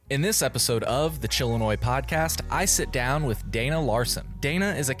In this episode of the Chillinois podcast, I sit down with Dana Larson.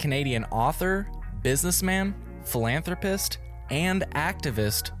 Dana is a Canadian author, businessman, philanthropist, and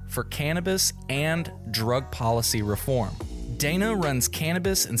activist for cannabis and drug policy reform. Dana runs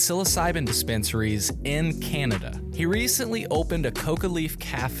cannabis and psilocybin dispensaries in Canada. He recently opened a coca leaf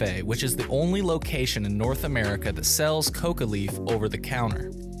cafe, which is the only location in North America that sells coca leaf over the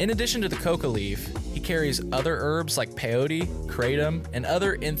counter. In addition to the coca leaf, he carries other herbs like peyote, kratom, and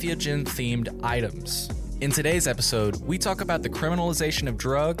other entheogen-themed items. In today's episode, we talk about the criminalization of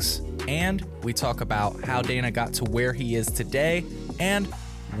drugs, and we talk about how Dana got to where he is today, and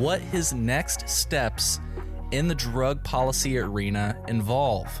what his next steps in the drug policy arena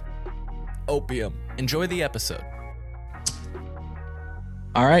involve. Opium. Enjoy the episode.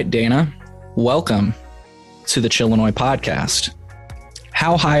 All right, Dana, welcome to the Chillinois podcast.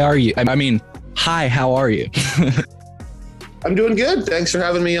 How high are you? Hi, how are you? I'm doing good. Thanks for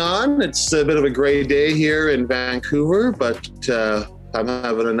having me on. It's a bit of a gray day here in Vancouver, but I'm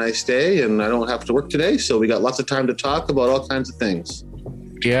having a nice day and I don't have to work today. So we got lots of time to talk about all kinds of things.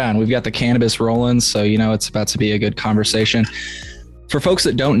 Yeah, and we've got the cannabis rolling, so it's about to be a good conversation. For folks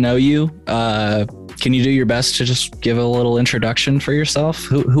that don't know you, can you do your best to just give a little introduction for yourself?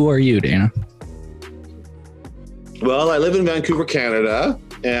 Who are you, Dana? Well, I live in Vancouver, Canada,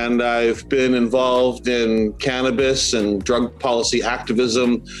 and I've been involved in cannabis and drug policy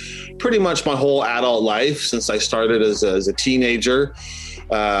activism pretty much my whole adult life since I started as a teenager.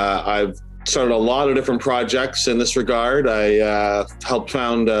 I've started a lot of different projects in this regard. I helped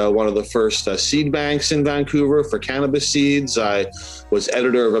found one of the first seed banks in Vancouver for cannabis seeds. I was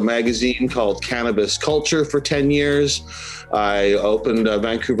editor of a magazine called Cannabis Culture for 10 years. I opened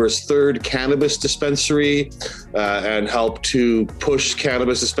Vancouver's third cannabis dispensary and helped to push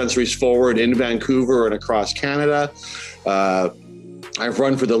cannabis dispensaries forward in Vancouver and across Canada. I've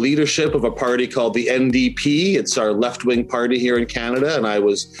run for the leadership of a party called the NDP. It's our left-wing party here in Canada, and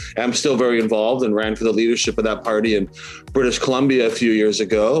am still very involved and ran for the leadership of that party in British Columbia a few years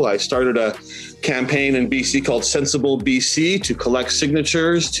ago. I started a campaign in BC called Sensible BC to collect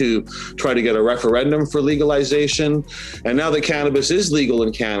signatures to try to get a referendum for legalization. And now that cannabis is legal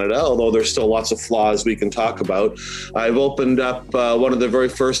in Canada, although there's still lots of flaws we can talk about, I've opened up one of the very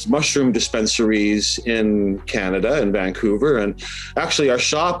first mushroom dispensaries in Canada, in Vancouver. And actually, our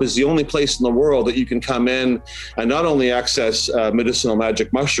shop is the only place in the world that you can come in and not only access medicinal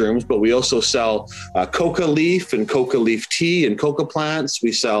magic mushrooms, but we also sell coca leaf and coca leaf tea and coca plants.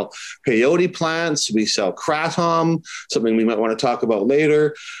 We sell peyote plants. We sell kratom, something we might want to talk about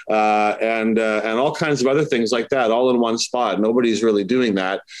later, and all kinds of other things like that, all in one spot. Nobody's really doing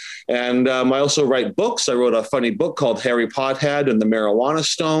that. And I also write books. I wrote a funny book called Harry Pothead and the Marijuana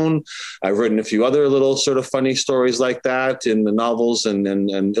Stone. I've written a few other little sort of funny stories like that in the novels and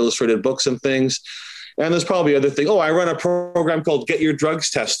illustrated books and things. And there's probably other things. Oh, I run a program called Get Your Drugs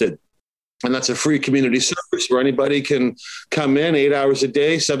Tested. And that's a free community service where anybody can come in 8 hours a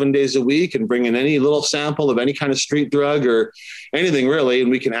day, 7 days a week, and bring in any little sample of any kind of street drug or anything really. And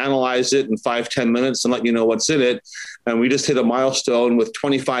we can analyze it in 5-10 minutes and let you know what's in it. And we just hit a milestone with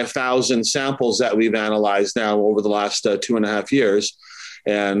 25,000 samples that we've analyzed now over the last 2.5 years.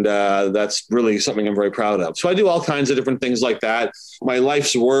 And that's really something I'm very proud of. So I do all kinds of different things like that. My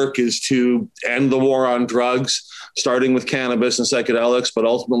life's work is to end the war on drugs, starting with cannabis and psychedelics, but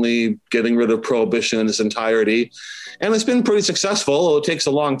ultimately getting rid of prohibition in its entirety. And it's been pretty successful. It takes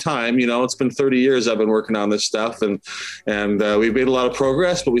a long time. It's been 30 years I've been working on this stuff, and we've made a lot of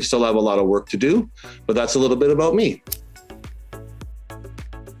progress, but we still have a lot of work to do. But that's a little bit about me.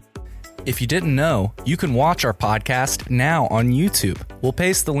 If you didn't know, you can watch our podcast now on YouTube. We'll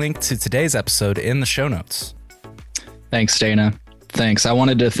paste the link to today's episode in the show notes. Thanks, Dana. Thanks. I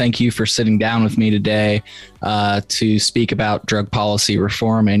wanted to thank you for sitting down with me today to speak about drug policy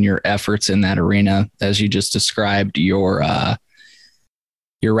reform and your efforts in that arena. As you just described, your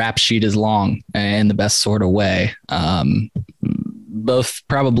rap sheet is long in the best sort of way. Both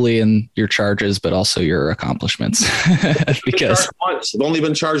probably in your charges, but also your accomplishments. Because I've only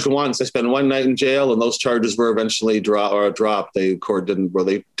been charged once. I spent one night in jail, and those charges were eventually dropped. They took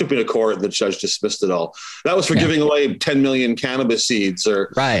me to court, and the judge dismissed it all. That was for giving away 10 million cannabis seeds,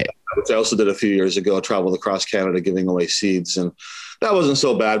 right? Which I also did a few years ago. Traveled across Canada giving away seeds, and that wasn't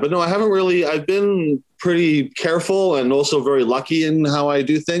so bad. But no, I've been pretty careful and also very lucky in how I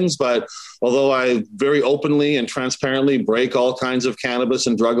do things. But although I very openly and transparently break all kinds of cannabis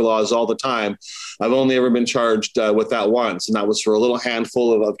and drug laws all the time, I've only ever been charged with that once. And that was for a little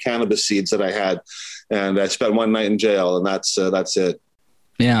handful of cannabis seeds that I had. And I spent one night in jail, and that's it.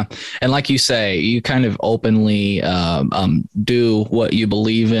 Yeah. And like you say, you kind of openly do what you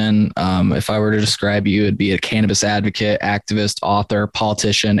believe in. If I were to describe you, it'd be a cannabis advocate, activist, author,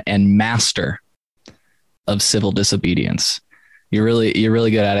 politician, and master of civil disobedience. You're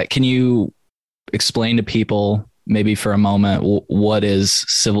really good at it. Can you explain to people maybe for a moment what is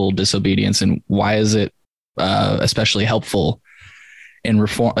civil disobedience and why is it especially helpful in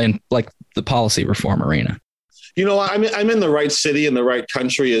reform, in like the policy reform arena? I'm in the right city and the right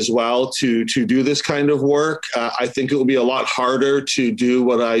country as well to do this kind of work. I think it will be a lot harder to do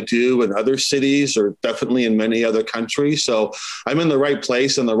what I do in other cities or definitely in many other countries. So I'm in the right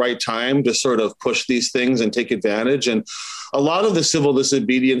place and the right time to sort of push these things and take advantage. And a lot of the civil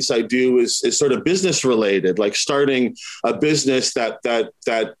disobedience I do is sort of business related, like starting a business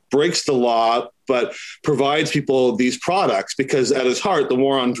that breaks the law, but provides people these products, because at its heart, the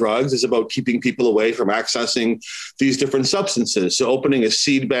war on drugs is about keeping people away from accessing these different substances. So opening a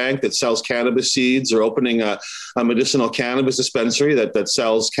seed bank that sells cannabis seeds, or opening a medicinal cannabis dispensary that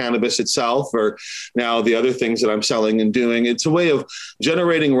sells cannabis itself, or now the other things that I'm selling and doing, it's a way of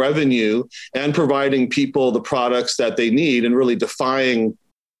generating revenue and providing people the products that they need and really defying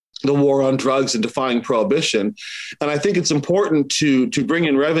the war on drugs and defying prohibition. And I think it's important to bring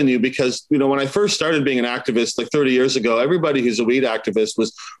in revenue because, when I first started being an activist like 30 years ago, everybody who's a weed activist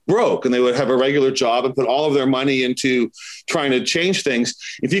was broke and they would have a regular job and put all of their money into trying to change things.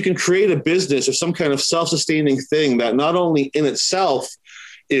 If you can create a business or some kind of self-sustaining thing that not only in itself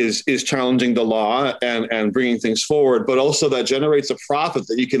is challenging the law and bringing things forward, but also that generates a profit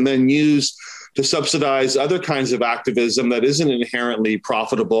that you can then use to subsidize other kinds of activism that isn't inherently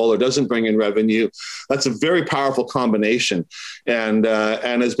profitable or doesn't bring in revenue. That's a very powerful combination and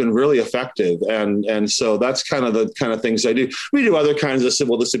has been really effective. And so that's kind of the kind of things I do. We do other kinds of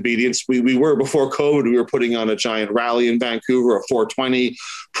civil disobedience. We were, before COVID, we were putting on a giant rally in Vancouver, a 420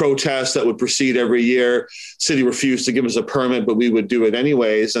 protest that would proceed every year. City refused to give us a permit, but we would do it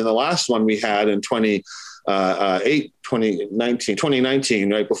anyways. And the last one we had in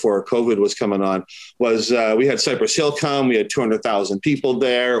 2019, right before COVID was coming on, was we had Cypress Hill come. We had 200,000 people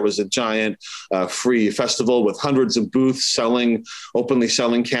there. It was a giant free festival with hundreds of booths openly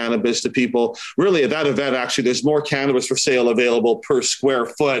selling cannabis to people. Really, at that event, actually, there's more cannabis for sale available per square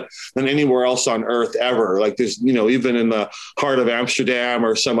foot than anywhere else on earth ever. Like there's, even in the heart of Amsterdam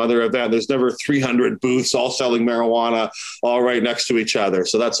or some other event, there's never 300 booths all selling marijuana all right next to each other.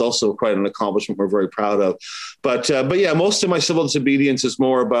 So that's also quite an accomplishment we're very proud of. But yeah, most of my civil disobedience is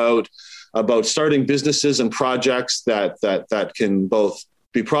more about starting businesses and projects that can both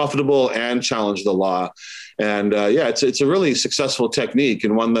be profitable and challenge the law. And it's a really successful technique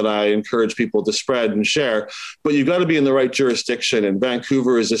and one that I encourage people to spread and share. But you've got to be in the right jurisdiction. And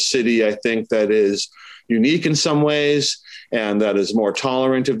Vancouver is a city, I think, that is unique in some ways and that is more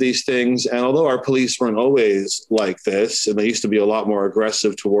tolerant of these things. And although our police weren't always like this, and they used to be a lot more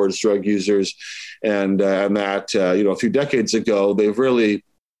aggressive towards drug users, and that, a few decades ago, they've really,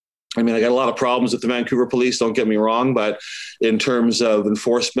 I got a lot of problems with the Vancouver police, don't get me wrong, but in terms of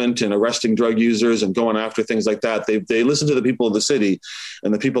enforcement and arresting drug users and going after things like that, they listened to the people of the city,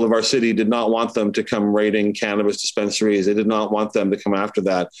 and the people of our city did not want them to come raiding cannabis dispensaries. They did not want them to come after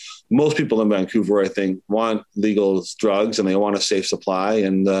that. Most people in Vancouver, I think, want legal drugs and they want a safe supply.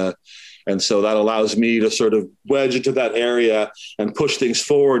 And so that allows me to sort of wedge into that area and push things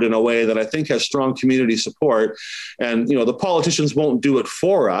forward in a way that I think has strong community support. And, the politicians won't do it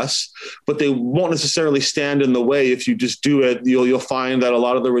for us, but they won't necessarily stand in the way. If you just do it, you'll find that a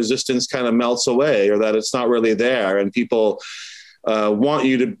lot of the resistance kind of melts away, or that it's not really there. And people want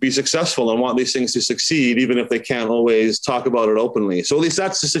you to be successful and want these things to succeed, even if they can't always talk about it openly. So at least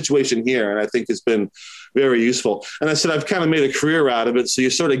that's the situation here. And I think it's been very useful. And I said, I've kind of made a career out of it. So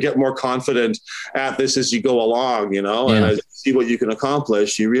you sort of get more confident at this as you go along, and as you see what you can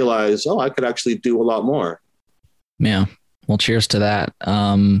accomplish, you realize, I could actually do a lot more. Yeah. Well, cheers to that.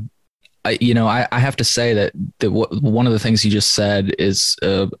 I have to say that one of the things you just said is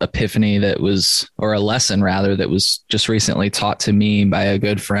a epiphany or a lesson rather, that was just recently taught to me by a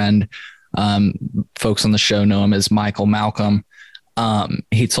good friend. Folks on the show know him as Michael Malcolm.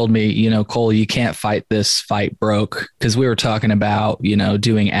 He told me, Cole, you can't fight this fight broke, because we were talking about,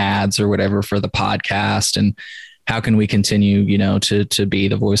 doing ads or whatever for the podcast and how can we continue, to be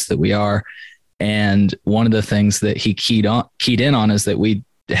the voice that we are. And one of the things that he keyed in on is that we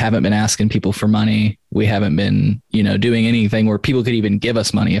haven't been asking people for money. We haven't been, doing anything where people could even give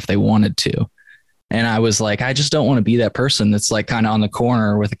us money if they wanted to. And I was like, I just don't want to be that person that's like kind of on the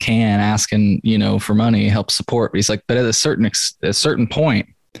corner with a can asking, for money, help support. But he's like, but at a certain point,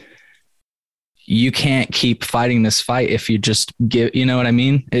 you can't keep fighting this fight if you just give, you know what I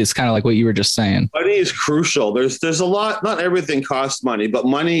mean? It's kind of like what you were just saying. Money is crucial. There's a lot, not everything costs money, but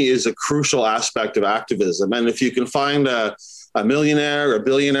money is a crucial aspect of activism. And if you can find a millionaire or a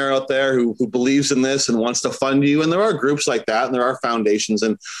billionaire out there who believes in this and wants to fund you, and there are groups like that, and there are foundations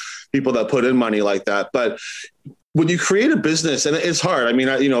and people that put in money like that. But when you create a business, and it's hard. I mean,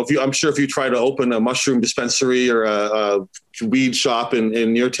 I'm sure if you try to open a mushroom dispensary or a weed shop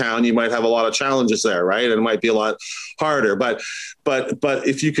in your town, you might have a lot of challenges there, right? And it might be a lot harder. But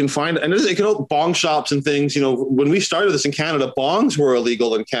if you can find, and it can open bong shops and things. When we started this in Canada, bongs were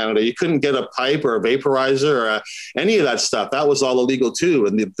illegal in Canada. You couldn't get a pipe or a vaporizer or any of that stuff. That was all illegal too.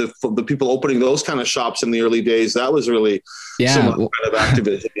 And the people opening those kind of shops in the early days, that was really some kind of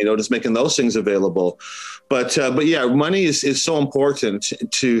activism. Just making those things available. But yeah, money is so important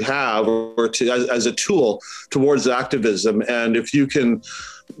to have or to as a tool towards activism. And if you can,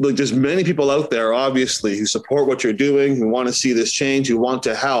 there's many people out there, obviously, who support what you're doing, who want to see this change, who want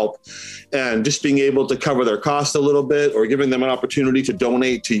to help, and just being able to cover their cost a little bit or giving them an opportunity to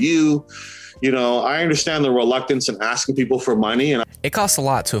donate to you. I understand the reluctance in asking people for money. And it costs a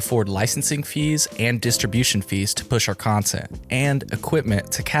lot to afford licensing fees and distribution fees to push our content and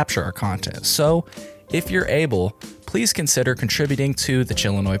equipment to capture our content. So if you're able, please consider contributing to the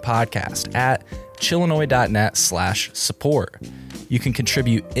Chillinois podcast at chillinois.net/support. You can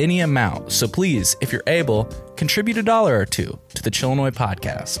contribute any amount. So please, if you're able, contribute $1 or $2 to the Chillinois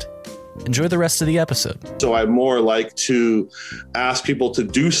podcast. Enjoy the rest of the episode. So I more like to ask people to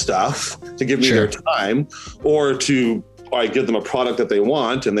do stuff, to give me their time, or I give them a product that they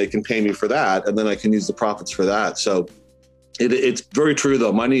want and they can pay me for that. And then I can use the profits for that. So it's very true,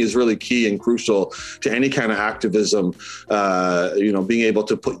 though. Money is really key and crucial to any kind of activism. Being able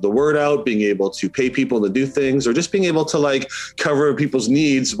to put the word out, being able to pay people to do things, or just being able to cover people's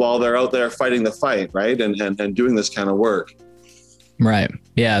needs while they're out there fighting the fight, right? And doing this kind of work. Right.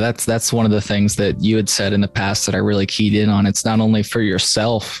 Yeah, that's one of the things that you had said in the past that I really keyed in on. It's not only for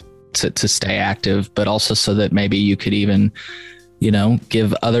yourself to stay active, but also so that maybe you could even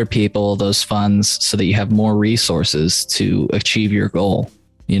give other people those funds so that you have more resources to achieve your goal.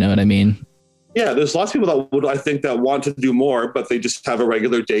 You know what I mean? Yeah, there's lots of people that want to do more, but they just have a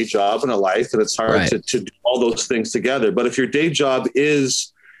regular day job and a life, and it's hard to do all those things together. But if your day job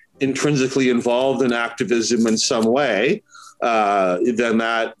is intrinsically involved in activism in some way, then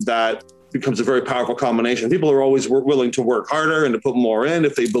that becomes a very powerful combination. People are always willing to work harder and to put more in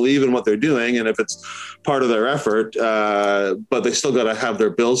if they believe in what they're doing and if it's part of their effort, but they still got to have their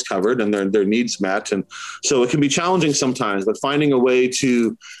bills covered and their needs met. And so it can be challenging sometimes, but finding a way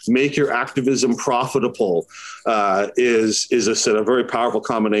to make your activism profitable is a very powerful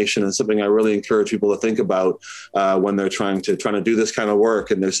combination, and something I really encourage people to think about when they're trying to do this kind of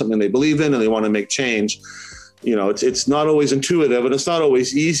work and there's something they believe in and they want to make change. It's not always intuitive and it's not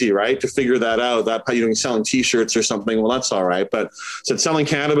always easy, right? To figure that out. That selling T-shirts or something, well, that's all right. But selling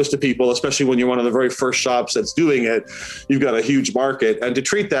cannabis to people, especially when you're one of the very first shops that's doing it, you've got a huge market, and to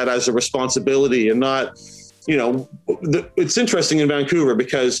treat that as a responsibility and not. It's interesting in Vancouver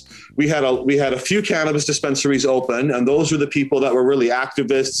because we had a few cannabis dispensaries open, and those were the people that were really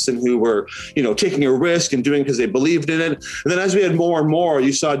activists and who were, taking a risk and doing because they believed in it. And then as we had more and more,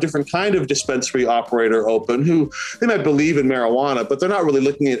 you saw a different kind of dispensary operator open who they might believe in marijuana, but they're not really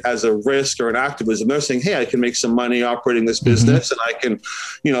looking at it as a risk or an activism. They're saying, hey, I can make some money operating this business and I can,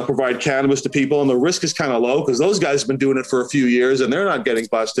 provide cannabis to people. And the risk is kind of low because those guys have been doing it for a few years and they're not getting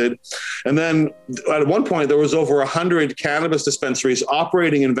busted. And then at one point, there was over 100 cannabis dispensaries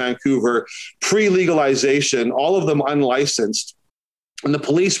operating in Vancouver pre-legalization, all of them unlicensed. And the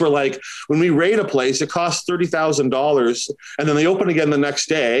police were like, when we raid a place, it costs $30,000, and then they open again the next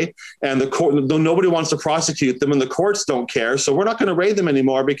day, and the court, nobody wants to prosecute them, and the courts don't care. So we're not going to raid them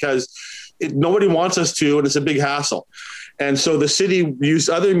anymore because nobody wants us to, and it's a big hassle. And so the city used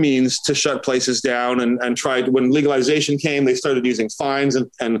other means to shut places down and tried, when legalization came, they started using fines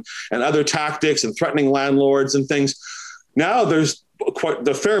and other tactics and threatening landlords and things. Now there's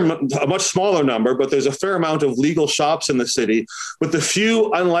a much smaller number, but there's a fair amount of legal shops in the city. But the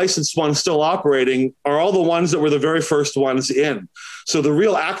few unlicensed ones still operating are all the ones that were the very first ones in. So the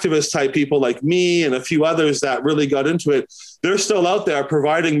real activist type people like me and a few others that really got into it, they're still out there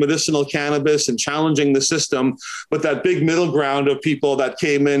providing medicinal cannabis and challenging the system. But that big middle ground of people that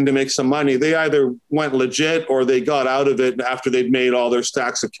came in to make some money, they either went legit or they got out of it after they'd made all their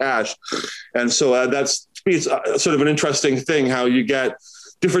stacks of cash. And so it's sort of an interesting thing how you get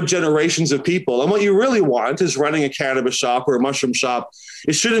different generations of people. And what you really want is running a cannabis shop or a mushroom shop.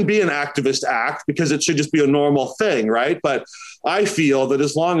 It shouldn't be an activist act because it should just be a normal thing, right? But I feel that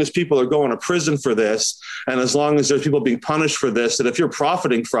as long as people are going to prison for this, and as long as there's people being punished for this, that if you're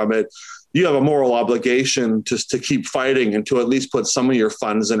profiting from it, you have a moral obligation to keep fighting and to at least put some of your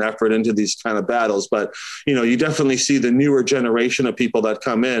funds and effort into these kind of battles. But, you definitely see the newer generation of people that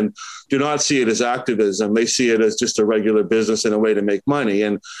come in do not see it as activism. They see it as just a regular business and a way to make money.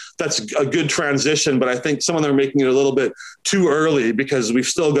 And that's a good transition. But I think some of them are making it a little bit too early because we've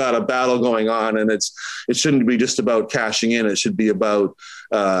still got a battle going on, and it shouldn't be just about cashing in. It should be about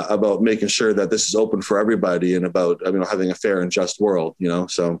making sure that this is open for everybody and about, having a fair and just world,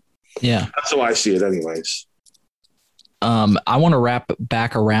 so. Yeah. That's how I see it anyways. I want to wrap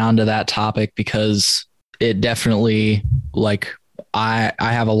back around to that topic because it definitely, I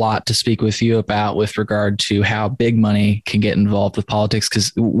have a lot to speak with you about with regard to how big money can get involved with politics.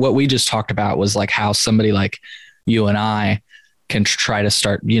 Because what we just talked about was how somebody like you and I can try to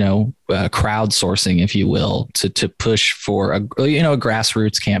start, crowdsourcing, if you will, to push for a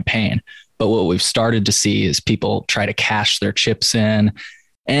grassroots campaign. But what we've started to see is people try to cash their chips in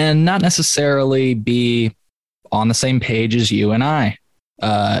and not necessarily be on the same page as you and I.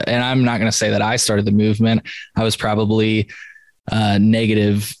 And I'm not going to say that I started the movement. I was probably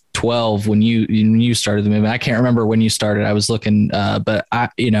 -12 when you started the movement. I can't remember when you started. I was looking, but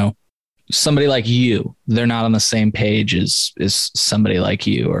somebody like you, they're not on the same page as somebody like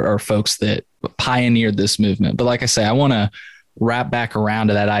you or folks that pioneered this movement. But like I say, I want to wrap back around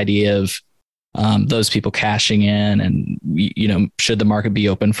to that idea of those people cashing in and, should the market be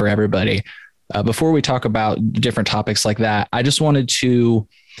open for everybody? Before we talk about different topics like that, I just wanted to,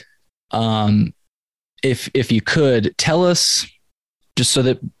 if you could tell us, just so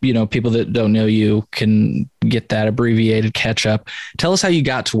that, people that don't know you can get that abbreviated catch up. Tell us how you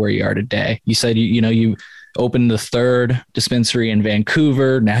got to where you are today. You said, you opened the third dispensary in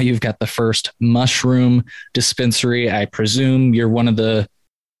Vancouver. Now you've got the first mushroom dispensary. I presume you're one of the,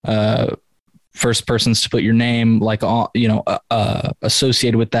 first persons to put your name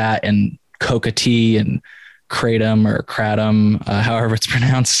associated with that, and Coca Tea and Kratom or Kratom, however it's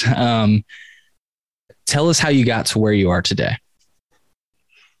pronounced. Tell us how you got to where you are today.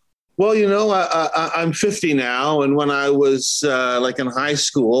 Well, I'm 50 now. And when I was in high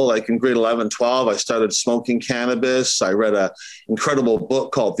school, in grade 11, 12, I started smoking cannabis. I read an incredible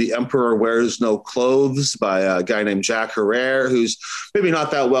book called The Emperor Wears No Clothes by a guy named Jacques Herrera, who's maybe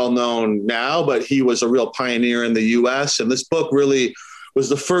not that well known now, but he was a real pioneer in the US. And this book really was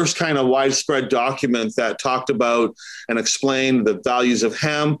the first kind of widespread document that talked about and explained the values of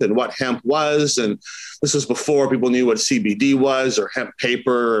hemp and what hemp was. And this was before people knew what CBD was or hemp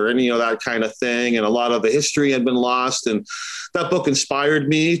paper or any of that kind of thing. And a lot of the history had been lost. And that book inspired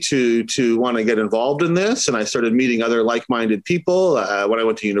me to want to get involved in this. And I started meeting other like-minded people when I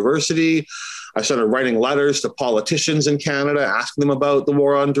went to university. I started writing letters to politicians in Canada, asking them about the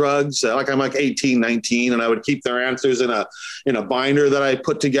war on drugs. I'm 18, 19, and I would keep their answers in a binder that I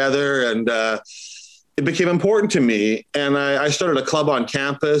put together. And it became important to me. And I started a club on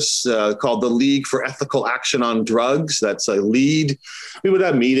campus called the League for Ethical Action on Drugs. That's a LEAD. We would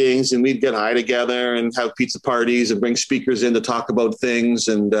have meetings and we'd get high together and have pizza parties and bring speakers in to talk about things.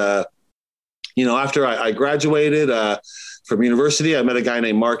 And, after I graduated, from university, I met a guy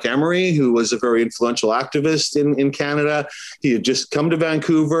named Mark Emery, who was a very influential activist in Canada. He had just come to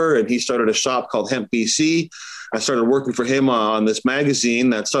Vancouver and he started a shop called Hemp BC. I started working for him on this magazine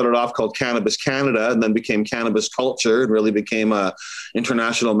that started off called Cannabis Canada and then became Cannabis Culture and really became a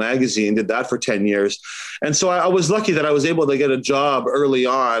international magazine, did that for 10 years. And so I was lucky that I was able to get a job early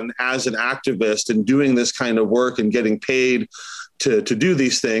on as an activist and doing this kind of work and getting paid to do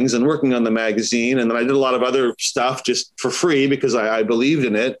these things and working on the magazine. And then I did a lot of other stuff just for free because I believed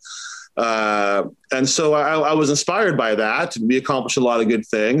in it. And so I was inspired by that. We accomplished a lot of good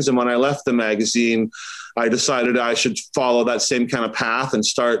things. And when I left the magazine, I decided I should follow that same kind of path and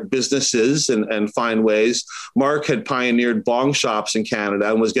start businesses and find ways. Mark had pioneered bong shops in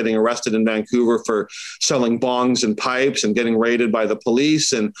Canada and was getting arrested in Vancouver for selling bongs and pipes and getting raided by the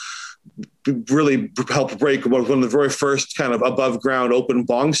police, and really helped break one of the very first kind of above ground open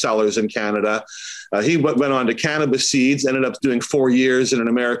bong sellers in Canada. He went on to cannabis seeds, ended up doing 4 years in an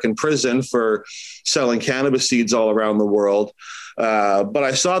American prison for selling cannabis seeds all around the world. But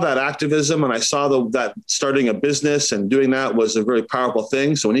I saw that activism and I saw that starting a business and doing that was a very powerful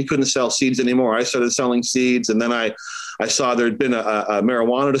thing. So when he couldn't sell seeds anymore, I started selling seeds. And then I I saw there'd been a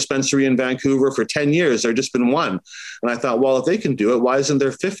marijuana dispensary in Vancouver for 10 years. There'd just been one. And I thought, well, if they can do it, why isn't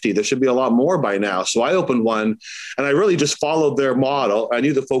there 50? There should be a lot more by now. So I opened one, and I really just followed their model. I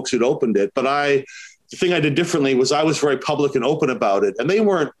knew the folks who'd opened it, but the thing I did differently was I was very public and open about it. And they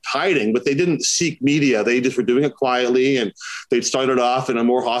weren't hiding, but they didn't seek media. They just were doing it quietly, and they'd started off in a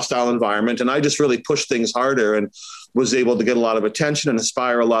more hostile environment. And I just really pushed things harder and was able to get a lot of attention and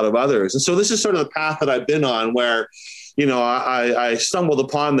inspire a lot of others. And so this is sort of the path that I've been on, where I stumbled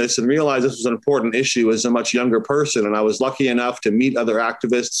upon this and realized this was an important issue as a much younger person. And I was lucky enough to meet other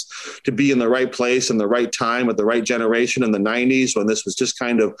activists, to be in the right place in the right time at the right generation in the 90s, when this was just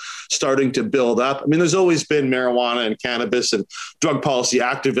kind of starting to build up. I mean, there's always been marijuana and cannabis and drug policy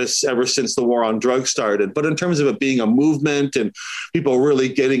activists ever since the war on drugs started. But in terms of it being a movement and people really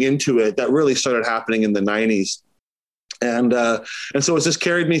getting into it, that really started happening in the 90s. And so it's just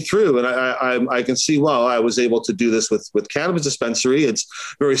carried me through, and I can see, well, I was able to do this with cannabis dispensary. It's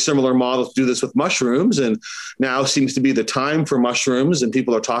very similar model to do this with mushrooms, and now seems to be the time for mushrooms, and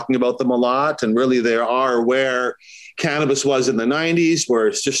people are talking about them a lot. And really, they are where cannabis was in the 90s, where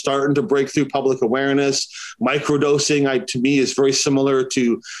it's just starting to break through public awareness. Microdosing, to me, is very similar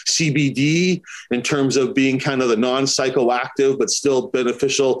to CBD in terms of being kind of the non-psychoactive, but still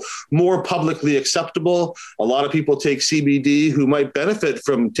beneficial, more publicly acceptable. A lot of people take CBD who might benefit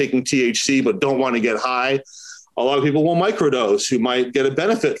from taking THC, but don't want to get high. A lot of people will microdose who might get a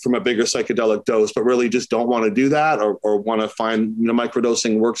benefit from a bigger psychedelic dose, but really just don't want to do that, or want to find,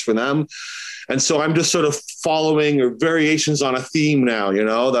 microdosing works for them. And so I'm just sort of following variations on a theme now,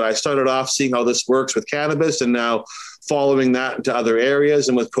 that I started off seeing how this works with cannabis, and now following that into other areas,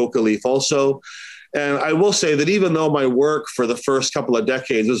 and with coca leaf also. And I will say that even though my work for the first couple of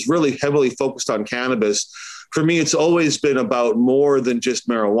decades was really heavily focused on cannabis, for me, it's always been about more than just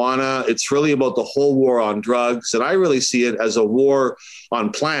marijuana. It's really about the whole war on drugs. And I really see it as a war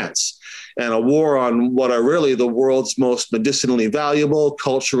on plants, and a war on what are really the world's most medicinally valuable,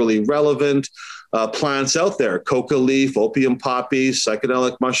 culturally relevant plants out there: coca leaf, opium poppies,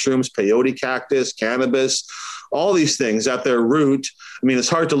 psychedelic mushrooms, peyote cactus, cannabis, all these things at their root. I mean, it's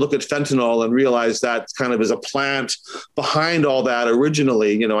hard to look at fentanyl and realize that kind of is a plant behind all that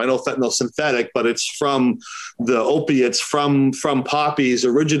originally. I know fentanyl's synthetic, but it's from the opiates from poppies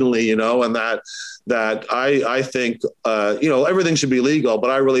originally, and that I think, everything should be legal, but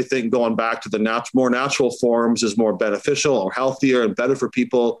I really think going back to the more natural forms is more beneficial or healthier and better for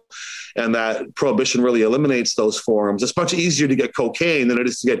people. And that prohibition really eliminates those forms. It's much easier to get cocaine than it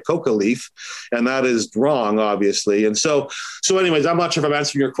is to get coca leaf. And that is wrong, obviously. And so anyways, I'm not sure if I'm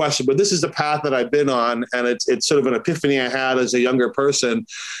answering your question, but this is the path that I've been on. And it's sort of an epiphany I had as a younger person.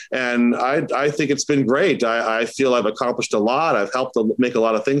 And I think it's been great. I feel I've accomplished a lot. I've helped to make a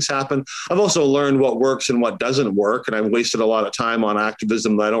lot of things happen. I've also learned what works and what doesn't work. And I've wasted a lot of time on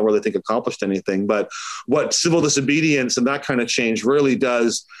activism that I don't really think accomplished anything. But what civil disobedience and that kind of change really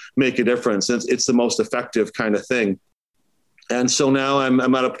does make a difference. It's the most effective kind of thing. And so now I'm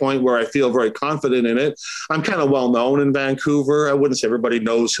at a point where I feel very confident in it. I'm kind of well known in Vancouver. I wouldn't say everybody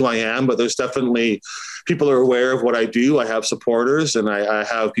knows who I am, but there's definitely people are aware of what I do. I have supporters, and I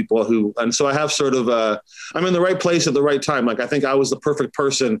have people and so I have sort of I'm in the right place at the right time. Like, I think I was the perfect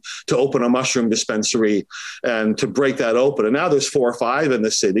person to open a mushroom dispensary and to break that open. And now there's 4 or 5 in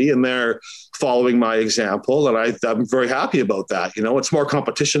the city, and they're following my example. And I'm very happy about that. It's more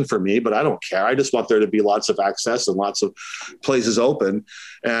competition for me, but I don't care. I just want there to be lots of access and lots of places open.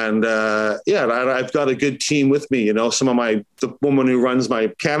 And I've got a good team with me. The woman who runs my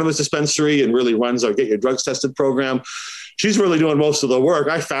cannabis dispensary and really runs our Get Your Drugs Tested program, she's really doing most of the work.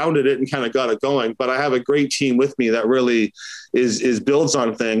 I founded it and kind of got it going, but I have a great team with me that really is builds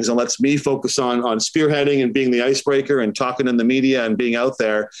on things and lets me focus on spearheading and being the icebreaker and talking in the media and being out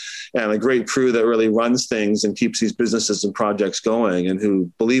there, and a great crew that really runs things and keeps these businesses and projects going, and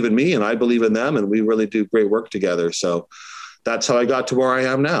who believe in me and I believe in them, and we really do great work together. So that's how I got to where I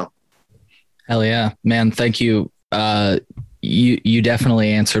am now. Hell yeah, man. Thank you. You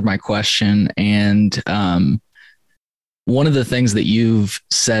definitely answered my question. And one of the things that you've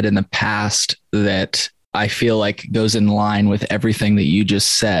said in the past that I feel like goes in line with everything that you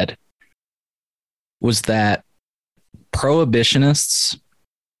just said was that prohibitionists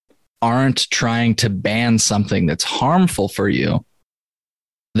aren't trying to ban something that's harmful for you.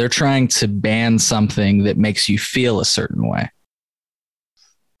 They're trying to ban something that makes you feel a certain way.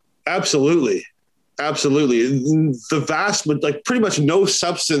 Absolutely. The pretty much no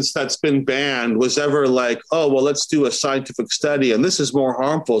substance that's been banned was ever like, oh, well, let's do a scientific study and this is more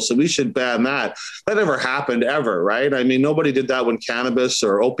harmful, so we should ban that. That never happened ever, right? I mean, nobody did that when cannabis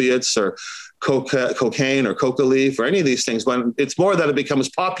or opiates or cocaine or coca leaf or any of these things. When it's more that it becomes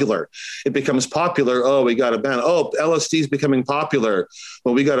popular. It becomes popular. Oh, we got to ban it. Oh, LSD is becoming popular.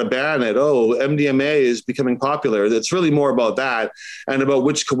 Well, we got to ban it. Oh, MDMA is becoming popular. It's really more about that and about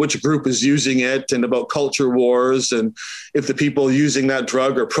which group is using it and about culture wars. And if the people using that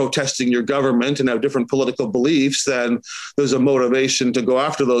drug are protesting your government and have different political beliefs, then there's a motivation to go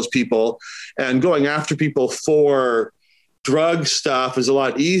after those people. And going after people for drug stuff is a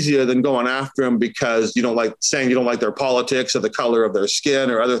lot easier than going after them because you don't like their politics or the color of their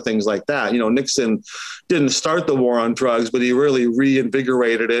skin or other things like that. Nixon didn't start the war on drugs, but he really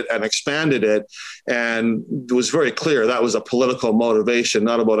reinvigorated it and expanded it. And it was very clear that was a political motivation,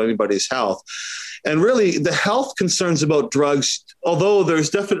 not about anybody's health. And really the health concerns about drugs, although there's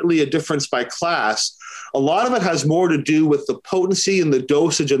definitely a difference by class, a lot of it has more to do with the potency and the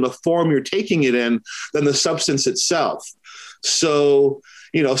dosage and the form you're taking it in than the substance itself. So,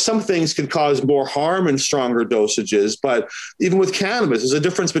 some things can cause more harm in stronger dosages, but even with cannabis, there's a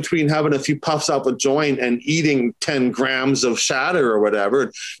difference between having a few puffs out the joint and eating 10 grams of shatter or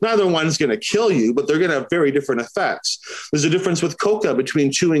whatever. Neither one's going to kill you, but they're going to have very different effects. There's a difference with coca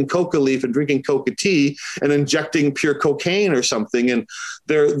between chewing coca leaf and drinking coca tea and injecting pure cocaine or something. And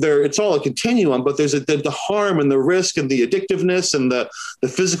it's all a continuum, but there's the harm and the risk and the addictiveness and the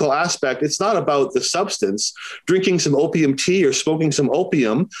physical aspect. It's not about the substance. Drinking some opium tea or smoking some opium,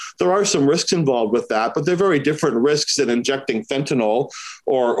 there are some risks involved with that, but they're very different risks than injecting fentanyl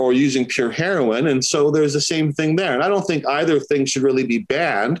or using pure heroin. And so there's the same thing there. And I don't think either thing should really be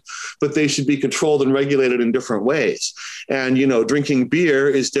banned, but they should be controlled and regulated in different ways. And, drinking beer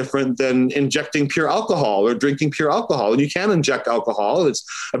is different than injecting pure alcohol or drinking pure alcohol. And you can inject alcohol. It's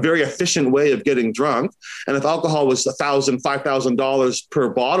a very efficient way of getting drunk. And if alcohol was $1,000, $5,000 per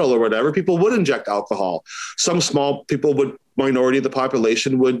bottle or whatever, people would inject alcohol. Some small minority of the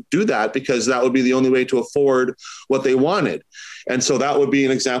population would do that because that would be the only way to afford what they wanted. And so that would be an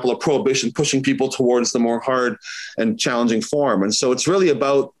example of prohibition pushing people towards the more hard and challenging form. And so it's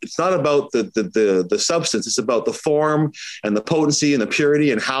not about the substance. It's about the form and the potency and the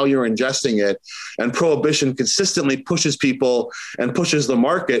purity and how you're ingesting it. And prohibition consistently pushes people and pushes the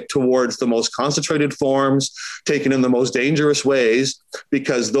market towards the most concentrated forms, taken in the most dangerous ways,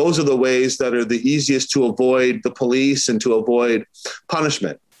 because those are the ways that are the easiest to avoid the police and to avoid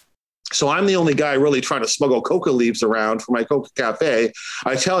punishment. So I'm the only guy really trying to smuggle coca leaves around for my coca cafe.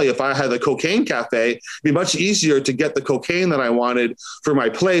 I tell you, if I had a cocaine cafe, it'd be much easier to get the cocaine that I wanted for my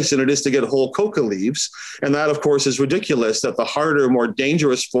place than it is to get whole coca leaves. And that, of course, is ridiculous that the harder, more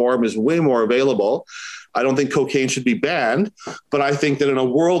dangerous form is way more available. I don't think cocaine should be banned, but I think that in a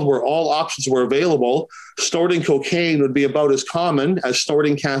world where all options were available, snorting cocaine would be about as common as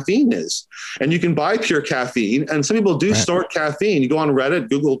snorting caffeine is. And you can buy pure caffeine, and some people do snort caffeine. You go on Reddit,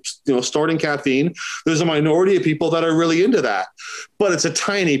 Google, snorting caffeine. There's a minority of people that are really into that, but it's a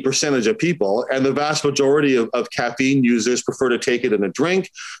tiny percentage of people. And the vast majority of caffeine users prefer to take it in a drink,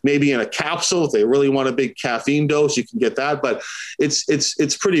 maybe in a capsule. If they really want a big caffeine dose, you can get that, but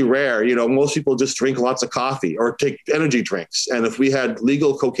it's pretty rare. Most people just drink lots of coffee or take energy drinks. And if we had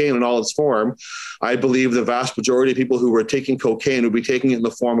legal cocaine in all its form, I believe the vast majority of people who were taking cocaine would be taking it in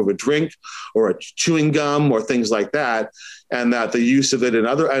the form of a drink or a chewing gum or things like that. And that the use of it in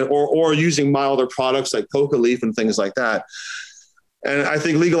or using milder products like coca leaf and things like that. And I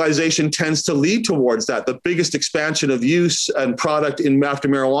think legalization tends to lead towards that. The biggest expansion of use and product after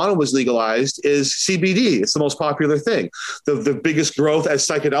marijuana was legalized is CBD. It's the most popular thing. The biggest growth as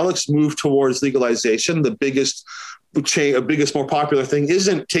psychedelics move towards legalization, the biggest more popular thing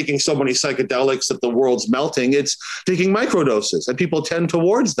isn't taking so many psychedelics that the world's melting. It's taking microdoses, and people tend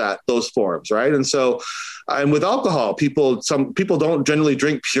towards those forms, right? And so, and with alcohol, some people don't generally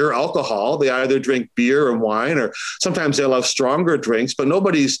drink pure alcohol. They either drink beer or wine, or sometimes they'll have stronger drinks, but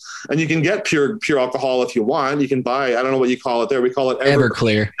and you can get pure alcohol if you want. You can buy, I don't know what you call it there. We call it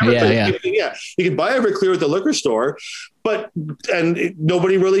Everclear. Yeah. You can buy Everclear at the liquor store, and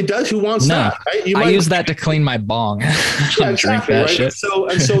nobody really does. Who wants that? Right? I use that to clean my bong. Yeah, exactly, right? Shit.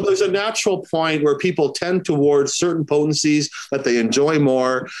 And so there's a natural point where people tend towards certain potencies that they enjoy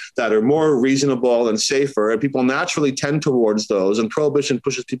more, that are more reasonable and safer, and people naturally tend towards those, and prohibition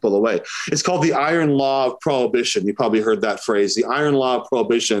pushes people away. It's called the iron law of prohibition. You probably heard that phrase. The iron law of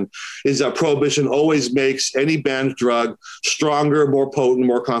prohibition is that prohibition always makes any banned drug stronger, more potent,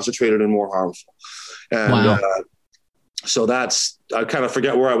 more concentrated, and more harmful. And, wow. So I kind of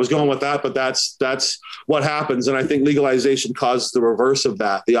forget where I was going with that, but that's what happens. And I think legalization causes the reverse of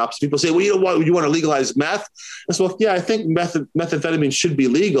that. The opposite. People say, well, you know what, you want to legalize meth? I said, well, yeah, I think methamphetamine should be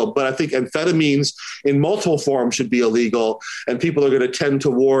legal, but I think amphetamines in multiple forms should be illegal. And people are going to tend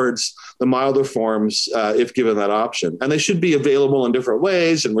towards the milder forms if given that option. And they should be available in different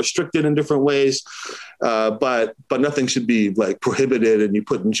ways and restricted in different ways. But nothing should be like prohibited and you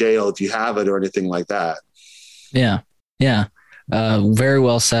put in jail if you have it or anything like that. Yeah. Yeah. Very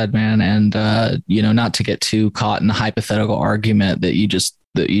well said, man. And, not to get too caught in the hypothetical argument that you just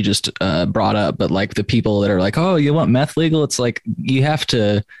brought up, but like the people that are like, oh, you want meth legal? It's like,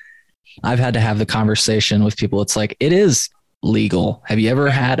 I've had to have the conversation with people. It's like, it is legal. Have you ever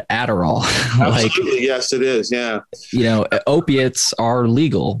had Adderall? Absolutely. Yes, it is. Yeah. Opiates are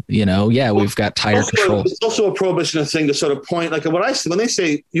legal, we've got tighter controls. It's also a prohibitionist thing to sort of point, like when they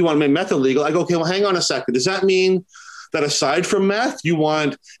say you want to make meth illegal, I go, okay, well, hang on a second. Does that mean that aside from meth, you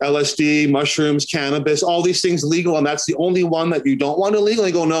want LSD, mushrooms, cannabis, all these things legal, and that's the only one that you don't want illegal?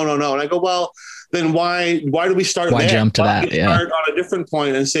 They go, no. And I go, well, then why do we start why there? Jump to that? Yeah. Start on a different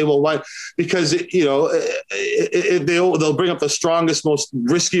point and say, well, why? Because they'll bring up the strongest, most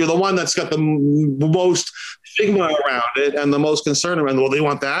risky, or the one that's got the most stigma around it and the most concern around. Well, they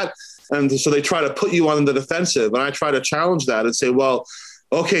want that, and so they try to put you on the defensive. And I try to challenge that and say, well,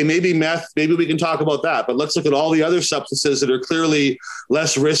 okay, maybe meth, maybe we can talk about that, but let's look at all the other substances that are clearly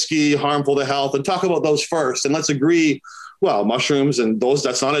less risky, harmful to health, and talk about those first. And let's agree, well, mushrooms and those,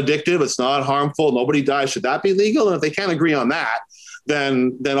 that's not addictive, it's not harmful, nobody dies. Should that be legal? And if they can't agree on that,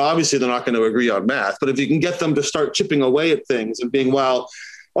 then obviously they're not going to agree on meth. But if you can get them to start chipping away at things and being, well,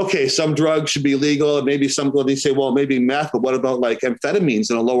 okay, some drugs should be legal, and maybe somebody say, well, maybe meth, but what about like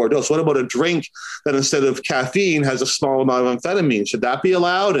amphetamines in a lower dose? What about a drink that instead of caffeine has a small amount of amphetamine? Should that be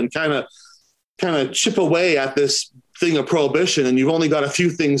allowed? And kind of chip away at this thing of prohibition, and you've only got a few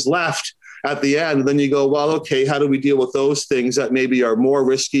things left at the end. And then you go, well, okay, how do we deal with those things that maybe are more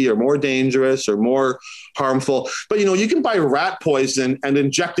risky or more dangerous or more harmful? But, you can buy rat poison and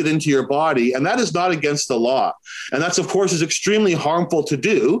inject it into your body, and that is not against the law. And that's, of course, is extremely harmful to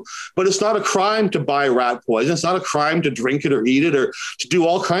do, but it's not a crime to buy rat poison. It's not a crime to drink it or eat it or to do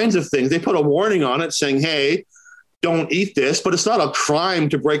all kinds of things. They put a warning on it saying, hey, don't eat this, but it's not a crime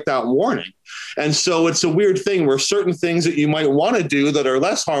to break that warning. And so it's a weird thing where certain things that you might want to do that are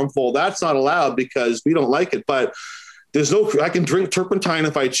less harmful, that's not allowed because we don't like it. But I can drink turpentine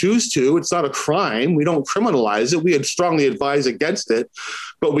if I choose to. It's not a crime. We don't criminalize it. We had strongly advise against it.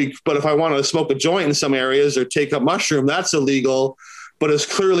 But if I want to smoke a joint in some areas or take a mushroom, that's illegal. But it's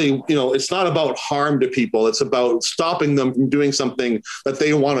clearly, it's not about harm to people. It's about stopping them from doing something that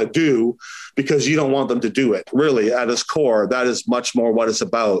they want to do because you don't want them to do it. Really, at its core, that is much more what it's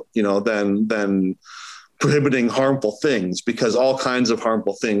about, than prohibiting harmful things, because all kinds of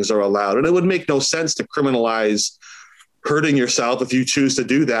harmful things are allowed. And it would make no sense to criminalize hurting yourself if you choose to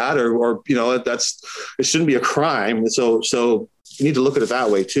do that, or it shouldn't be a crime. So you need to look at it that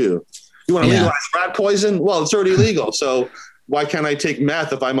way too. You want to legalize rat poison? Well, it's already legal. So why can't I take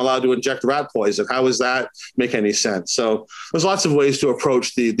meth if I'm allowed to inject rat poison? How does that make any sense? So there's lots of ways to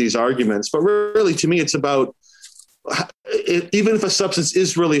approach these arguments, but really to me, it's about even if a substance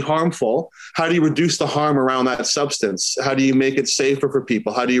is really harmful, how do you reduce the harm around that substance? How do you make it safer for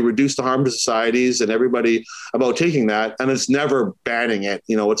people? How do you reduce the harm to societies and everybody about taking that? And it's never banning it.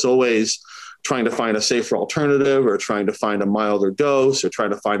 It's always trying to find a safer alternative or trying to find a milder dose or trying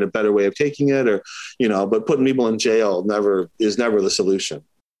to find a better way of taking it but putting people in jail is never the solution.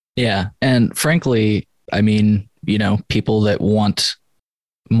 Yeah. And frankly, I mean, people that want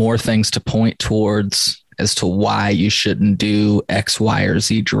more things to point towards as to why you shouldn't do X, Y, or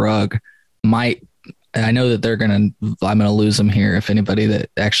Z drug I know that I'm going to lose them here if anybody that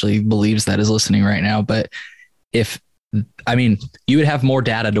actually believes that is listening right now. But you would have more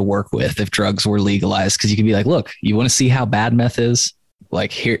data to work with if drugs were legalized, because you could be like, look, you want to see how bad meth is?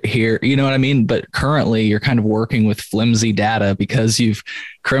 Like here, you know what I mean? But currently you're kind of working with flimsy data because you've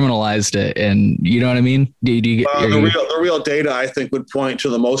criminalized it, and you know what I mean? The real data, I think, would point to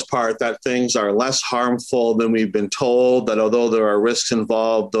the most part that things are less harmful than we've been told, that although there are risks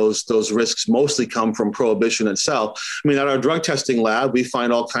involved, those risks mostly come from prohibition itself. I mean, at our drug testing lab, we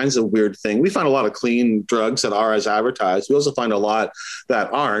find all kinds of weird things. We find a lot of clean drugs that are as advertised. We also find a lot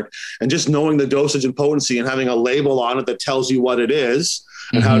that aren't. And just knowing the dosage and potency and having a label on it that tells you what it is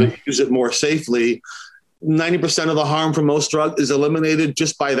and how to use it more safely, 90% of the harm from most drugs is eliminated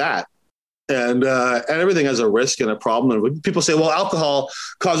just by that. and everything has a risk and a problem. And people say, well, alcohol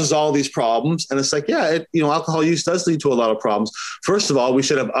causes all these problems. And it's like, yeah, alcohol use does lead to a lot of problems. First of all, we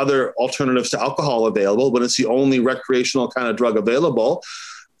should have other alternatives to alcohol available. When it's the only recreational kind of drug available,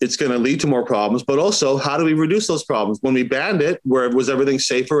 it's going to lead to more problems. But also, how do we reduce those problems? When we banned it, was everything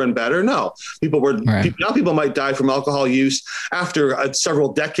safer and better? No. People might die from alcohol use after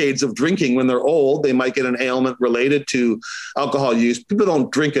several decades of drinking. When they're old, they might get an ailment related to alcohol use. People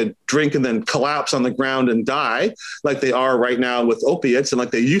don't drink and then collapse on the ground and die like they are right now with opiates and like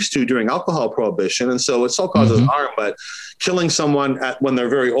they used to during alcohol prohibition. And so it still causes harm, but killing someone when they're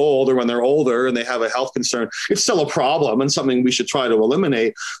very old or when they're older and they have a health concern, it's still a problem and something we should try to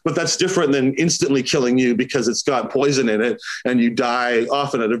eliminate. But that's different than instantly killing you because it's got poison in it and you die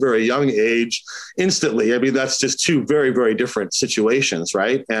often at a very young age instantly. I mean, that's just two very, very different situations,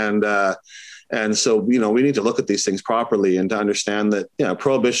 right? And so, we need to look at these things properly and to understand that,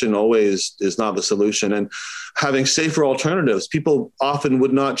 prohibition always is not the solution. And having safer alternatives, people often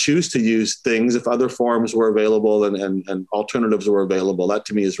would not choose to use things if other forms were available and alternatives were available. That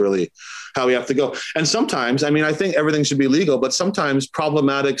to me is really how we have to go. And sometimes, I think everything should be legal, but sometimes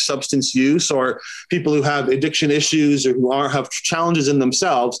problematic substance use or people who have addiction issues or who have challenges in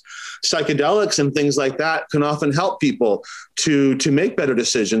themselves, psychedelics and things like that can often help people to make better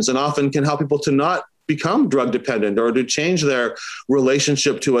decisions and often can help people to not become drug dependent or to change their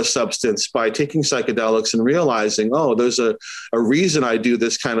relationship to a substance by taking psychedelics and realizing, oh, there's a reason I do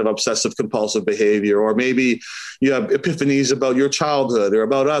this kind of obsessive compulsive behavior. Or maybe you have epiphanies about your childhood or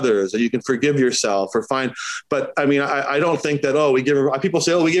about others, or you can forgive yourself or find. But I don't think that, people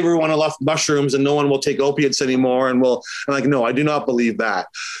say, we give everyone enough mushrooms and no one will take opiates anymore. And no, I do not believe that.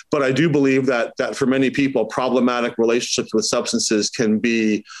 But I do believe that for many people, problematic relationships with substances can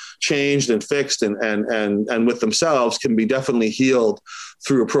be changed and fixed and with themselves can be definitely healed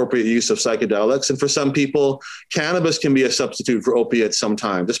through appropriate use of psychedelics. And for some people, cannabis can be a substitute for opiates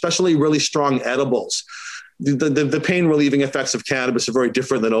sometimes, especially really strong edibles. The pain relieving effects of cannabis are very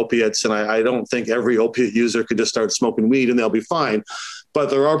different than opiates. And I don't think every opiate user could just start smoking weed and they'll be fine. But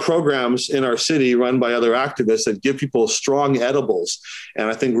there are programs in our city run by other activists that give people strong edibles. And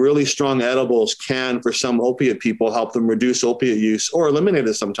I think really strong edibles can, for some opiate people, help them reduce opiate use or eliminate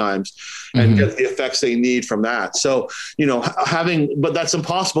it sometimes and get the effects they need from that. So, but that's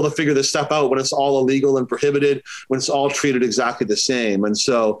impossible to figure this stuff out when it's all illegal and prohibited, when it's all treated exactly the same. And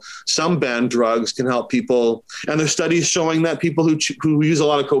so some banned drugs can help people. And there's studies showing that people who use a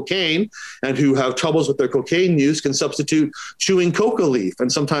lot of cocaine and who have troubles with their cocaine use can substitute chewing coca leaf.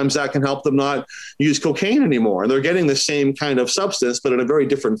 And sometimes that can help them not use cocaine anymore. And they're getting the same kind of substance, but in a very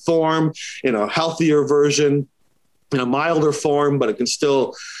different form, in a healthier version, in a milder form, but it can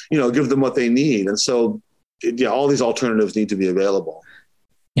still, give them what they need. And so, all these alternatives need to be available.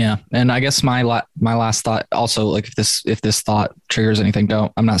 Yeah. And I guess my last thought also, like if this thought triggers anything,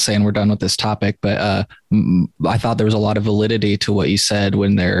 I'm not saying we're done with this topic, but I thought there was a lot of validity to what you said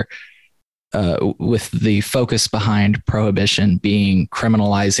when with the focus behind prohibition being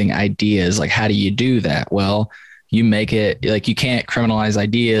criminalizing ideas. Like, how do you do that? Well, you make it like you can't criminalize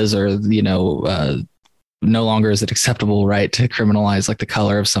ideas or, no longer is it acceptable, right, to criminalize like the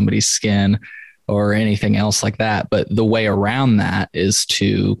color of somebody's skin or anything else like that. But the way around that is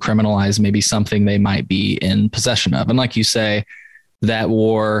to criminalize maybe something they might be in possession of. And like you say, that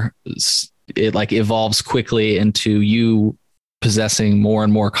war, it like evolves quickly into you possessing more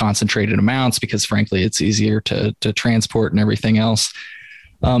and more concentrated amounts because frankly, it's easier to transport and everything else.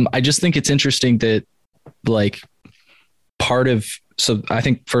 I just think it's interesting that so I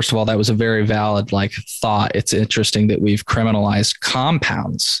think first of all, that was a very valid thought. It's interesting that we've criminalized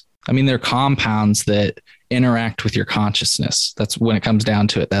compounds. I mean, they're compounds that interact with your consciousness. That's when it comes down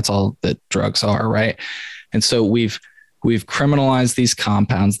to it. That's all that drugs are. Right. And so we've criminalized these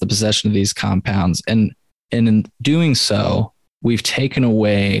compounds, the possession of these compounds. And in doing so, we've taken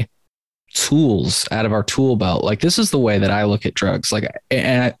away tools out of our tool belt. Like, this is the way that I look at drugs.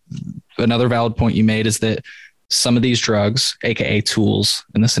 And another valid point you made is that some of these drugs, AKA tools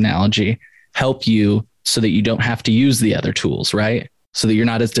in this analogy, help you so that you don't have to use the other tools, right? So that you're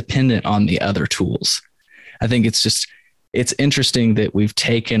not as dependent on the other tools. I think it's interesting that we've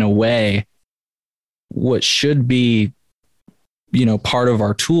taken away what should be, part of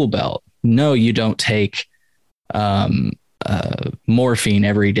our tool belt. No, you don't take morphine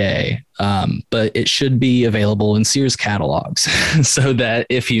every day, but it should be available in Sears catalogs so that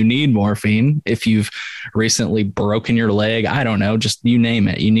if you need morphine, if you've recently broken your leg, I don't know, just you name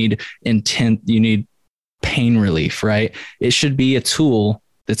it, you need you need pain relief, right? It should be a tool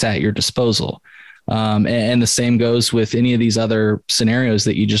that's at your disposal. And the same goes with any of these other scenarios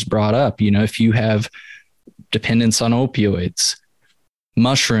that you just brought up. You know, if you have dependence on opioids,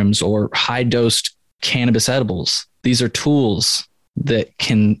 mushrooms, or high dosed cannabis edibles, these are tools that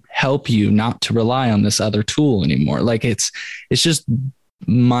can help you not to rely on this other tool anymore. Like it's just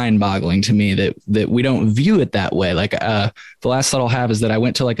mind boggling to me that we don't view it that way. Like, the last thought I'll have is that I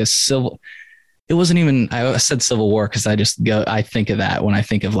went to like it wasn't even, I said Civil War because I think of that when I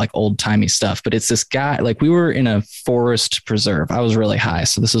think of like old timey stuff, but it's this guy, like we were in a forest preserve. I was really high.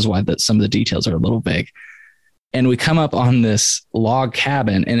 So this is why some of the details are a little vague. And we come up on this log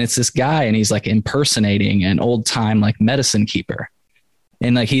cabin and it's this guy and he's like impersonating an old time like medicine keeper.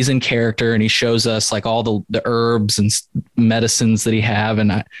 And like he's in character and he shows us like all the herbs and medicines that he have.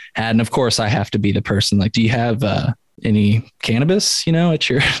 And of course I have to be the person like, do you have any cannabis, you know, at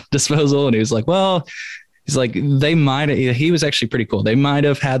your disposal? And he was like, well, he's like, he was actually pretty cool. They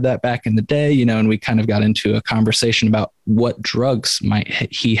might've had that back in the day, you know, and we kind of got into a conversation about what drugs might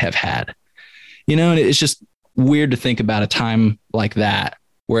he have had, you know, and it's just weird to think about a time like that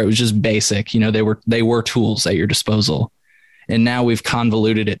where it was just basic, you know, they were tools at your disposal. And now we've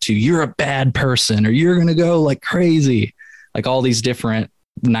convoluted it to you're a bad person or you're going to go like crazy, like all these different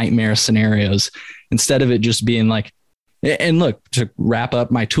nightmare scenarios instead of it just being like, and look, to wrap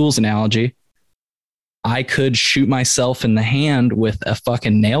up my tools analogy, I could shoot myself in the hand with a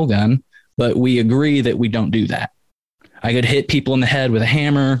fucking nail gun, but we agree that we don't do that. I could hit people in the head with a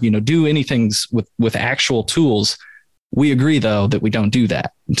hammer, you know, do anything with actual tools. We agree though, that we don't do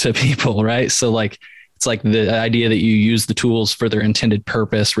that to people. Right. So like, it's like the idea that you use the tools for their intended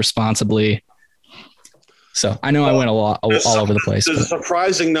purpose responsibly. So I know I went all over the place. There's a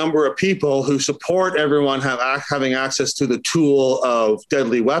surprising number of people who support everyone having access to the tool of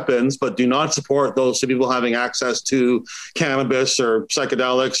deadly weapons, but do not support those people having access to cannabis or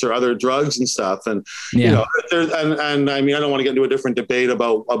psychedelics or other drugs and stuff. And, you know, and I mean, I don't want to get into a different debate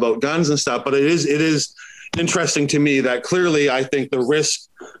about guns and stuff, but it is interesting to me that clearly I think the risk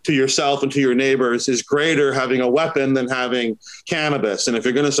to yourself and to your neighbors is greater having a weapon than having cannabis. And if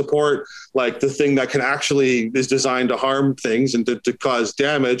you're going to support like the thing that can actually is designed to harm things and to cause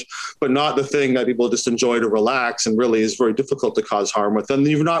damage, but not the thing that people just enjoy to relax and really is very difficult to cause harm with, then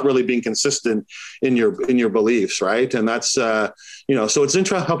you're not really being consistent in your beliefs. Right. And that's, you know, so it's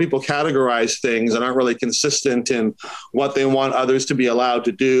interesting how people categorize things and aren't really consistent in what they want others to be allowed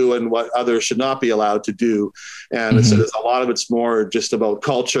to do and what others should not be allowed to do. And it's a lot of it's more just about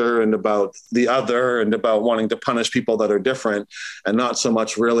culture and about the other and about wanting to punish people that are different and not so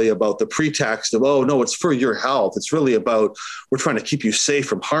much really about the pretext of, oh, no, it's for your health. It's really about we're trying to keep you safe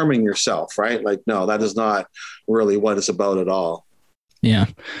from harming yourself. Right. Like, no, that is not really what it's about at all. Yeah.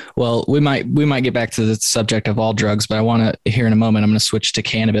 Well, we might get back to the subject of all drugs, but I want to here in a moment, I'm going to switch to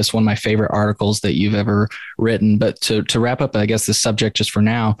cannabis, one of my favorite articles that you've ever written. But to wrap up, I guess, this subject just for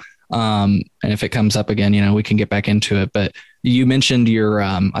now, and if it comes up again, you know, we can get back into it. But you mentioned your,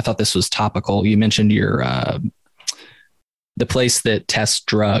 I thought this was topical. You mentioned your, the place that tests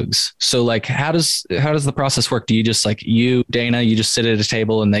drugs. So like, how does the process work? Do you just like Dana, you just sit at a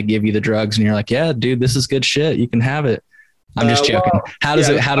table and they give you the drugs and you're like, yeah, dude, this is good shit. You can have it. I'm just joking. Well, how does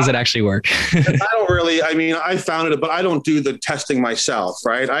it actually work? I don't really, I mean, I founded it, but I don't do the testing myself.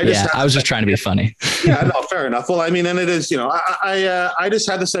 Right. I was just trying to be funny. Yeah, no, fair enough. Well, I mean, and it is, you know, I just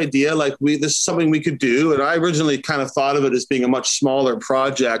had this idea, like this is something we could do. And I originally kind of thought of it as being a much smaller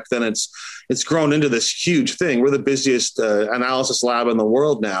project than it's grown into this huge thing. We're the busiest analysis lab in the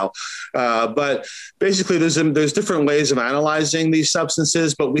world now. But basically there's different ways of analyzing these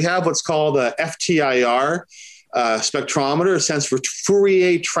substances, but we have what's called a FTIR, spectrometer. It stands for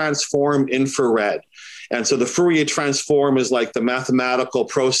Fourier transform infrared. And so the Fourier transform is like the mathematical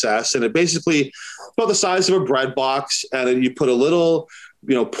process. And it basically about the size of a bread box. And then you put a little,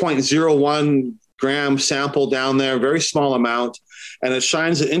 you know, 0.01 gram sample down there, very small amount. And it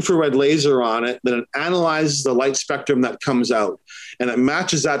shines an infrared laser on it. Then it analyzes the light spectrum that comes out. And it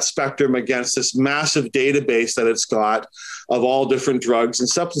matches that spectrum against this massive database that it's got of all different drugs and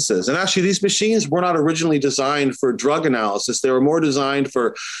substances. And actually, these machines were not originally designed for drug analysis. They were more designed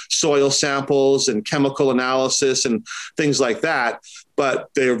for soil samples and chemical analysis and things like that. But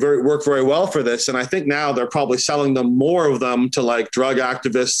they work very well for this. And I think now they're probably selling more of them to like drug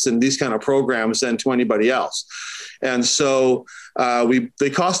activists and these kind of programs than to anybody else. And so they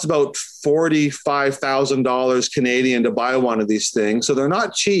cost about $45,000 Canadian to buy one of these things. So they're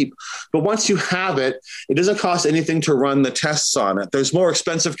not cheap, but once you have it, it doesn't cost anything to run the tests on it. There's more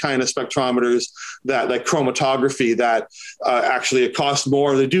expensive kind of spectrometers that like chromatography that actually it costs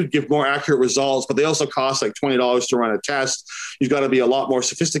more. They do give more accurate results, but they also cost like $20 to run a test. You've got to be a lot more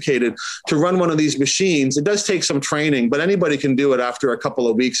sophisticated to run one of these machines. It does take some training, but anybody can do it after a couple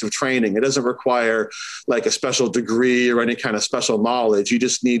of weeks of training. It doesn't require like a special degree or any kind of special knowledge. You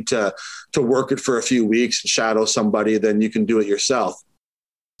just need to work it for a few weeks and shadow somebody, then you can do it yourself.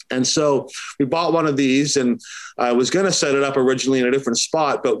 And so we bought one of these, and I was going to set it up originally in a different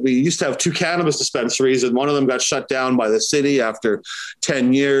spot, but we used to have 2 cannabis dispensaries, and one of them got shut down by the city after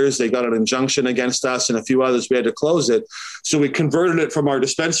 10 years. They got an injunction against us, and a few others, we had to close it. So we converted it from our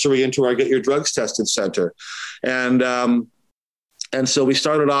dispensary into our Get Your Drugs Tested center. And so we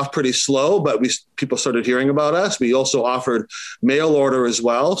started off pretty slow, but people started hearing about us. We also offered mail order as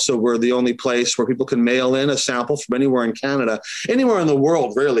well. So we're the only place where people can mail in a sample from anywhere in Canada, anywhere in the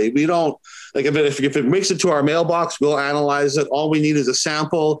world, really. We don't, like if it makes it to our mailbox, we'll analyze it. All we need is a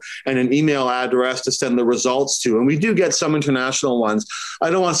sample and an email address to send the results to. And we do get some international ones.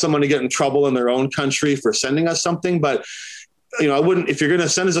 I don't want someone to get in trouble in their own country for sending us something, but I wouldn't, if you're going to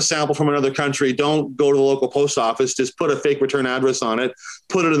send us a sample from another country, don't go to the local post office. Just put a fake return address on it,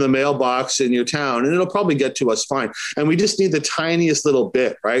 put it in the mailbox in your town, and it'll probably get to us fine. And we just need the tiniest little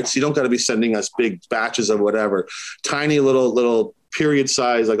bit, right? So you don't got to be sending us big batches of whatever. Tiny little period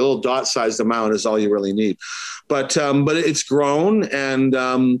size, like a little dot sized amount is all you really need. But it's grown, and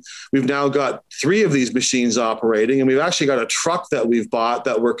we've now got 3 of these machines operating, and we've actually got a truck that we've bought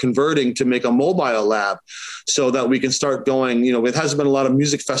that we're converting to make a mobile lab so that we can start going. It hasn't been a lot of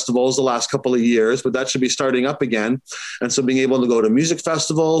music festivals the last couple of years, but that should be starting up again. And so being able to go to music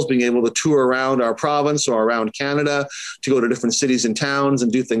festivals, being able to tour around our province or around Canada, to go to different cities and towns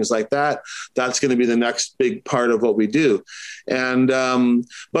and do things like that, that's going to be the next big part of what we do. And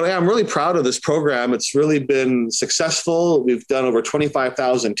but I'm really proud of this program. It's really been successful. We've done over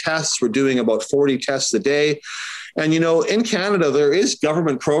 25,000 tests. We're doing about 40 tests a day. And, in Canada, there is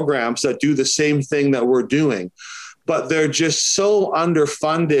government programs that do the same thing that we're doing, but they're just so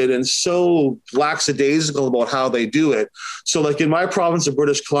underfunded and so lackadaisical about how they do it. So like in my province of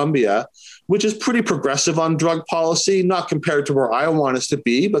British Columbia, which is pretty progressive on drug policy, not compared to where I want us to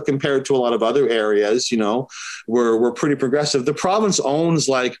be, but compared to a lot of other areas, we're pretty progressive. The province owns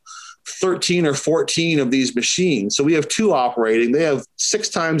like 13 or 14 of these machines. So we have 2 operating. They have 6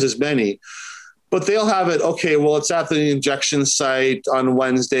 times as many. But they'll have it, okay, well, it's at the injection site on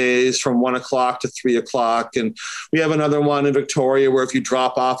Wednesdays from 1 o'clock to 3 o'clock. And we have another one in Victoria where if you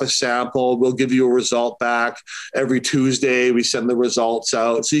drop off a sample, we'll give you a result back. Every Tuesday, we send the results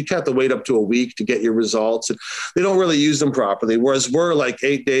out. So you have to wait up to a week to get your results. And they don't really use them properly. Whereas we're like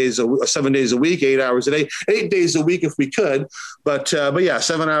 7 days a week, 8 hours a day, 8 days a week if we could. But yeah,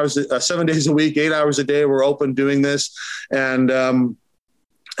 7 days a week, 8 hours a day, we're open doing this.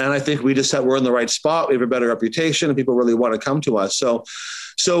 And I think we're in the right spot. We have a better reputation, and people really want to come to us. So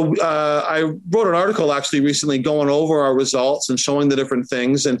I wrote an article actually recently going over our results and showing the different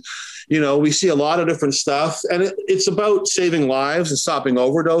things. And, we see a lot of different stuff, and it's about saving lives and stopping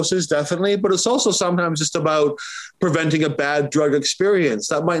overdoses, definitely. But it's also sometimes just about preventing a bad drug experience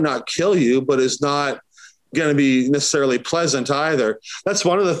that might not kill you, but is not going to be necessarily pleasant either. That's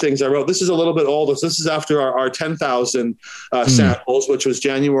one of the things I wrote. This is a little bit older. So this is after our 10,000 samples, which was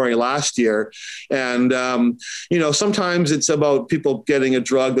January last year. And, sometimes it's about people getting a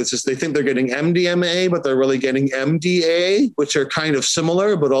drug that's just, they think they're getting MDMA, but they're really getting MDA, which are kind of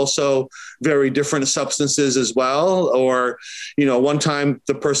similar, but also very different substances as well. Or, one time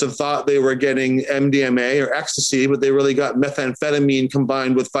the person thought they were getting MDMA or ecstasy, but they really got methamphetamine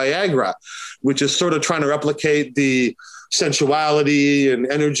combined with Viagra, which is sort of trying to replicate the sensuality and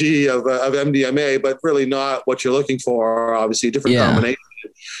energy of MDMA, but really not what you're looking for, obviously a different combination.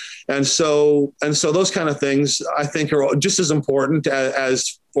 And so those kind of things I think are just as important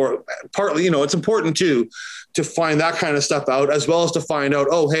as for partly, it's important too, to find that kind of stuff out, as well as to find out,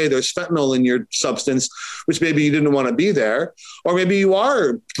 oh, hey, there's fentanyl in your substance, which maybe you didn't want to be there. Or maybe you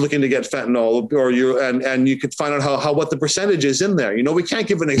are looking to get fentanyl, or and you could find out what the percentage is in there. We can't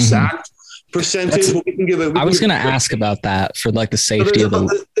give an exact percentage. We can give it. I was going to ask about that for like the safety of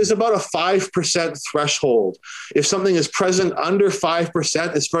the. There's about a 5% threshold. If something is present under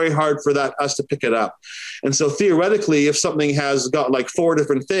 5%, it's very hard for us to pick it up. And so theoretically, if something has got like 4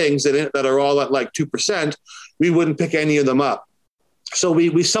 different things in it that are all at like 2%, we wouldn't pick any of them up. So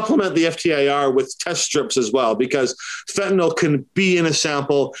we supplement the FTIR with test strips as well, because fentanyl can be in a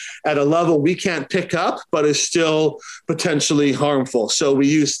sample at a level we can't pick up, but is still potentially harmful. So we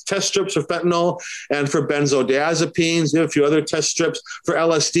use test strips for fentanyl and for benzodiazepines. We have a few other test strips. For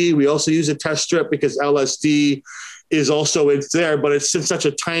LSD, we also use a test strip because LSD is also, it's there, but it's in such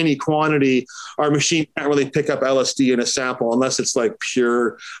a tiny quantity. Our machine can't really pick up LSD in a sample unless it's like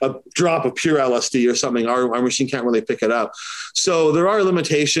a drop of pure LSD or something. Our machine can't really pick it up. So there are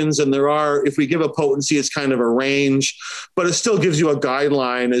limitations, and if we give a potency, it's kind of a range, but it still gives you a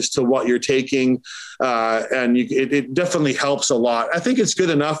guideline as to what you're taking. It definitely helps a lot. I think it's good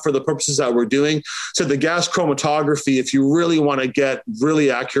enough for the purposes that we're doing. So the gas chromatography, if you really want to get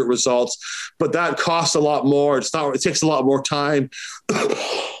really accurate results, but that costs a lot more. It takes a lot more time.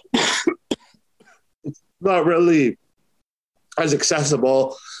 It's not really as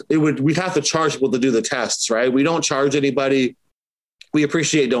accessible. We'd have to charge people to do the tests, right? We don't charge anybody. We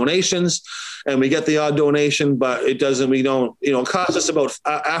appreciate donations and we get the odd donation, but it costs us about,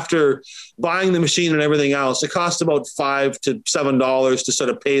 after buying the machine and everything else, it costs about $5 to $7 to sort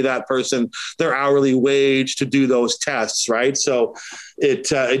of pay that person their hourly wage to do those tests. Right. So it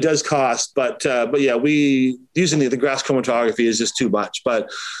does cost, but yeah, using the gas chromatography is just too much,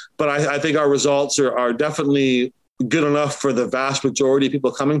 but I think our results are definitely good enough for the vast majority of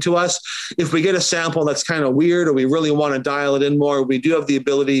people coming to us. If we get a sample that's kind of weird, or we really want to dial it in more, we do have the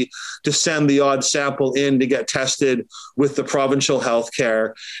ability to send the odd sample in to get tested with the provincial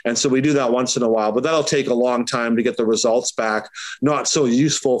healthcare. And so we do that once in a while, but that'll take a long time to get the results back. Not so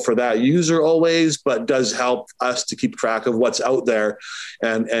useful for that user always, but does help us to keep track of what's out there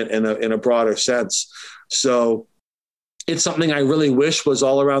and in a broader sense. So it's something I really wish was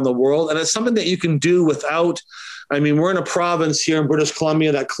all around the world. And it's something that you can do without, we're in a province here in British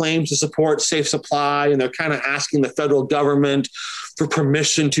Columbia that claims to support safe supply, and they're kind of asking the federal government for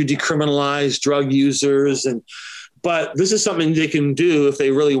permission to decriminalize drug users. But this is something they can do if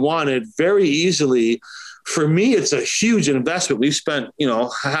they really wanted very easily. For me, it's a huge investment. We've spent,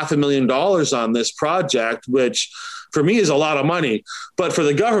 $500,000 on this project, which for me is a lot of money, but for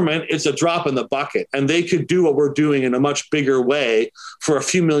the government, it's a drop in the bucket, and they could do what we're doing in a much bigger way for a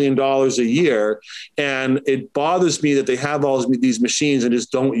few $1 million a year. And it bothers me that they have all these machines and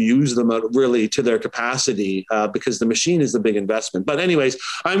just don't use them really to their capacity, because the machine is the big investment. But anyways,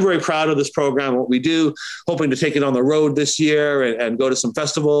 I'm very proud of this program, what we do, hoping to take it on the road this year and go to some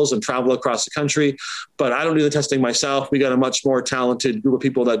festivals and travel across the country. But I don't do the testing myself. We got a much more talented group of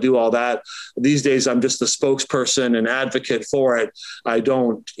people that do all that. These days, I'm just the spokesperson and advocate for it. I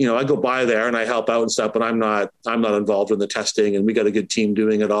don't, I go by there and I help out and stuff, but I'm not involved in the testing, and we got a good team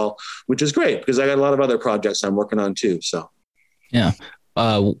doing it all, which is great because I got a lot of other projects I'm working on too. So, yeah.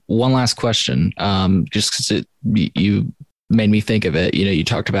 One last question, just because you made me think of it. You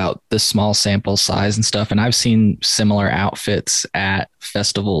talked about the small sample size and stuff, and I've seen similar outfits at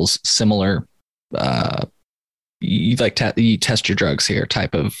festivals, similar, you test your drugs here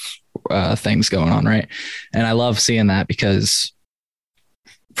type of things going on, right? And I love seeing that because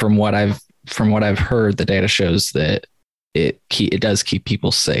from what I've heard, the data shows that it does keep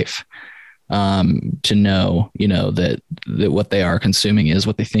people safe, to know, that what they are consuming is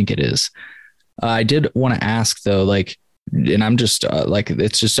what they think it is. I did want to ask though, and I'm just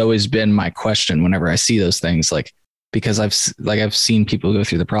it's just always been my question whenever I see those things, because I've seen people go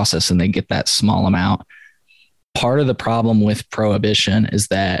through the process and they get that small amount. Part of the problem with prohibition is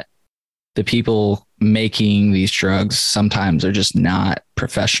that the people making these drugs sometimes are just not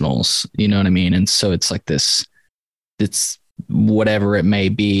professionals, you know what I mean? And so it's it's whatever it may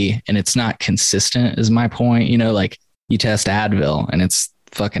be, and it's not consistent is my point. You test Advil and it's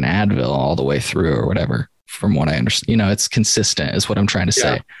fucking Advil all the way through or whatever, from what I understand. It's consistent is what I'm trying to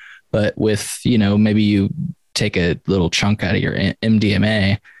say. Yeah. But with, maybe you take a little chunk out of your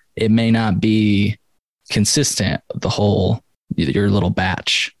MDMA, it may not be consistent your little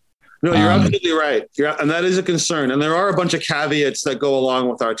batch. No, you're absolutely right. And that is a concern. And there are a bunch of caveats that go along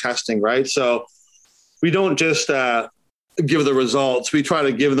with our testing, right? So we don't just give the results. We try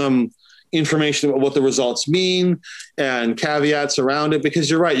to give them information about what the results mean and caveats around it, because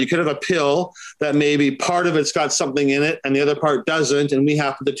you're right. You could have a pill that maybe part of it's got something in it and the other part doesn't. And we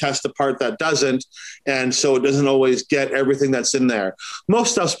happen to test the part that doesn't. And so it doesn't always get everything that's in there.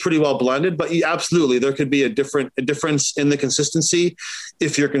 Most stuff's pretty well blended, but absolutely, there could be a difference in the consistency.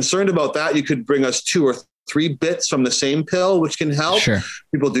 If you're concerned about that, you could bring us 2 or 3 bits from the same pill, which can help. Sure.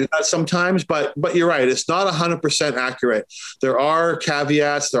 People do that sometimes, but you're right. It's not 100% accurate. There are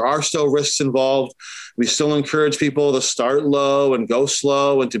caveats. There are still risks involved. We still encourage people to start low and go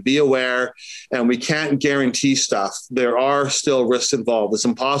slow and to be aware. And we can't guarantee stuff. There are still risks involved. It's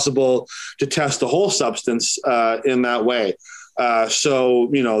impossible to test the whole substance in that way. So,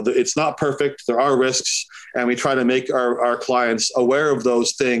 it's not perfect. There are risks, and we try to make our clients aware of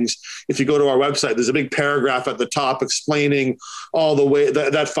those things. If you go to our website, there's a big paragraph at the top explaining all the way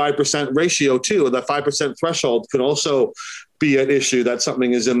that 5% ratio too, that 5% threshold could also be an issue that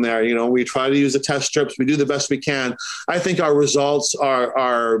something is in there. We try to use the test strips. We do the best we can. I think our results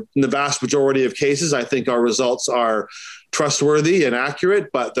are in the vast majority of cases, I think our results are trustworthy and accurate,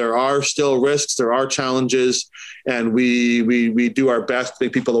 but there are still risks. There are challenges, and we do our best to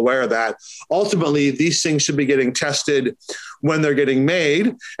make people aware of that. Ultimately, these things should be getting tested when they're getting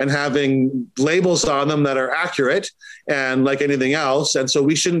made and having labels on them that are accurate and like anything else. And so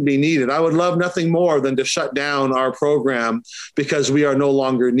we shouldn't be needed. I would love nothing more than to shut down our program because we are no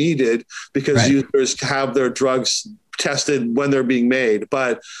longer needed, because right. Users have their drugs tested when they're being made,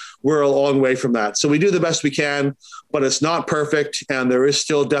 but we're a long way from that. So we do the best we can, but it's not perfect. And there is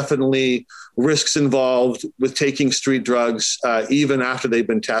still definitely risks involved with taking street drugs, even after they've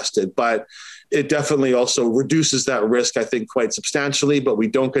been tested. But it definitely also reduces that risk, I think, quite substantially, but we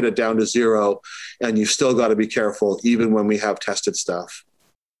don't get it down to zero. And you've still got to be careful, even when we have tested stuff.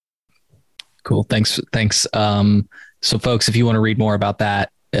 Cool. Thanks. So folks, if you want to read more about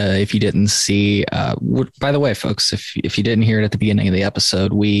that, if you didn't see, by the way, folks, if you didn't hear it at the beginning of the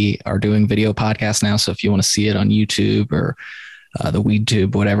episode, we are doing video podcasts now. So if you want to see it on YouTube or the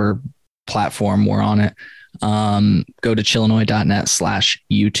WeedTube, whatever platform we're on it, go to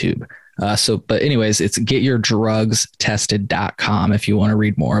chillinois.net/YouTube. But anyways, it's getyourdrugstested.com if you want to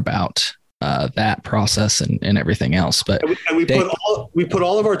read more about that process and everything else. But we put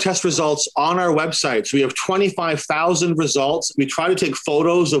all of our test results on our website. So we have 25,000 results. We try to take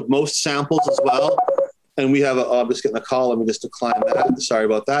photos of most samples as well. And we have I'm just getting a call. Let me just decline that. Sorry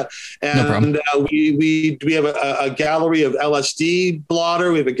about that. And no problem. We have a gallery of LSD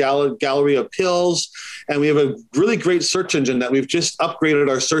blotter. We have a gallery of pills, and we have a really great search engine that we've just upgraded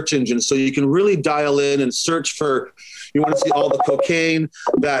our search engine. So you can really dial in and search for, you want to see all the cocaine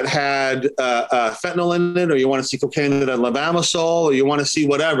that had fentanyl in it, or you want to see cocaine that had levamisole, or you want to see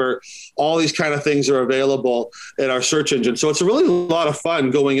whatever. All these kind of things are available in our search engine. So it's a really lot of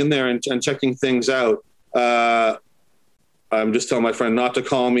fun going in there and checking things out. I'm just telling my friend not to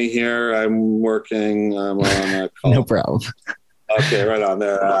call me here. I'm working. I'm on a call. No problem. Okay, right on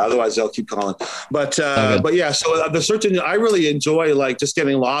there. Otherwise, they'll keep calling. But yeah, so the search engine, I really enjoy like just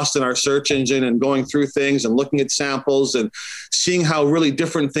getting lost in our search engine and going through things and looking at samples and seeing how really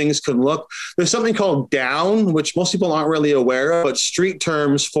different things can look. There's something called down, which most people aren't really aware of, but street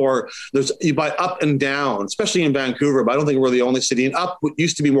terms for you buy up and down, especially in Vancouver. But I don't think we're the only city. And up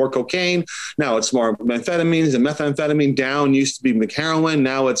used to be more cocaine. Now it's more amphetamines and methamphetamine. Down used to be heroin.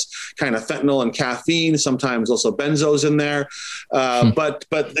 Now it's kind of fentanyl and caffeine. Sometimes also benzos in there. But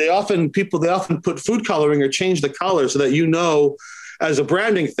they often put food coloring or change the color so that as a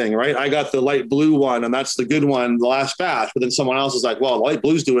branding thing, right? I got the light blue one and that's the good one, the last batch. But then someone else is like, well, the light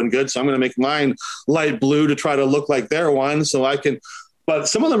blue's doing good, so I'm going to make mine light blue to try to look like their one, so I can. But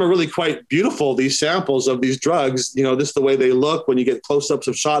some of them are really quite beautiful, these samples of these drugs, this is the way they look when you get close-ups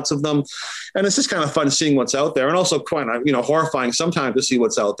of shots of them. And it's just kind of fun seeing what's out there, and also quite, horrifying sometimes to see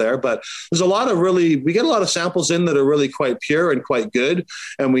what's out there. But there's we get a lot of samples in that are really quite pure and quite good.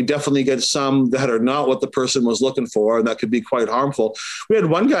 And we definitely get some that are not what the person was looking for, and that could be quite harmful. We had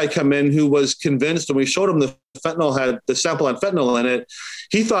one guy come in who was convinced, and we showed him the sample had fentanyl in it.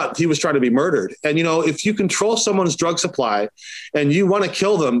 He thought he was trying to be murdered. And, if you control someone's drug supply and you want to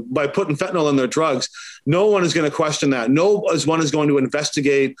kill them by putting fentanyl in their drugs, no one is going to question that. No one is going to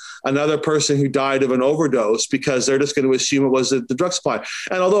investigate another person who died of an overdose because they're just going to assume it was the drug supply.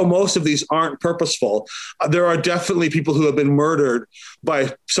 And although most of these aren't purposeful, there are definitely people who have been murdered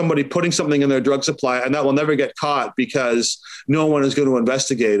by somebody putting something in their drug supply, and that will never get caught because no one is going to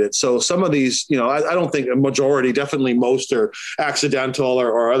investigate it. So some of these, I don't think a majority, definitely most are accidental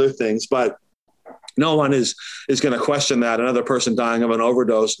or other things, but no one is going to question that. Another person dying of an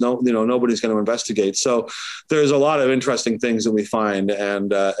overdose, nobody's going to investigate. So there's a lot of interesting things that we find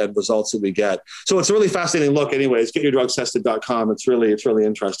and results that we get. So it's a really fascinating look. Anyways, getyourdrugstested.com. It's really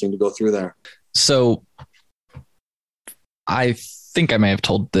interesting to go through there. So I think I may have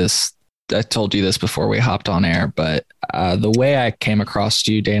told you this before we hopped on air, but the way I came across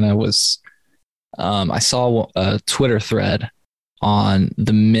you, Dana, was I saw a Twitter thread on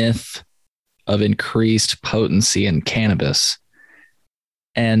the myth of increased potency in cannabis.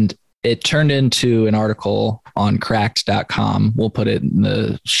 And it turned into an article on cracked.com. We'll put it in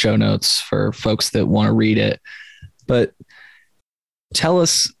the show notes for folks that want to read it. But tell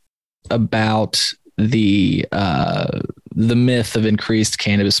us about the myth of increased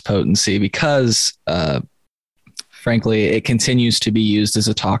cannabis potency, because frankly, it continues to be used as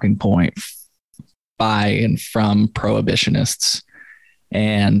a talking point by and from prohibitionists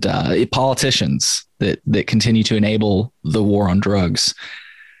and politicians that continue to enable the war on drugs.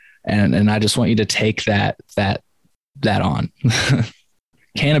 And I just want you to take that on.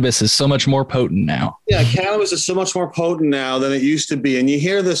 Cannabis is so much more potent now. Yeah, cannabis is so much more potent now than it used to be. And you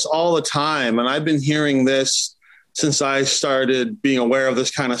hear this all the time. And I've been hearing this since I started being aware of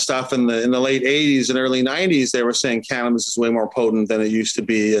this kind of stuff in the late 80s and early 90s. They were saying cannabis is way more potent than it used to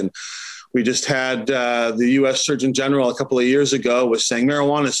be. And we just had the U.S. Surgeon General a couple of years ago was saying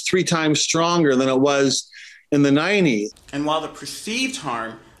marijuana is 3 times stronger than it was in the 90s. And while the perceived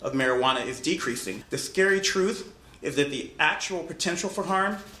harm of marijuana is decreasing, the scary truth is that the actual potential for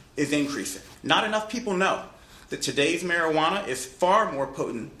harm is increasing. Not enough people know that today's marijuana is far more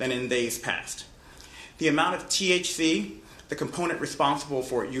potent than in days past. The amount of THC, the component responsible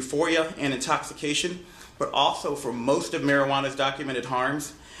for euphoria and intoxication, but also for most of marijuana's documented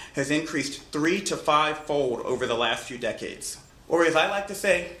harms, has increased 3 to 5-fold over the last few decades. Or as I like to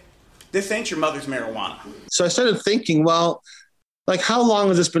say, this ain't your mother's marijuana. So I started thinking, well, like, how long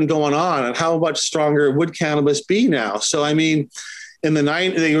has this been going on and how much stronger would cannabis be now? So, I mean, in the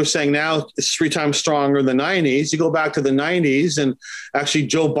 90s, they were saying now it's 3 times stronger in the 90s. You go back to the 90s, and actually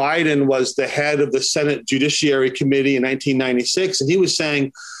Joe Biden was the head of the Senate Judiciary Committee in 1996. And he was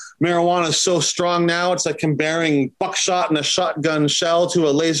saying marijuana is so strong now, it's like comparing buckshot in a shotgun shell to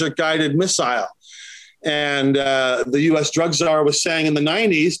a laser guided missile. And the U.S. drug czar was saying in the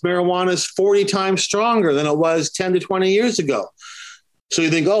 90s, marijuana is 40 times stronger than it was 10 to 20 years ago. So you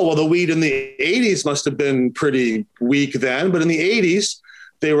think, oh, well, the weed in the 80s must have been pretty weak then. But in the 80s,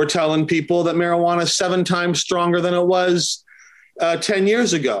 they were telling people that marijuana is 7 times stronger than it was 10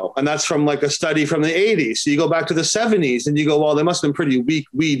 years ago. And that's from like a study from the 80s. So you go back to the 70s and you go, well, they must have been pretty weak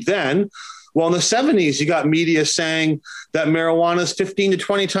weed then. Well, in the 70s, you got media saying that marijuana is 15 to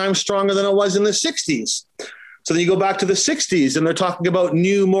 20 times stronger than it was in the 60s. So then you go back to the 60s and they're talking about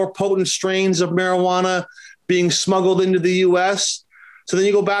new, more potent strains of marijuana being smuggled into the U.S. So then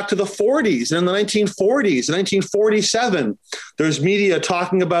you go back to the 40s, and in the 1940s, in 1947, there's media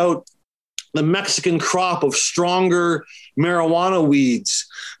talking about the Mexican crop of stronger marijuana weeds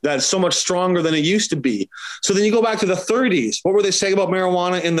that's so much stronger than it used to be. So then you go back to the 30s. What were they saying about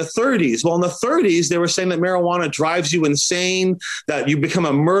marijuana in the 30s? Well, in the 30s, they were saying that marijuana drives you insane, that you become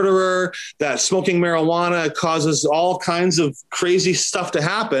a murderer, that smoking marijuana causes all kinds of crazy stuff to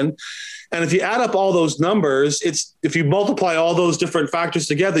happen. And if you add up all those numbers, if you multiply all those different factors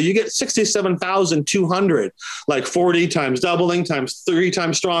together, you get 67,200, like 40 times doubling, times 3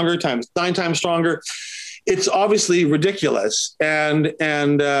 times stronger, times 9 times stronger. It's obviously ridiculous. And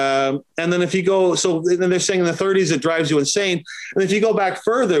then if you go, so then they're saying in the 30s, it drives you insane. And if you go back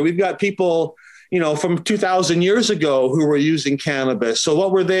further, we've got people, from 2000 years ago who were using cannabis. So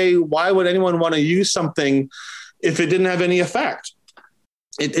what were they? Why would anyone want to use something if it didn't have any effect?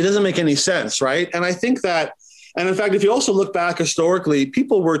 It doesn't make any sense, right? And I think that, and in fact, if you also look back historically,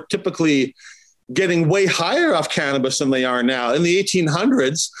 people were typically getting way higher off cannabis than they are now. In the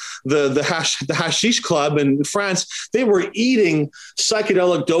 1800s, the hashish club in France, they were eating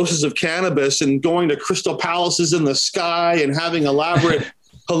psychedelic doses of cannabis and going to crystal palaces in the sky and having elaborate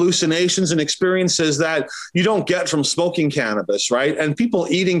hallucinations and experiences that you don't get from smoking cannabis, right? And people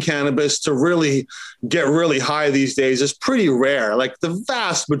eating cannabis to really get really high these days is pretty rare. Like the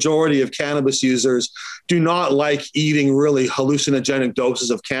vast majority of cannabis users do not like eating really hallucinogenic doses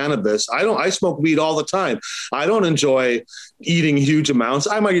of cannabis. I smoke weed all the time. I don't enjoy eating huge amounts.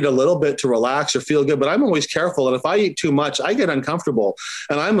 I might eat a little bit to relax or feel good, but I'm always careful. And if I eat too much, I get uncomfortable.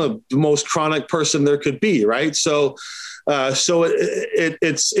 And I'm the most chronic person there could be, right? So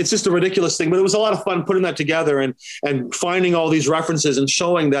it's just a ridiculous thing, but it was a lot of fun putting that together and finding all these references and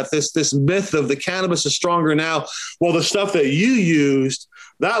showing that this myth of the cannabis is stronger now. Well, the stuff that you used,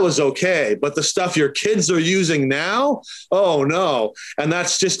 that was okay, but the stuff your kids are using now, oh no. And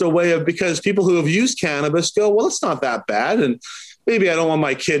that's just a way of, because people who have used cannabis go, well, it's not that bad. And maybe I don't want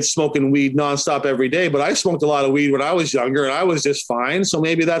my kids smoking weed nonstop every day, but I smoked a lot of weed when I was younger and I was just fine. So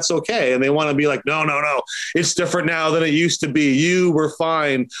maybe that's okay. And they want to be like, no, it's different now than it used to be. You were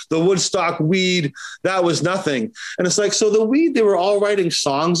fine. The Woodstock weed, that was nothing. And it's like, so the weed they were all writing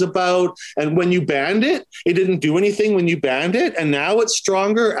songs about, and when you banned it, it didn't do anything when you banned it. And now it's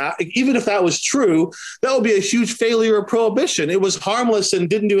stronger. Even if that was true, that would be a huge failure of prohibition. It was harmless and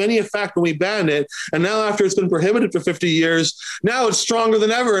didn't do any effect when we banned it. And now after it's been prohibited for 50 years, now it's stronger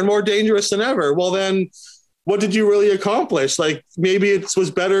than ever and more dangerous than ever. Well, then what did you really accomplish? Like maybe it was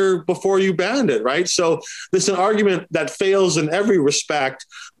better before you banned it, right? So this is an argument that fails in every respect,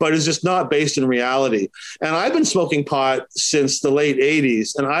 but is just not based in reality. And I've been smoking pot since the late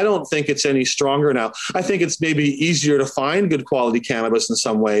 80s, and I don't think it's any stronger now. I think it's maybe easier to find good quality cannabis in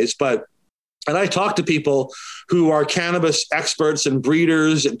some ways, and I talk to people who are cannabis experts and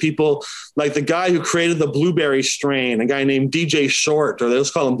breeders and people like the guy who created the blueberry strain, a guy named DJ Short, or they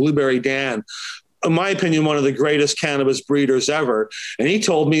just call him Blueberry Dan. In my opinion, one of the greatest cannabis breeders ever. And he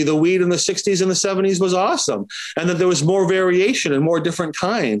told me the weed in the 60s and the 70s was awesome. And that there was more variation and more different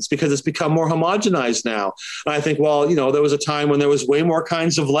kinds because it's become more homogenized now. And I think, well, there was a time when there was way more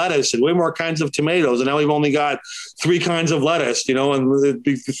kinds of lettuce and way more kinds of tomatoes. And now we've only got 3 kinds of lettuce, and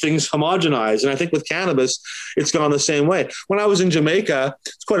things homogenized. And I think with cannabis, it's gone the same way. When I was in Jamaica,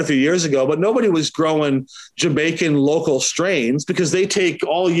 it's quite a few years ago, but nobody was growing Jamaican local strains because they take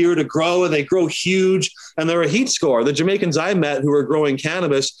all year to grow and they grow huge and they're a heat score. The Jamaicans I met who were growing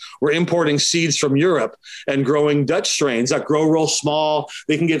cannabis were importing seeds from Europe and growing Dutch strains that grow real small.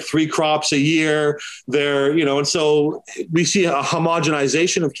 They can get 3 crops a year. And so we see a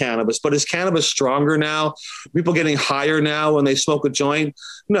homogenization of cannabis, but is cannabis stronger now? People getting higher now when they smoke a joint?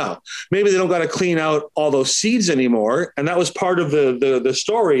 No, maybe they don't got to clean out all those seeds anymore. And that was part of the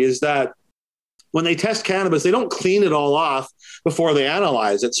story is that when they test cannabis, they don't clean it all off before they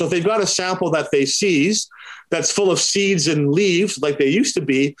analyze it. So if they've got a sample that they seize that's full of seeds and leaves like they used to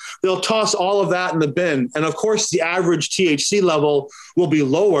be, they'll toss all of that in the bin. And of course, the average THC level will be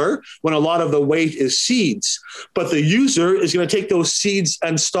lower when a lot of the weight is seeds. But the user is going to take those seeds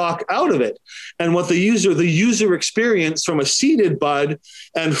and stalk out of it. And what the user experience from a seeded bud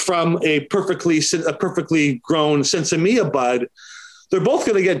and from a perfectly grown Sensimilla bud, they're both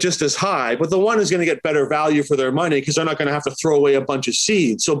going to get just as high, but the one is going to get better value for their money because they're not going to have to throw away a bunch of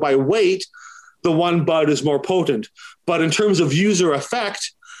seeds. So by weight, the one bud is more potent. But in terms of user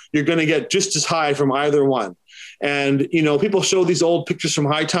effect, you're going to get just as high from either one. And, people show these old pictures from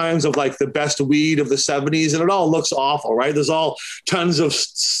High Times of like the best weed of the 70s, and it all looks awful, right? There's all tons of,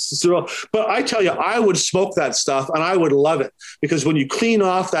 but I tell you, I would smoke that stuff and I would love it because when you clean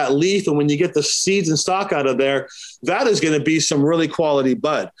off that leaf and when you get the seeds and stalk out of there, that is going to be some really quality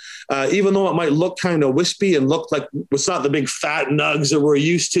bud. Even though it might look kind of wispy and look like it's not the big fat nugs that we're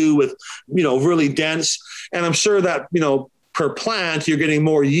used to with, really dense. And I'm sure that, per plant, you're getting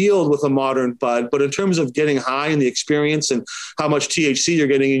more yield with a modern bud. But in terms of getting high in the experience and how much THC you're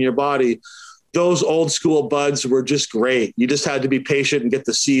getting in your body, those old school buds were just great. You just had to be patient and get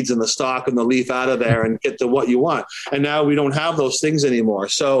the seeds and the stalk and the leaf out of there and get to what you want. And now we don't have those things anymore.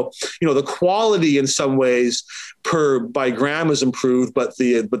 So, the quality in some ways by gram is improved, but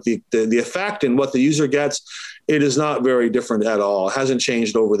the effect and what the user gets, it is not very different at all. It hasn't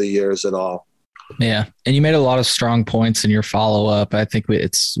changed over the years at all. Yeah. And you made a lot of strong points in your follow-up. I think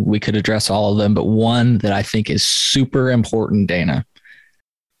we could address all of them, but one that I think is super important, Dana,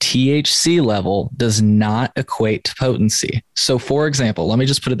 THC level does not equate to potency. So for example, let me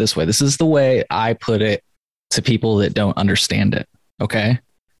just put it this way. This is the way I put it to people that don't understand it. Okay.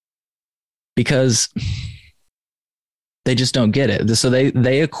 Because they just don't get it. So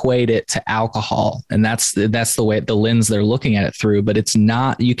they equate it to alcohol, and that's the way, the lens they're looking at it through, but it's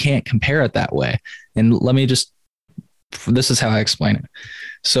not, you can't compare it that way. And this is how I explain it.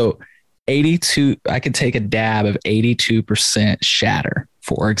 So 82, I could take a dab of 82% shatter,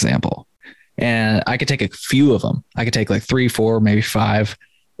 for example, and I could take a few of them. I could take like 3, 4, maybe 5,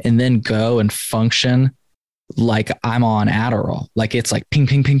 and then go and function like I'm on Adderall. Like it's like ping,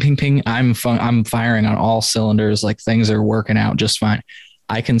 ping, ping, ping, ping. I'm firing on all cylinders. Like things are working out just fine.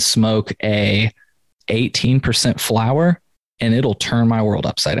 I can smoke a 18% flower and it'll turn my world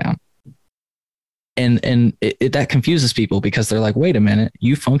upside down. And that confuses people because they're like, wait a minute,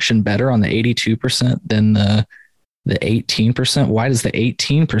 you function better on the 82% than the 18%. Why does the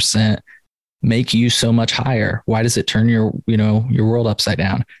 18% make you so much higher? Why does it turn your world upside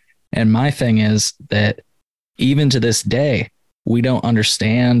down? And my thing is that even to this day, we don't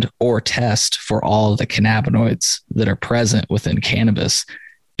understand or test for all of the cannabinoids that are present within cannabis.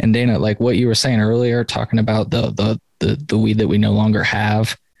 And Dana, like what you were saying earlier, talking about the the weed that we no longer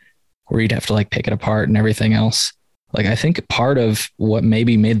have, where you'd have to like pick it apart and everything else. Like, I think part of what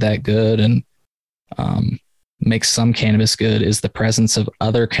maybe made that good and makes some cannabis good is the presence of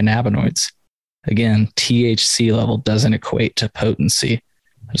other cannabinoids. Again, THC level doesn't equate to potency.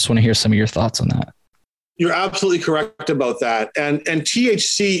 I just want to hear some of your thoughts on that. You're absolutely correct about that. And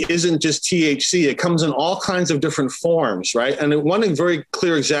THC isn't just THC. It comes in all kinds of different forms, right? And one very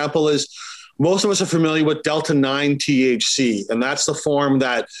clear example is most of us are familiar with Delta-9 THC, and that's the form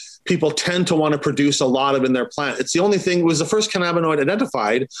that people tend to want to produce a lot of in their plant. It's the only thing, it was the first cannabinoid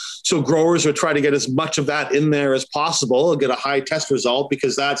identified. So growers would try to get as much of that in there as possible, get a high test result,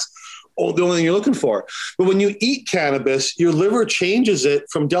 because that's the only thing you're looking for. But when you eat cannabis, your liver changes it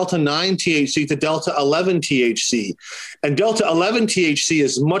from Delta-9 THC to Delta-11 THC. And Delta-11 THC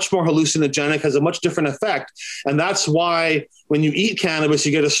is much more hallucinogenic, has a much different effect. And that's why when you eat cannabis,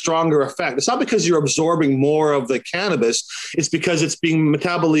 you get a stronger effect. It's not because you're absorbing more of the cannabis. It's because it's being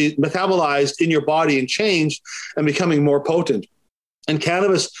metabolized in your body and changed and becoming more potent. And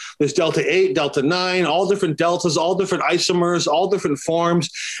cannabis, there's Delta-8, Delta-9, all different deltas, all different isomers, all different forms,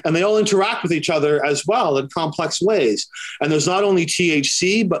 and they all interact with each other as well in complex ways. And there's not only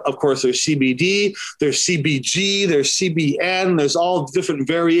THC, but of course there's CBD, there's CBG, there's CBN, there's all different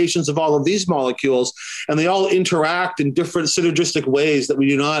variations of all of these molecules, and they all interact in different synergistic ways that we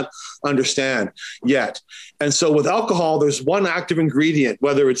do not understand yet. And so with alcohol, there's one active ingredient,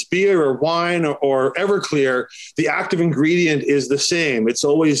 whether it's beer or wine or Everclear, the active ingredient is the same. It's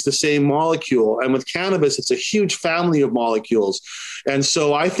always the same molecule. And with cannabis, it's a huge family of molecules. And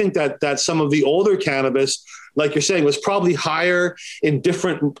so I think that some of the older cannabis, like you're saying, was probably higher in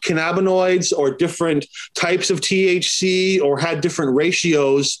different cannabinoids or different types of THC, or had different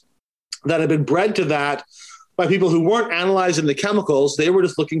ratios that have been bred to that by people who weren't analyzing the chemicals. They were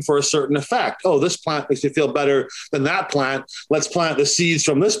just looking for a certain effect. Oh, this plant makes me feel better than that plant. Let's plant the seeds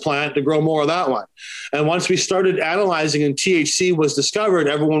from this plant to grow more of that one. And once we started analyzing and THC was discovered,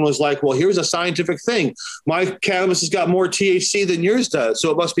 everyone was like, well, here's a scientific thing. My cannabis has got more THC than yours does, so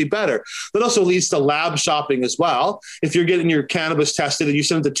it must be better. That also leads to lab shopping as well. If you're getting your cannabis tested and you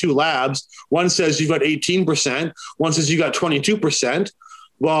send it to two labs, one says you've got 18%, one says you got 22%.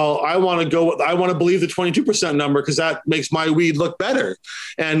 Well, I want to believe the 22% number because that makes my weed look better.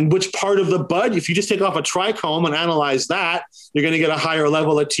 And which part of the bud, if you just take off a trichome and analyze that, you're going to get a higher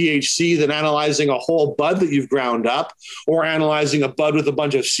level of THC than analyzing a whole bud that you've ground up, or analyzing a bud with a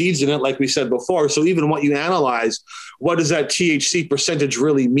bunch of seeds in it, like we said before. So even what you analyze, what does that THC percentage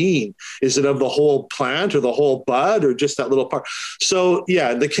really mean? Is it of the whole plant or the whole bud or just that little part? So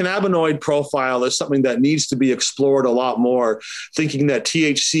yeah, the cannabinoid profile is something that needs to be explored a lot more. Thinking that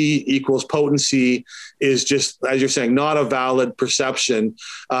THC equals potency is just, as you're saying, not a valid perception.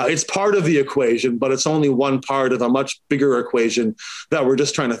 It's part of the equation, but it's only one part of a much bigger equation that we're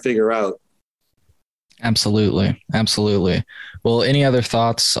just trying to figure out. Absolutely. Absolutely. Well, any other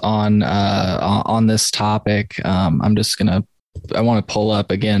thoughts on this topic? I want to pull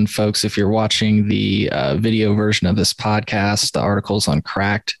up again, folks, if you're watching the video version of this podcast, the article's on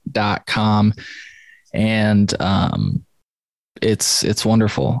cracked.com, and it's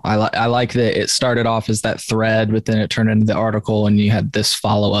wonderful. I like that it started off as that thread, but then it turned into the article, and you had this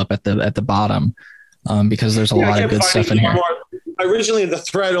follow up at the bottom, because there's a lot of good stuff in here. Originally, the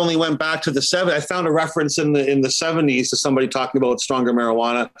thread only went back to the 70s. I found a reference in the 70s to somebody talking about stronger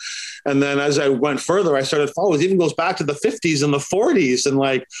marijuana. And then as I went further, I started following. It even goes back to the 50s and the 40s. And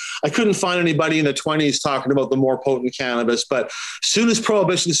like, I couldn't find anybody in the 20s talking about the more potent cannabis. But as soon as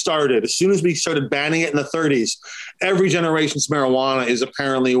prohibition started, as soon as we started banning it in the 30s, every generation's marijuana is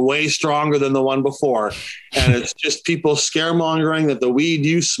apparently way stronger than the one before. And it's just people scaremongering that the weed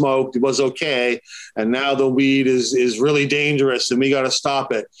you smoked was okay, and now the weed is really dangerous and we got to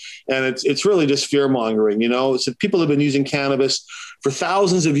stop it. And it's really just fear mongering, you know. So people have been using cannabis for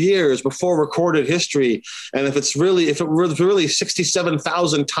thousands of years before recorded history, and if it were really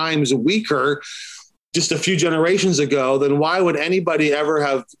 67,000 times weaker just a few generations ago, then why would anybody ever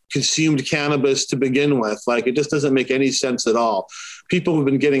have consumed cannabis to begin with? Like, it just doesn't make any sense at all. People have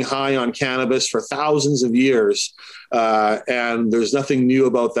been getting high on cannabis for thousands of years, and there's nothing new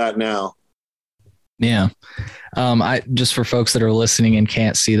about that now. Yeah. I just, for folks that are listening and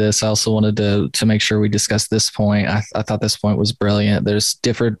can't see this, I also wanted to make sure we discuss this point. I thought this point was brilliant. There's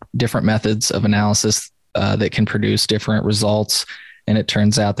different methods of analysis that can produce different results. And it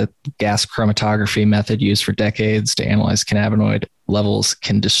turns out that gas chromatography method used for decades to analyze cannabinoid levels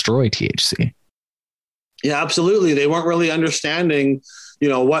can destroy THC. Yeah, absolutely. They weren't really understanding,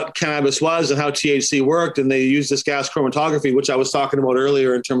 what cannabis was and how THC worked. And they used this gas chromatography, which I was talking about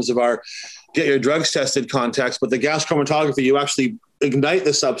earlier in terms of our get your drugs tested context, but the gas chromatography, you actually ignite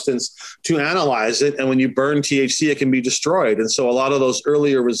the substance to analyze it. And when you burn THC, it can be destroyed. And so a lot of those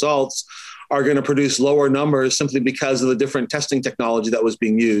earlier results are going to produce lower numbers simply because of the different testing technology that was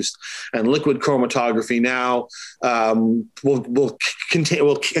being used. And liquid chromatography now will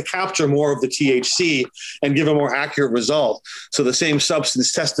capture more of the THC and give a more accurate result. So the same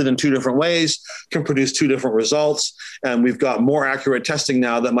substance tested in two different ways can produce two different results. And we've got more accurate testing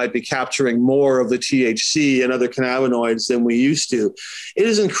now that might be capturing more of the THC and other cannabinoids than we used to. It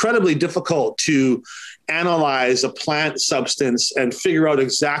is incredibly difficult to analyze a plant substance and figure out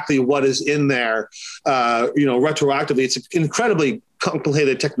exactly what is in there, retroactively. It's incredibly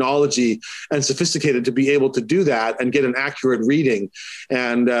complicated technology and sophisticated to be able to do that and get an accurate reading.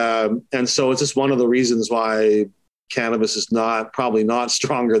 And so it's just one of the reasons why cannabis is probably not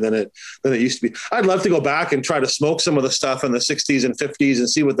stronger than it used to be. I'd love to go back and try to smoke some of the stuff in the 60s and 50s and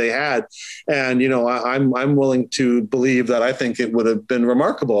see what they had. And, I'm willing to believe that I think it would have been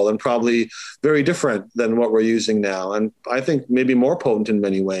remarkable and probably very different than what we're using now. And I think maybe more potent in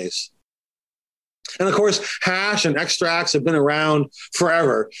many ways. And of course, hash and extracts have been around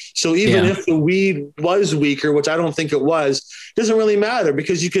forever. So even if the weed was weaker, which I don't think it was, it doesn't really matter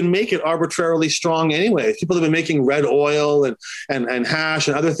because you can make it arbitrarily strong anyway. People have been making red oil and hash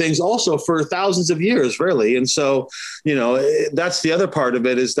and other things also for thousands of years, really. And so, that's the other part of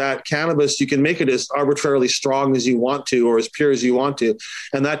it is that cannabis, you can make it as arbitrarily strong as you want to or as pure as you want to.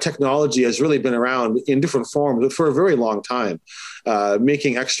 And that technology has really been around in different forms for a very long time.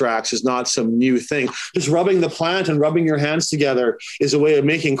 Making extracts is not some new thing. Just rubbing the plant and rubbing your hands together is a way of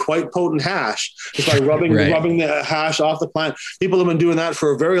making quite potent hash. Just by rubbing the hash off the plant. People have been doing that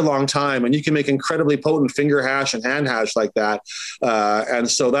for a very long time, and you can make incredibly potent finger hash and hand hash like that. And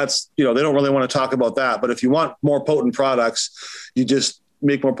so that's, they don't really want to talk about that. But if you want more potent products, you just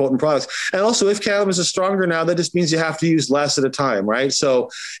make more potent products. And also, if cannabis is stronger now, that just means you have to use less at a time, right? So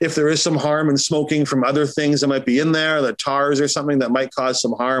if there is some harm in smoking from other things that might be in there, the tars or something that might cause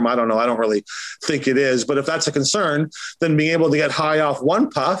some harm, I don't know. I don't really think it is. But if that's a concern, then being able to get high off one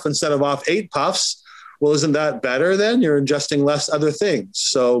puff instead of off 8 puffs, well, isn't that better then? You're ingesting less other things.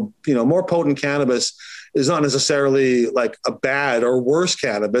 So, more potent cannabis is not necessarily like a bad or worse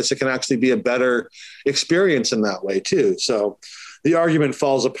cannabis. It can actually be a better experience in that way too. So the argument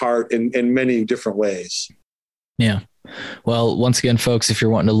falls apart in many different ways. Yeah. Well, once again, folks, if you're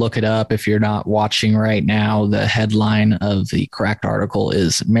wanting to look it up, if you're not watching right now, the headline of the Cracked article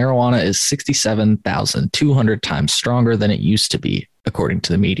is marijuana is 67,200 times stronger than it used to be, according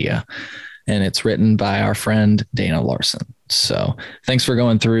to the media. And it's written by our friend Dana Larson. So thanks for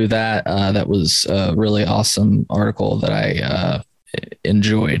going through that. That was a really awesome article that I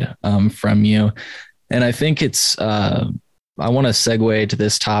enjoyed from you. And I think I want to segue to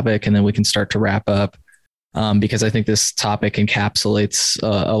this topic and then we can start to wrap up because I think this topic encapsulates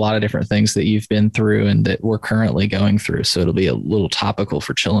a lot of different things that you've been through and that we're currently going through. So it'll be a little topical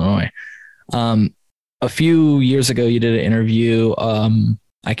for Chillinois. A few years ago, you did an interview.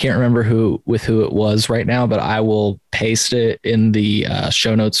 I can't remember who it was right now, but I will paste it in the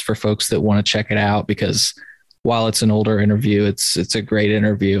show notes for folks that want to check it out because while it's an older interview, it's a great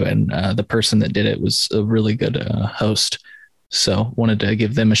interview. And the person that did it was a really good host. So wanted to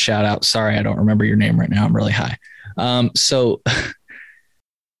give them a shout out. Sorry, I don't remember your name right now. I'm really high. So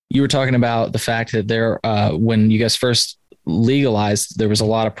you were talking about the fact that when you guys first legalized, there was a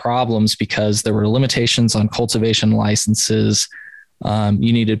lot of problems because there were limitations on cultivation licenses.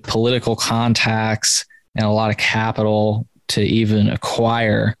 You needed political contacts and a lot of capital to even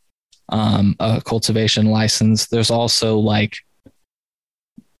acquire a cultivation license. There's also like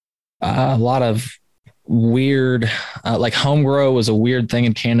a lot of weird, like home grow was a weird thing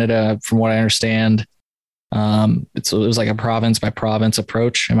in Canada, from what I understand. It was like a province by province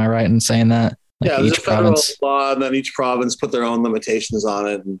approach. Am I right in saying that? Like there's a federal law, and then each province put their own limitations on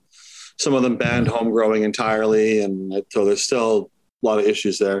it, and some of them banned home growing entirely, and so there's still a lot of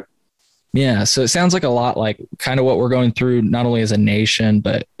issues there. Yeah, so it sounds like a lot like kind of what we're going through, not only as a nation,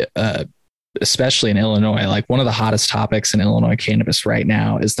 but especially in Illinois. Like one of the hottest topics in Illinois cannabis right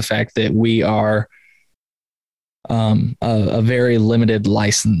now is the fact that we are a very limited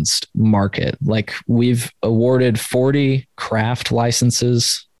licensed market. Like we've awarded 40 craft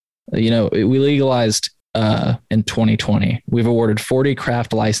licenses. We legalized in 2020. We've awarded 40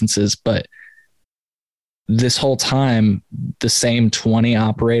 craft licenses, but this whole time, the same 20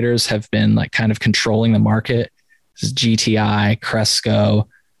 operators have been like kind of controlling the market. This is GTI, Cresco,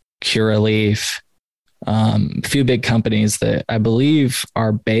 Curaleaf, a few big companies that I believe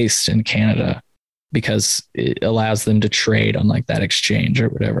are based in Canada because it allows them to trade on like that exchange or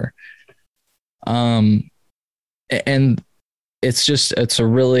whatever. And it's a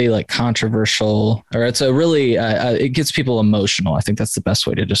really like controversial, or it's a really, it gets people emotional. I think that's the best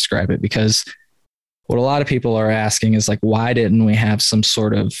way to describe it, because what a lot of people are asking is like, why didn't we have some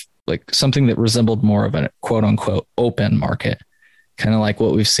sort of like something that resembled more of a quote unquote open market, kind of like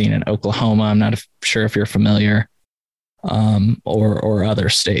what we've seen in Oklahoma. I'm not sure if you're familiar, or other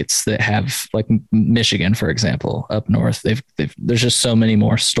states that have, like Michigan, for example, up north. There's just so many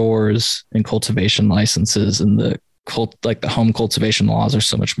more stores and cultivation licenses, and the home cultivation laws are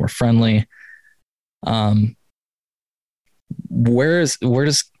so much more friendly. Where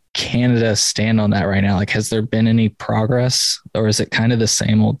does Canada stand on that right now? Like, has there been any progress, or is it kind of the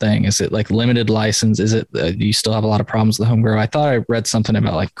same old thing? Is it like limited license? Is it, do you still have a lot of problems with the home grow? I thought I read something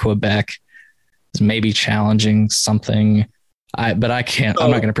about like Quebec is maybe challenging something. But I can't, I'm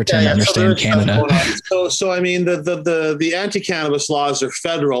not going to pretend to understand Canada. So, I mean, the anti-cannabis laws are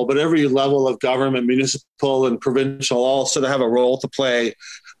federal, but every level of government, municipal and provincial, all sort of have a role to play,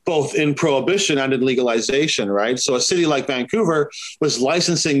 both in prohibition and in legalization, right? So a city like Vancouver was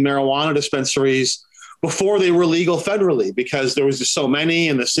licensing marijuana dispensaries before they were legal federally, because there was just so many,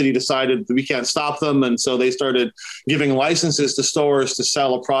 and the city decided that we can't stop them. And so they started giving licenses to stores to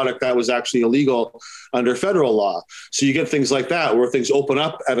sell a product that was actually illegal under federal law. So you get things like that, where things open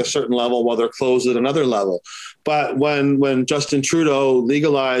up at a certain level while they're closed at another level. But when Justin Trudeau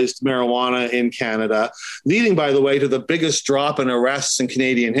legalized marijuana in Canada, leading, by the way, to the biggest drop in arrests in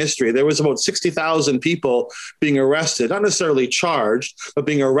Canadian history, there was about 60,000 people being arrested, not necessarily charged, but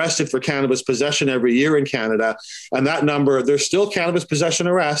being arrested for cannabis possession every year in Canada. And that number, there's still cannabis possession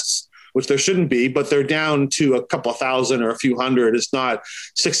arrests, which there shouldn't be, but they're down to a couple of thousand or a few hundred. It's not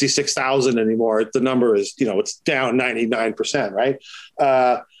 66,000 anymore. The number is, it's down 99%, right?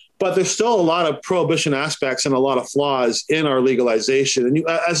 But there's still a lot of prohibition aspects and a lot of flaws in our legalization. And you,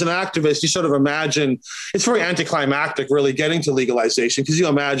 as an activist, you sort of imagine it's very anticlimactic, really, getting to legalization, because you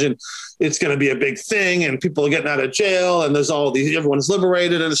imagine it's going to be a big thing and people are getting out of jail and there's all these, everyone's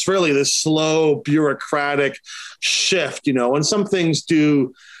liberated, and it's really this slow bureaucratic shift, and some things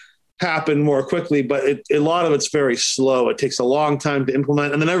do happen more quickly, but a lot of it's very slow. It takes a long time to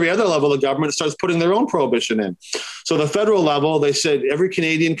implement. And then every other level of government starts putting their own prohibition in. So the federal level, they said every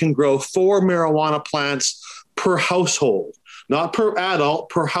Canadian can grow 4 marijuana plants per household, not per adult,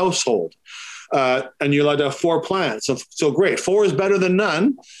 per household. And you're allowed to have 4 plants. So great. 4 is better than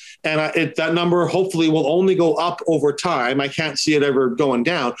none. And that number hopefully will only go up over time. I can't see it ever going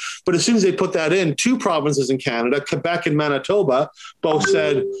down. But as soon as they put that in, 2 provinces in Canada, Quebec and Manitoba, both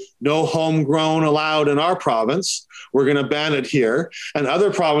said no homegrown allowed in our province. We're going to ban it here. And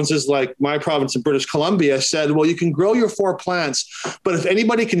other provinces, like my province in British Columbia, said, well, you can grow your 4 plants, but if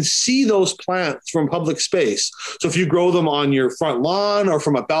anybody can see those plants from public space, so if you grow them on your front lawn or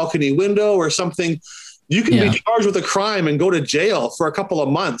from a balcony window or something, you can be charged with a crime and go to jail for a couple of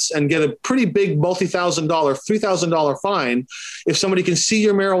months and get a pretty big multi-$1,000, $3,000 fine if somebody can see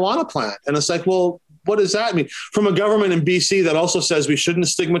your marijuana plant. And it's like, well, what does that mean? From a government in BC that also says we shouldn't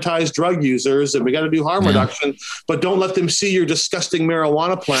stigmatize drug users and we got to do harm reduction, but don't let them see your disgusting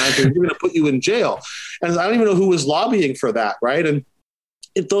marijuana plant or we're going to put you in jail. And I don't even know who was lobbying for that, right? And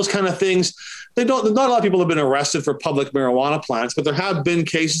those kind of things, not a lot of people have been arrested for public marijuana plants, but there have been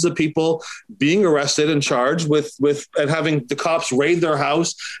cases of people being arrested and charged with and having the cops raid their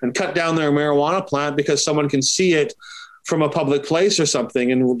house and cut down their marijuana plant because someone can see it from a public place or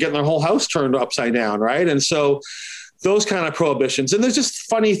something and getting their whole house turned upside down, right? And so those kind of prohibitions. And there's just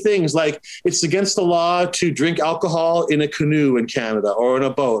funny things like it's against the law to drink alcohol in a canoe in Canada or in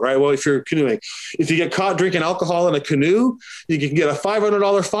a boat, right? Well, if you're canoeing, if you get caught drinking alcohol in a canoe, you can get a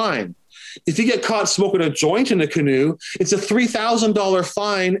 $500 fine. If you get caught smoking a joint in a canoe, it's a $3,000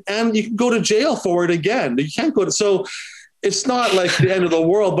 fine and you can go to jail for it again. You can't go to, so it's not like the end of the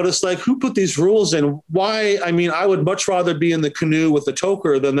world, but it's like, who put these rules in? Why? I mean, I would much rather be in the canoe with the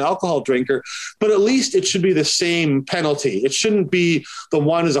toker than the alcohol drinker, but at least it should be the same penalty. It shouldn't be the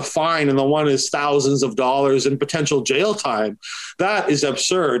one is a fine and the one is thousands of dollars in potential jail time. That is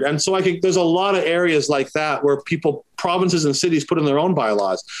absurd. And so I think there's a lot of areas like that where provinces and cities put in their own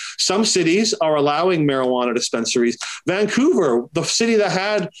bylaws. Some cities are allowing marijuana dispensaries. Vancouver, the city that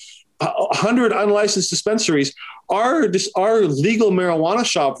had 100 unlicensed dispensaries, our legal marijuana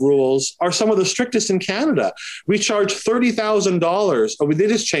shop rules are some of the strictest in Canada. We charge $30,000. They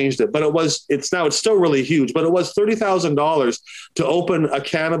just changed it, but it's still really huge, but it was $30,000 to open a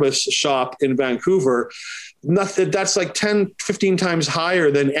cannabis shop in Vancouver. That's like 10, 15 times higher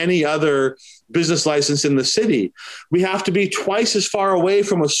than any other business license in the city. We have to be twice as far away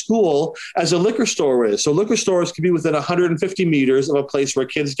from a school as a liquor store is. So liquor stores can be within 150 meters of a place where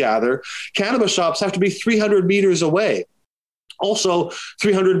kids gather. Cannabis shops have to be 300 meters away. Also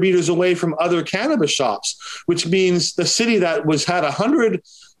 300 meters away from other cannabis shops, which means the city that had 100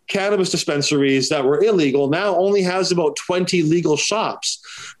 cannabis dispensaries that were illegal now only has about 20 legal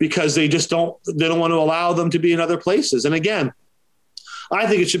shops because they don't want to allow them to be in other places. And again, I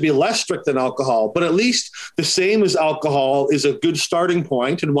think it should be less strict than alcohol, but at least the same as alcohol is a good starting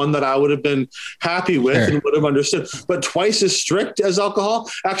point and one that I would have been happy with and would have understood. But twice as strict as alcohol,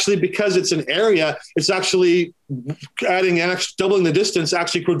 actually, because it's an area, it's actually doubling the distance,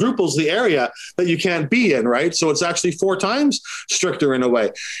 actually quadruples the area that you can't be in, right? So it's actually 4 times stricter in a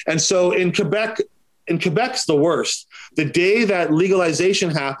way. And so in Quebec's the worst. The day that legalization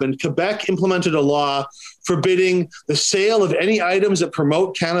happened, Quebec implemented a law forbidding the sale of any items that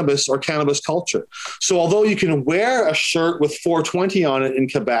promote cannabis or cannabis culture. So although you can wear a shirt with 420 on it in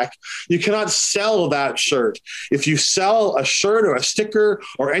Quebec, you cannot sell that shirt. If you sell a shirt or a sticker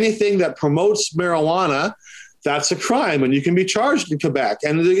or anything that promotes marijuana, that's a crime and you can be charged in Quebec.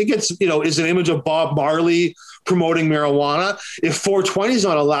 And it gets, is an image of Bob Marley promoting marijuana. If 420 is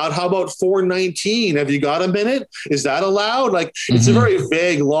not allowed, how about 419? Have you got a minute? Is that allowed? It's a very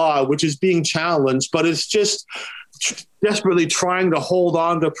vague law, which is being challenged, but it's just desperately trying to hold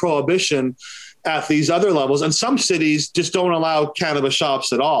on to prohibition at these other levels. And some cities just don't allow cannabis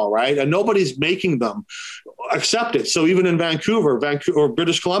shops at all, right? And nobody's making them accept it. So even in Vancouver or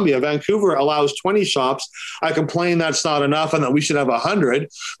British Columbia, Vancouver allows 20 shops. I complain that's not enough and that we should have 100.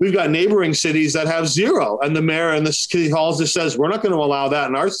 We've got neighboring cities that have 0. And the mayor and the city halls just says, we're not going to allow that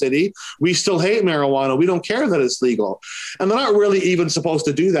in our city. We still hate marijuana. We don't care that it's legal. And they're not really even supposed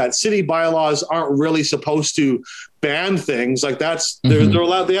to do that. City bylaws aren't really supposed to ban things like that's they're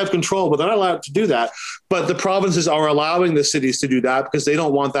allowed, they have control, but they're not allowed to do that. But the provinces are allowing the cities to do that because they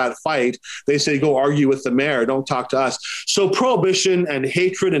don't want that fight. They say, go argue with the mayor, don't talk to us. So prohibition and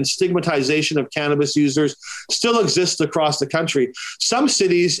hatred and stigmatization of cannabis users still exists across the country. Some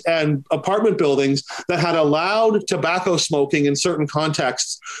cities and apartment buildings that had allowed tobacco smoking in certain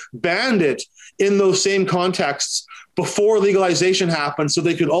contexts banned it in those same contexts before legalization happened, so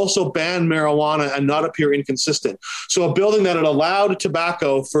they could also ban marijuana and not appear inconsistent. So a building that had allowed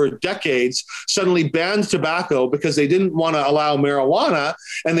tobacco for decades suddenly banned tobacco because they didn't want to allow marijuana,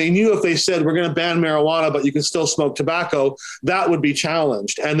 and they knew if they said, we're going to ban marijuana, but you can still smoke tobacco, that would be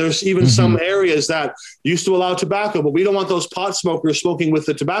challenged. And there's even some areas that used to allow tobacco, but we don't want those pot smokers smoking with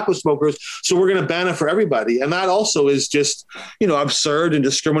the tobacco smokers, so we're going to ban it for everybody. And that also is just, absurd and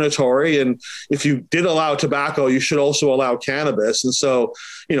discriminatory. And if you did allow tobacco, you should also allow cannabis. And so,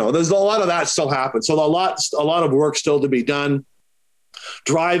 there's a lot of that still happens. So a lot of work still to be done.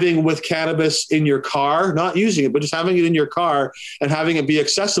 Driving with cannabis in your car, not using it, but just having it in your car and having it be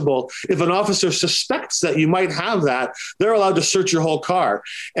accessible. If an officer suspects that you might have that, they're allowed to search your whole car.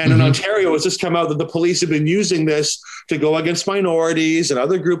 And in Ontario, it's just come out that the police have been using this to go against minorities and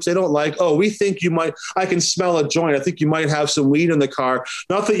other groups they don't like. Oh, we think I can smell a joint. I think you might have some weed in the car.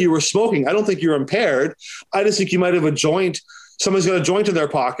 Not that you were smoking. I don't think you're impaired. I just think you might have a joint. Someone's got a joint in their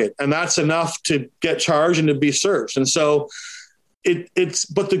pocket, and that's enough to get charged and to be searched. And so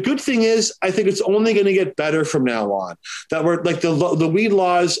but the good thing is, I think it's only going to get better from now on. That we're like the weed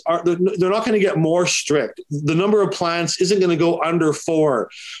laws they're not going to get more strict. The number of plants isn't going to go under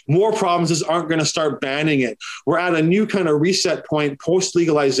 4. More provinces aren't going to start banning it. We're at a new kind of reset point post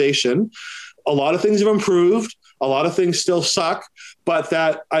legalization. A lot of things have improved. A lot of things still suck, but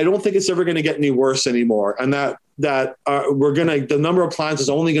that I don't think it's ever going to get any worse anymore. And that the number of plants is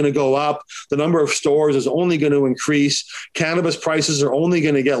only going to go up. The number of stores is only going to increase. Cannabis prices are only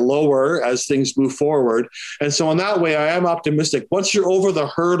going to get lower as things move forward. And so in that way, I am optimistic. Once you're over the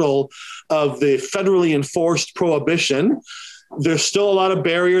hurdle of the federally enforced prohibition, there's still a lot of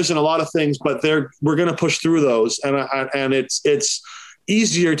barriers and a lot of things, but we're going to push through those. And it's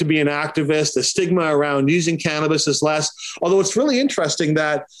easier to be an activist. The stigma around using cannabis is less. Although it's really interesting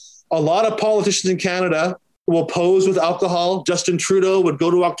that a lot of politicians in Canada will pose with alcohol. Justin Trudeau would go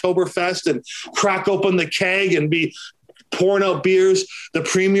to Oktoberfest and crack open the keg and be pouring out beers. The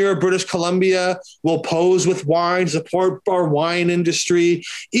Premier of British Columbia will pose with wine, support our wine industry.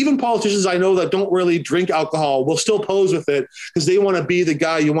 Even politicians I know that don't really drink alcohol will still pose with it because they want to be the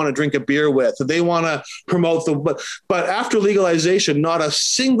guy you want to drink a beer with. They want to promote but after legalization, not a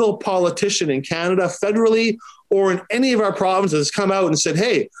single politician in Canada, federally or in any of our provinces, come out and said,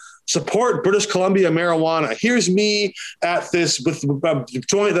 hey, support British Columbia marijuana. Here's me at this with a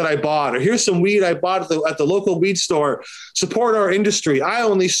joint that I bought, or here's some weed I bought at the local weed store. Support our industry. I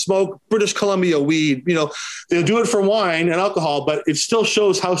only smoke British Columbia weed. You know, they'll do it for wine and alcohol, but it still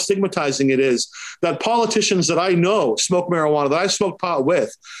shows how stigmatizing it is that politicians that I know smoke marijuana, that I smoke pot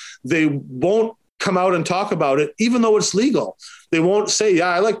with, they won't come out and talk about it, even though it's legal. They won't say, yeah,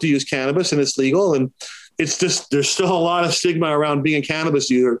 I like to use cannabis and it's legal. And it's just, there's still a lot of stigma around being a cannabis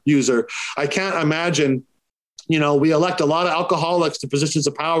user. I can't imagine, you know, we elect a lot of alcoholics to positions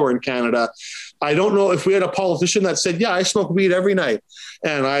of power in Canada. I don't know if we had a politician that said, yeah, I smoke weed every night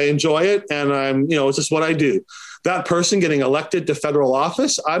and I enjoy it. And it's just what I do. That person getting elected to federal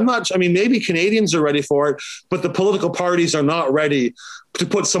office, maybe Canadians are ready for it, but the political parties are not ready to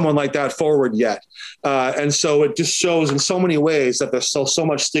put someone like that forward yet. And so it just shows in so many ways that there's still so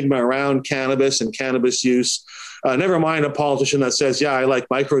much stigma around cannabis and cannabis use. Never mind a politician that says, yeah, I like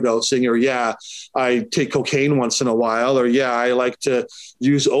microdosing, or yeah, I take cocaine once in a while, or yeah, I like to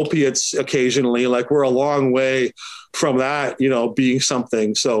use opiates occasionally. Like, we're a long way from that, being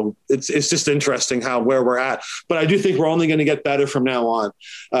something. So it's just interesting where we're at. But I do think we're only going to get better from now on.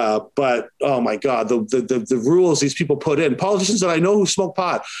 But oh my God, the rules these people put in, politicians that I know who smoke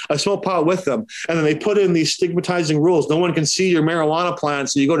pot, I smoke pot with them, and then they put in these stigmatizing rules. No one can see your marijuana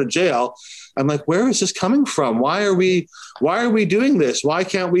plant, so you go to jail. I'm like, where is this coming from? Why are we doing this? Why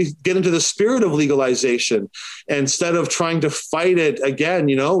can't we get into the spirit of legalization instead of trying to fight it again?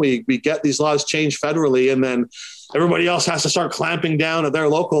 We get these laws changed federally, and then everybody else has to start clamping down at their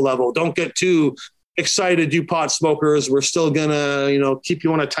local level. Don't get too excited, you pot smokers. We're still gonna, keep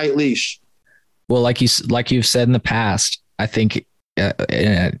you on a tight leash. Well, like you've said in the past, I think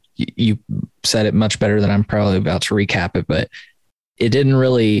you said it much better than I'm probably about to recap it, but it didn't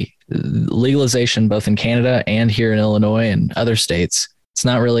really legalization, both in Canada and here in Illinois and other states. It's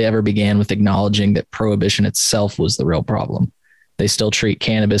not really ever began with acknowledging that prohibition itself was the real problem. They still treat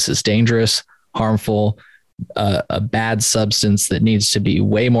cannabis as dangerous, harmful, a bad substance that needs to be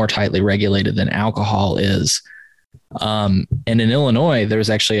way more tightly regulated than alcohol is. And in Illinois, there's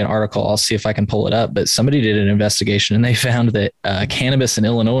actually an article, I'll see if I can pull it up, but somebody did an investigation and they found that cannabis in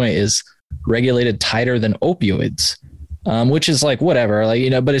Illinois is regulated tighter than opioids, which is like, whatever,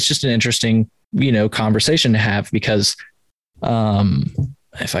 but it's just an interesting, conversation to have, because I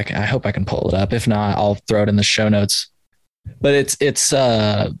hope I can pull it up. If not, I'll throw it in the show notes. But it's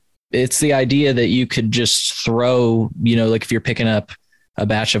the idea that you could just throw, like if you're picking up a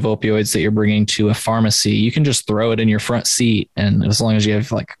batch of opioids that you're bringing to a pharmacy, you can just throw it in your front seat. And as long as you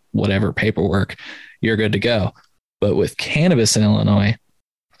have whatever paperwork, you're good to go. But with cannabis in Illinois,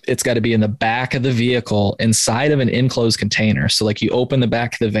 it's got to be in the back of the vehicle inside of an enclosed container. So you open the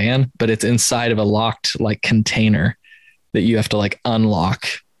back of the van, but it's inside of a locked container that you have to unlock.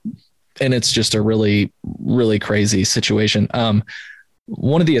 And it's just a really, really crazy situation.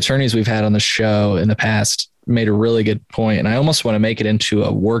 One of the attorneys we've had on the show in the past made a really good point, and I almost want to make it into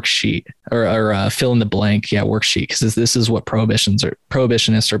a worksheet or a fill in the blank. Worksheet. Because this is what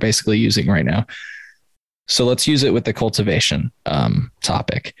prohibitionists are basically using right now. So let's use it with the cultivation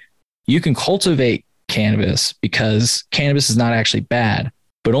topic. You can cultivate cannabis because cannabis is not actually bad,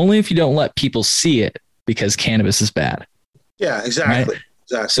 but only if you don't let people see it, because cannabis is bad. Yeah, exactly. Right?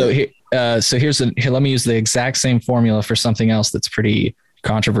 Exactly. So let me use the exact same formula for something else that's pretty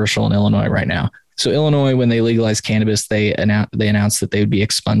controversial in Illinois right now. So Illinois, when they legalized cannabis, they announced that they would be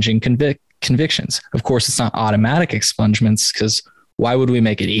expunging convictions. Of course, it's not automatic expungements, because why would we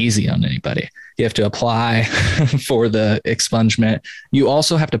make it easy on anybody? You have to apply for the expungement. You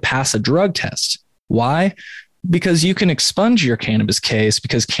also have to pass a drug test. Why? Because you can expunge your cannabis case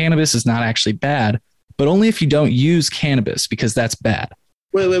because cannabis is not actually bad, but only if you don't use cannabis, because that's bad.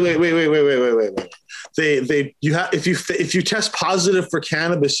 Wait. If you test positive for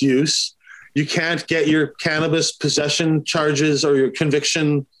cannabis use, you can't get your cannabis possession charges or your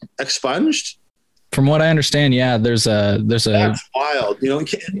conviction expunged? From what I understand, yeah, there's a. That's wild.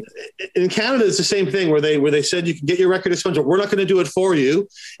 In Canada, it's the same thing where they said you can get your record expunged, but we're not going to do it for you,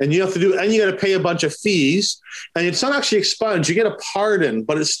 and you have to do, and you got to pay a bunch of fees, and it's not actually expunged. You get a pardon,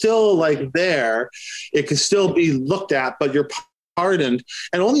 but it's still there. It can still be looked at, but you're pardoned.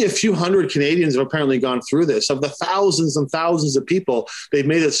 And only a few hundred Canadians have apparently gone through this. Of the thousands and thousands of people, they've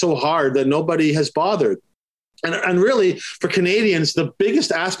made it so hard that nobody has bothered. And really, for Canadians, the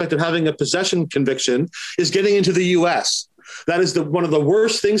biggest aspect of having a possession conviction is getting into the U.S. That is one of the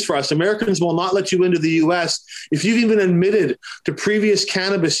worst things for us. Americans will not let you into the U.S. if you've even admitted to previous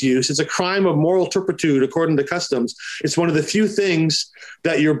cannabis use. It's a crime of moral turpitude, according to customs. It's one of the few things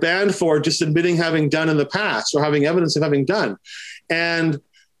that you're banned for just admitting having done in the past or having evidence of having done. And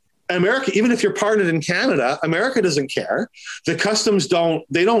America, even if you're partnered in Canada, America doesn't care. The customs don't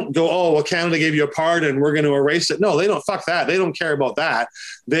go, oh, well, Canada gave you a pardon, we're going to erase it. No, they don't. Fuck that. They don't care about that.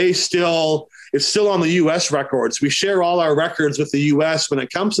 It's still on the U.S. records. We share all our records with the U.S. when it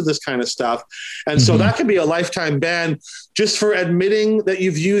comes to this kind of stuff. And so that can be a lifetime ban just for admitting that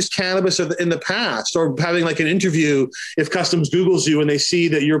you've used cannabis in the past, or having like an interview. If customs Googles you and they see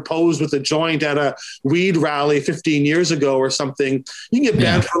that you're posed with a joint at a weed rally 15 years ago or something, you can get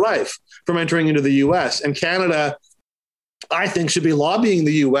banned for life from entering into the U.S. And Canada, I think, should be lobbying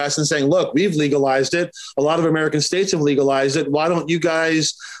the U.S. and saying, look, we've legalized it. A lot of American states have legalized it. Why don't you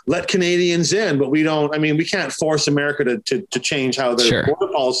guys let Canadians in? But we don't. I mean, we can't force America to change how their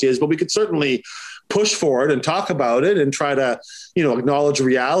border policy is, but we could certainly push for it and talk about it and try to, acknowledge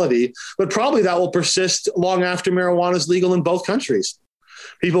reality. But probably that will persist long after marijuana is legal in both countries.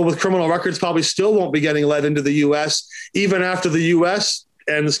 People with criminal records probably still won't be getting let into the U.S. even after the U.S.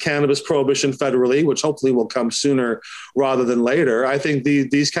 ends cannabis prohibition federally, which hopefully will come sooner rather than later. I think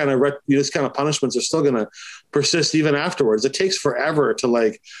these kind of punishments are still going to persist even afterwards. It takes forever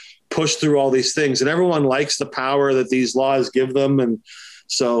to push through all these things, and everyone likes the power that these laws give them, and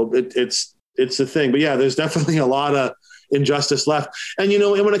so it's the thing. But yeah, there's definitely a lot of injustice left. And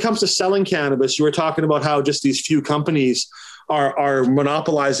when it comes to selling cannabis, you were talking about how just these few companies are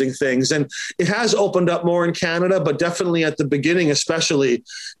monopolizing things. And it has opened up more in Canada, but definitely at the beginning, especially,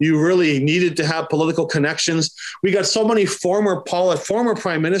 you really needed to have political connections. We got so many former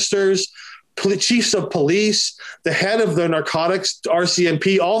prime ministers, chiefs of police, the head of the narcotics,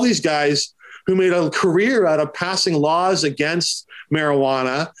 RCMP, all these guys who made a career out of passing laws against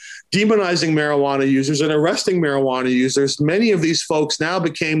marijuana, demonizing marijuana users and arresting marijuana users. Many of these folks now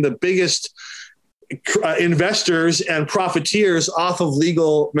became the biggest investors and profiteers off of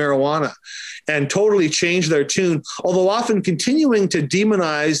legal marijuana and totally changed their tune, although often continuing to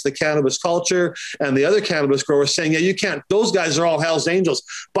demonize the cannabis culture and the other cannabis growers, saying, yeah, you can't, those guys are all Hell's Angels.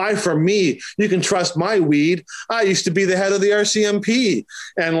 Buy from me. You can trust my weed. I used to be the head of the RCMP.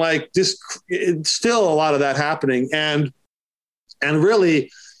 And it's still a lot of that happening. And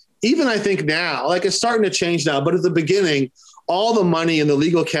really, even I think now, it's starting to change now, but at the beginning, all the money in the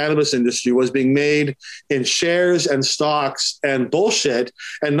legal cannabis industry was being made in shares and stocks and bullshit,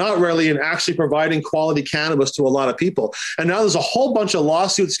 and not really in actually providing quality cannabis to a lot of people. And now there's a whole bunch of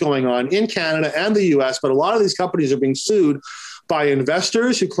lawsuits going on in Canada and the US, but a lot of these companies are being sued by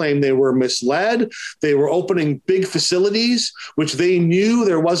investors who claim they were misled. They were opening big facilities, which they knew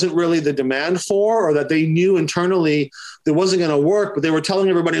there wasn't really the demand for, or that they knew internally that wasn't going to work. But they were telling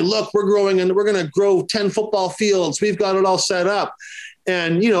everybody, look, we're growing and we're going to grow 10 football fields. We've got it all set up.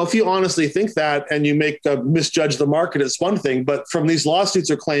 And, if you honestly think that and you misjudge the market, it's one thing. But from these lawsuits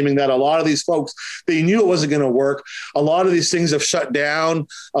are claiming that a lot of these folks, they knew it wasn't going to work. A lot of these things have shut down.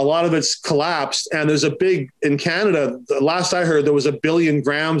 A lot of it's collapsed. And there's in Canada, the last I heard, there was 1 billion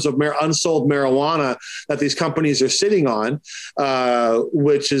grams of unsold marijuana that these companies are sitting on,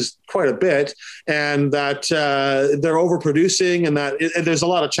 which is quite a bit. And that they're overproducing, and that there's a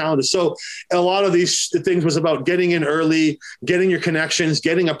lot of challenges. So a lot of these things was about getting in early, getting your connections,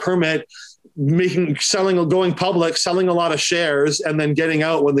 getting a permit, going public, selling a lot of shares, and then getting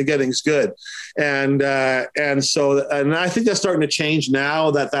out when the getting's good. And I think that's starting to change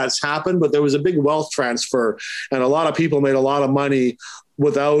now that that's happened, but there was a big wealth transfer, and a lot of people made a lot of money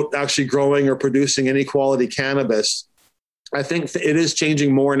without actually growing or producing any quality cannabis. I think it is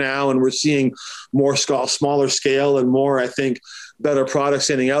changing more now, and we're seeing more smaller scale and more, I think, better products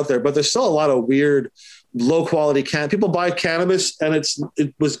getting out there. But there's still a lot of weird, low quality people buy cannabis, and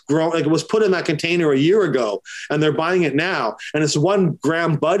it was grown, it was put in that container a year ago, and they're buying it now, and it's 1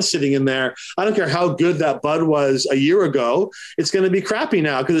 gram bud sitting in there. I don't care how good that bud was a year ago, it's going to be crappy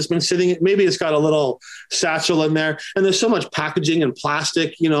now because it's been sitting. Maybe it's got a little satchel in there, and there's so much packaging and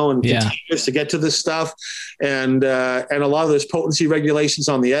plastic, and containers to get to this stuff, and a lot of those potency regulations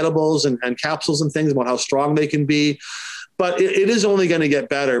on the edibles and capsules and things about how strong they can be. But it is only going to get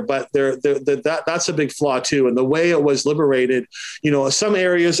better. But that's a big flaw too. And the way it was liberated, some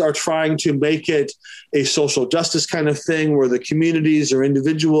areas are trying to make it a social justice kind of thing, where the communities or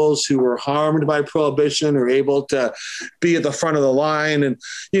individuals who were harmed by prohibition are able to be at the front of the line. And,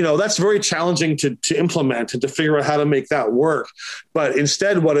 that's very challenging to implement and to figure out how to make that work. But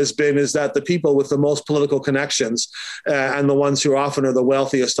instead, what has been is that the people with the most political connections and the ones who often are the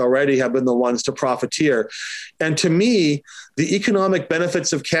wealthiest already have been the ones to profiteer. And to me, the economic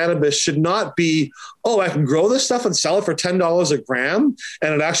benefits of cannabis should not be, I can grow this stuff and sell it for $10 a gram,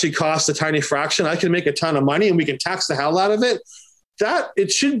 and it actually costs a tiny fraction. I can make a ton of money and we can tax the hell out of it. That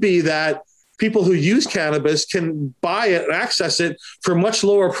it should be that people who use cannabis can buy it and access it for much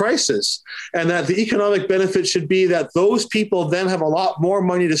lower prices. And that the economic benefit should be that those people then have a lot more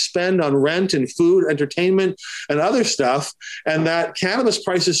money to spend on rent and food, entertainment, and other stuff. And that cannabis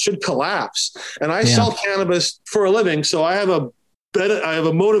prices should collapse. And I sell cannabis for a living, so I have a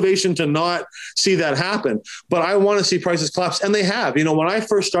motivation to not see that happen, but I want to see prices collapse. And they have. When I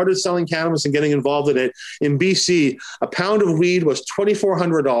first started selling cannabis and getting involved in it in BC, a pound of weed was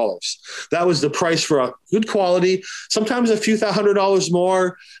 $2,400. That was the price for a good quality, sometimes a few $100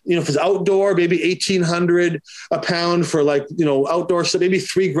 more. If it's outdoor, maybe $1,800 a pound for outdoor, so maybe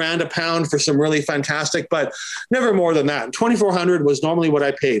 $3,000 a pound for some really fantastic, but never more than that. $2,400 was normally what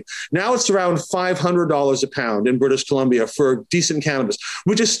I paid. Now it's around $500 a pound in British Columbia for decent cannabis,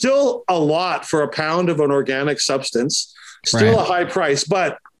 which is still a lot for a pound of an organic substance, still a high price,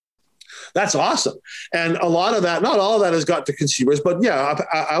 but that's awesome. And a lot of that, not all of that has got to consumers, but an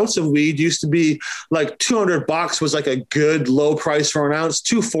ounce of weed used to be like $200 was like a good low price for an ounce,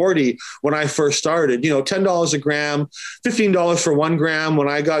 $240 when I first started, $10 a gram, $15 for 1 gram when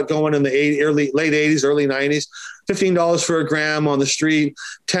I got going in the late 80s, early 90s. $15 for a gram on the street,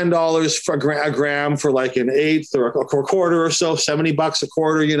 $10 for a gram for like an eighth or a quarter or so, $70 a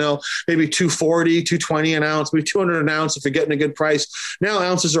quarter, maybe $240, $220 an ounce, maybe $200 an ounce if you're getting a good price. Now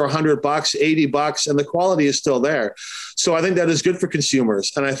ounces are $100, $80, and the quality is still there. So I think that is good for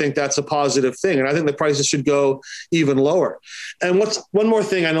consumers. And I think that's a positive thing. And I think the prices should go even lower. And one more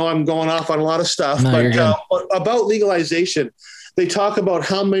thing, I know I'm going off on a lot of stuff, but about legalization, they talk about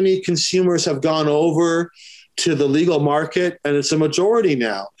how many consumers have gone over to the legal market, and it's a majority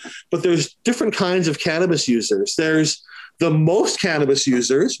now. But there's different kinds of cannabis users. There's the most cannabis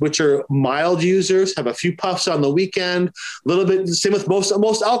users, which are mild users, have a few puffs on the weekend, a little bit. The same with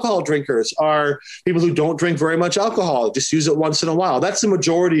most alcohol drinkers are people who don't drink very much alcohol, just use it once in a while. That's the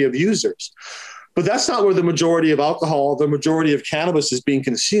majority of users. But that's not where the majority of alcohol, the majority of cannabis is being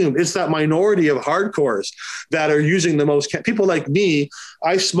consumed. It's that minority of hardcores that are using the most. People like me,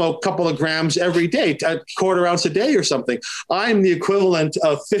 I smoke a couple of grams every day, a quarter ounce a day or something. I'm the equivalent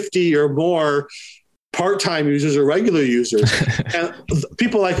of 50 or more part-time users or regular users. And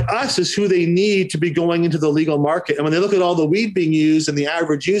people like us is who they need to be going into the legal market. And when they look at all the weed being used and the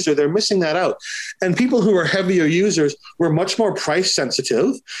average user, they're missing that out. And people who are heavier users were much more price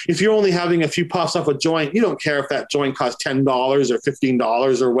sensitive. If you're only having a few puffs off a joint, you don't care if that joint costs $10 or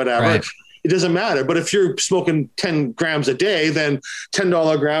 $15 or whatever. Right. It doesn't matter. But if you're smoking 10 grams a day, then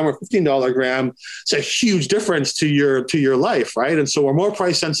 $10 a gram or $15 a gram, it's a huge difference to your life, right? And so we're more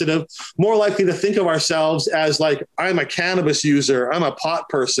price sensitive, more likely to think of ourselves as like, I'm a cannabis user, I'm a pot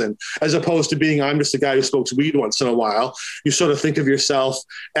person, as opposed to being, I'm just a guy who smokes weed once in a while. You sort of think of yourself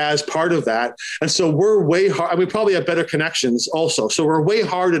as part of that. And so we're way hard. We probably have better connections also. So we're way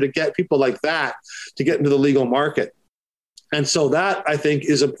harder to get people like that to get into the legal market. And so that, I think,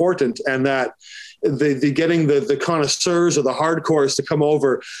 is important, and that the getting the connoisseurs or the hardcores to come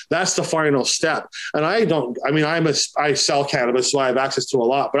over, that's the final step. And I sell cannabis, so I have access to a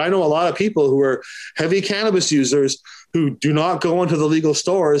lot, but I know a lot of people who are heavy cannabis users who do not go into the legal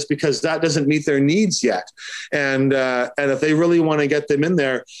stores because that doesn't meet their needs yet. And if they really want to get them in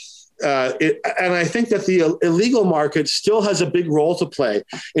there, and I think that the illegal market still has a big role to play.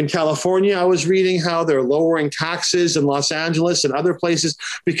 In California, I was reading how they're lowering taxes in Los Angeles and other places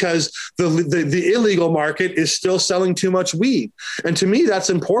because the illegal market is still selling too much weed. And to me,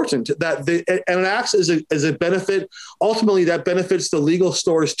 that's important. And it acts as a benefit. Ultimately, that benefits the legal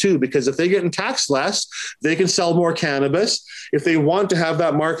stores too, because if they get taxed less, they can sell more cannabis. If they want to have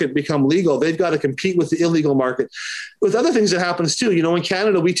that market become legal, they've got to compete with the illegal market. With other things that happens too, in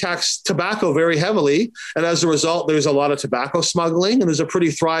Canada, we tax tobacco very heavily. And as a result, there's a lot of tobacco smuggling, and there's a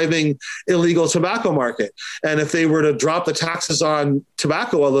pretty thriving illegal tobacco market. And if they were to drop the taxes on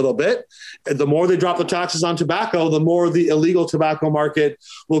tobacco a little bit, the more they drop the taxes on tobacco, the more the illegal tobacco market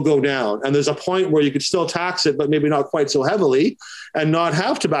will go down. And there's a point where you could still tax it, but maybe not quite so heavily, and not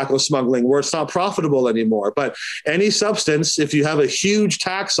have tobacco smuggling where it's not profitable anymore. But any substance, if you have a huge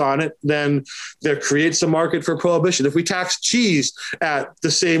tax on it, then there creates a market for prohibition. If we tax cheese at the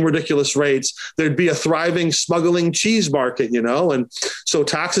same ridiculous rates, there'd be a thriving smuggling cheese market, And so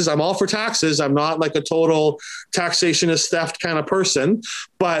taxes, I'm all for taxes. I'm not like a total taxationist theft kind of person,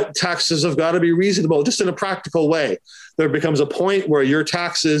 but taxes have got to be reasonable, just in a practical way. There becomes a point where your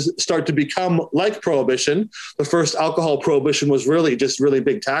taxes start to become like prohibition. The first alcohol prohibition was really just really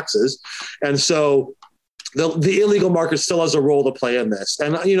big taxes. And so the illegal market still has a role to play in this.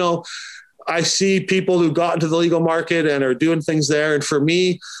 And, I see people who got into the legal market and are doing things there. And for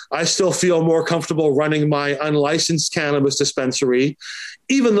me, I still feel more comfortable running my unlicensed cannabis dispensary,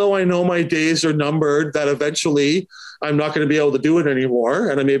 even though I know my days are numbered, that eventually I'm not going to be able to do it anymore.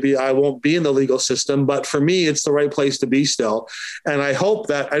 And maybe I won't be in the legal system, but for me, it's the right place to be still. And I hope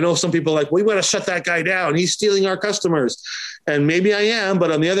that, I know some people are like, we want to shut that guy down. He's stealing our customers. And maybe I am,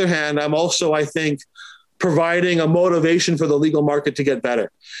 but on the other hand, I'm also, I think, providing a motivation for the legal market to get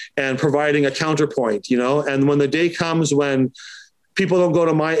better and providing a counterpoint, and when the day comes when people don't go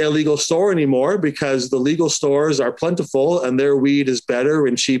to my illegal store anymore because the legal stores are plentiful and their weed is better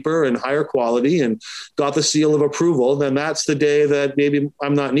and cheaper and higher quality and got the seal of approval, then that's the day that maybe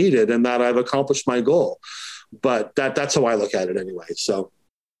I'm not needed and that I've accomplished my goal. But that's how I look at it anyway. So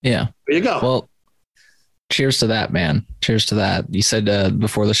yeah, there you go. Well, cheers to that, man. Cheers to that. You said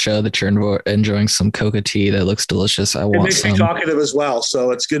before the show that you're enjoying some coca tea that looks delicious. It makes me talkative as well.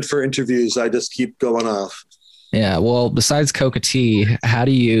 So it's good for interviews. I just keep going off. Yeah. Well, besides coca tea, how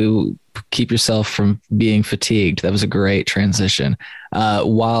do you keep yourself from being fatigued? That was a great transition.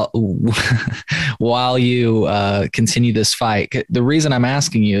 While you continue this fight, the reason I'm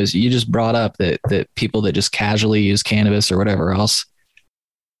asking you is you just brought up that people that just casually use cannabis or whatever else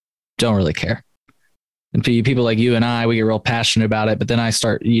don't really care. And people like you and I, we get real passionate about it. But then I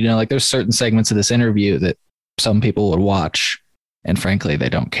start, there's certain segments of this interview that some people would watch. And frankly, they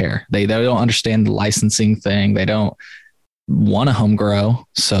don't care. They don't understand the licensing thing. They don't want to home grow.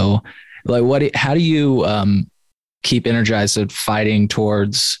 So how do you keep energized at fighting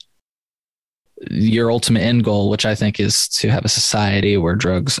towards your ultimate end goal, which I think is to have a society where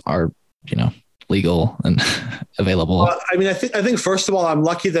drugs are, legal and available? Well, I think first of all, I'm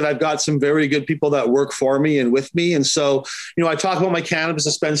lucky that I've got some very good people that work for me and with me. And so, I talk about my cannabis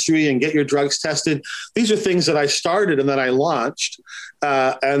dispensary and get your drugs tested. These are things that I started and that I launched.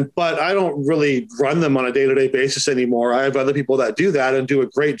 But I don't really run them on a day-to-day basis anymore. I have other people that do that and do a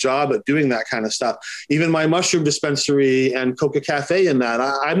great job at doing that kind of stuff. Even my mushroom dispensary and Coca Cafe in that,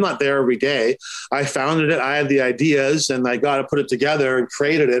 I'm not there every day. I founded it. I had the ideas and I got to put it together and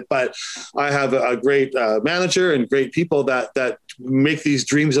created it. But I have a great manager and great people that make these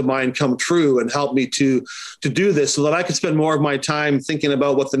dreams of mine come true and help me to do this so that I can spend more of my time thinking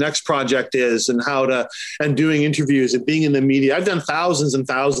about what the next project is and and doing interviews and being in the media. I've done thousands and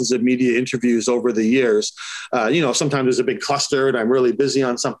thousands of media interviews over the years. Sometimes there's a big cluster and I'm really busy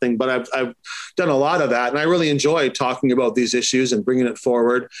on something, but I've done a lot of that. And I really enjoy talking about these issues and bringing it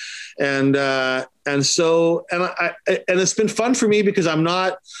forward. And it's been fun for me because I'm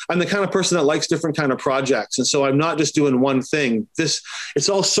the kind of person that likes different kind of projects. And so I'm not just doing one thing. It's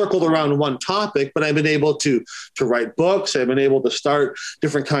all circled around one topic, but I've been able to write books. I've been able to start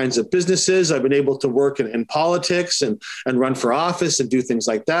different kinds of businesses. I've been able to work in politics and run for office and do things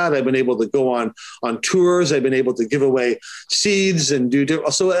like that. I've been able to go on tours. I've been able to give away seeds and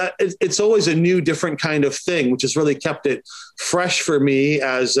it's always a new, different kind of thing, which has really kept it fresh for me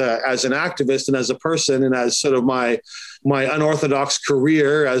as an activist and as a person and as sort of my unorthodox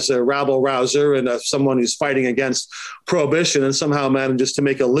career as a rabble rouser and someone who's fighting against prohibition and somehow manages to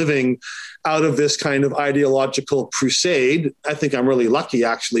make a living out of this kind of ideological crusade. I think I'm really lucky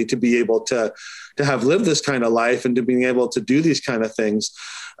actually to be able to have lived this kind of life and to being able to do these kind of things.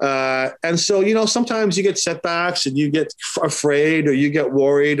 And so, sometimes you get setbacks and you get afraid or you get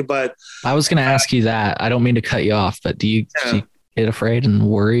worried, but I was going to ask you that. I don't mean to cut you off, but do you get afraid and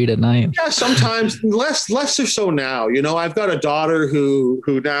worried at night? Yeah, sometimes less or so now. I've got a daughter who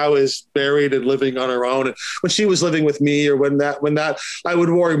now is married and living on her own. And when she was living with me or when that I would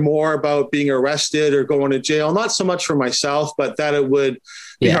worry more about being arrested or going to jail, not so much for myself, but that it would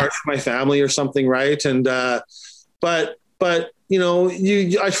be hard for my family or something. Right. And, but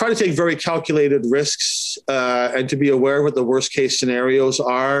I try to take very calculated risks and to be aware of what the worst case scenarios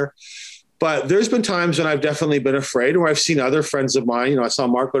are. But there's been times when I've definitely been afraid, or I've seen other friends of mine. I saw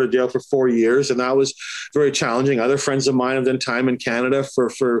Mark go to jail for 4 years, and that was very challenging. Other friends of mine have done time in Canada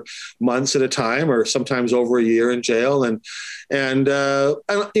for months at a time, or sometimes over a year in jail. And some of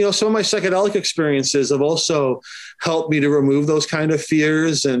my psychedelic experiences have also helped me to remove those kind of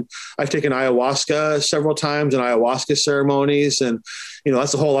fears. And I've taken ayahuasca several times and ayahuasca ceremonies, and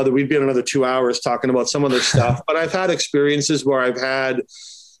that's a whole other. We'd be in another 2 hours talking about some of this stuff. But I've had experiences where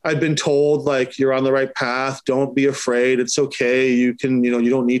I've been told, like, you're on the right path. Don't be afraid. It's okay. You can, you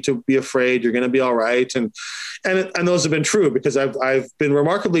don't need to be afraid. You're going to be all right. And those have been true because I've been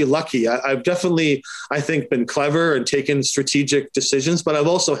remarkably lucky. I've definitely, I think, been clever and taken strategic decisions, but I've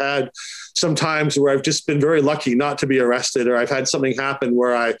also had some times where I've just been very lucky not to be arrested, or I've had something happen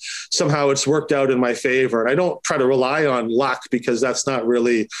where somehow it's worked out in my favor. And I don't try to rely on luck, because that's not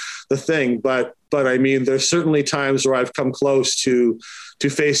really the thing. But I mean, there's certainly times where I've come close to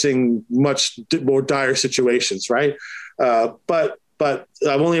facing much more dire situations, right? But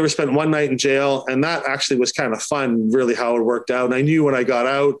I've only ever spent one night in jail, and that actually was kind of fun, really, how it worked out. And I knew when I got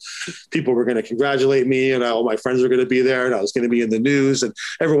out, people were going to congratulate me, and all my friends were going to be there, and I was going to be in the news, and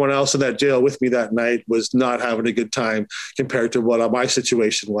everyone else in that jail with me that night was not having a good time compared to what my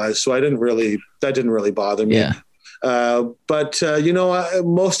situation was. So that didn't really bother me. Yeah. But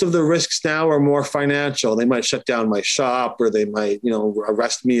most of the risks now are more financial. They might shut down my shop, or they might,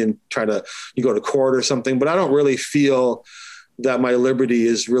 arrest me and try to go to court or something. But I don't really feel that my liberty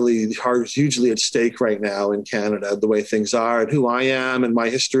is really hugely at stake right now in Canada, the way things are and who I am and my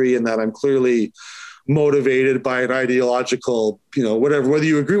history, and that I'm clearly motivated by an ideological, whether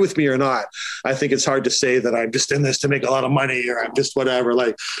you agree with me or not. I think it's hard to say that I'm just in this to make a lot of money, or I'm just whatever.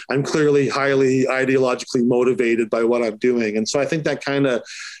 Like, I'm clearly highly ideologically motivated by what I'm doing. And so I think that kind of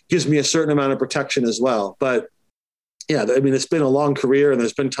gives me a certain amount of protection as well. But yeah, I mean, it's been a long career, and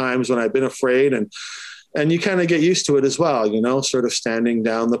there's been times when I've been afraid, and you kind of get used to it as well, sort of standing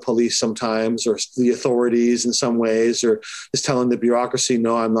down the police sometimes, or the authorities in some ways, or just telling the bureaucracy,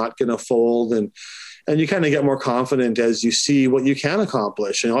 no, I'm not going to fold. And you kind of get more confident as you see what you can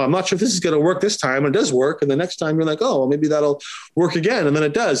accomplish. I'm not sure if this is going to work this time. It does work. And the next time you're like, oh, well, maybe that'll work again. And then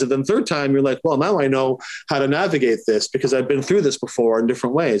it does. And then third time you're like, well, now I know how to navigate this, because I've been through this before in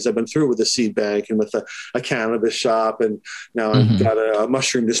different ways. I've been through it with a seed bank and with a cannabis shop. And now I've got a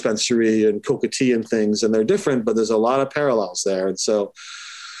mushroom dispensary and coca tea and things. And they're different, but there's a lot of parallels there. And so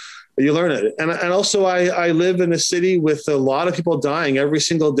you learn it. And also I live in a city with a lot of people dying every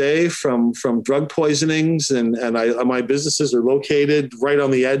single day from drug poisonings. And my businesses are located right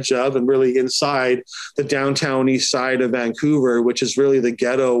on the edge of, and really inside the downtown east side of Vancouver, which is really the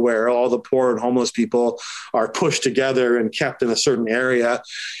ghetto where all the poor and homeless people are pushed together and kept in a certain area.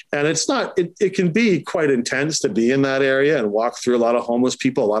 And it can be quite intense to be in that area and walk through a lot of homeless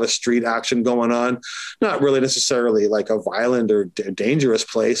people, a lot of street action going on, not really necessarily like a violent or dangerous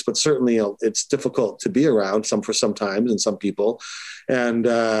place, but certainly it's difficult to be around for sometimes and some people. And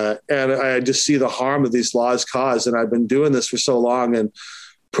I just see the harm that these laws cause. And I've been doing this for so long, and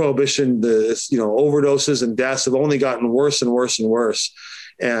prohibition, overdoses and deaths have only gotten worse and worse and worse.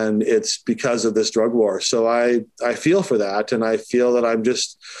 And it's because of this drug war. So I feel for that. And I feel that I'm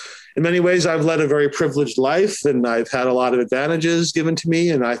just, in many ways, I've led a very privileged life, and I've had a lot of advantages given to me.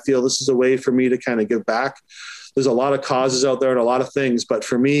 And I feel this is a way for me to kind of give back. There's a lot of causes out there and a lot of things, but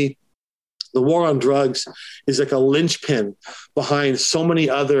for me, the war on drugs is like a linchpin behind so many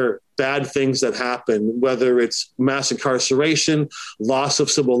other bad things that happen, whether it's mass incarceration, loss of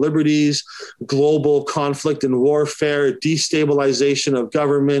civil liberties, global conflict and warfare, destabilization of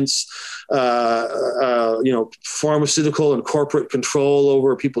governments, pharmaceutical and corporate control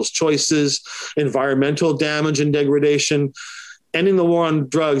over people's choices, environmental damage and degradation. Ending the war on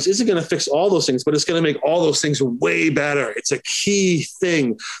drugs isn't going to fix all those things, but it's going to make all those things way better. It's a key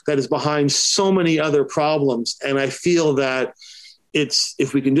thing that is behind so many other problems. And I feel that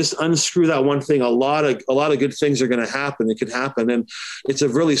if we can just unscrew that one thing, a lot of good things are going to happen. It could happen. And it's a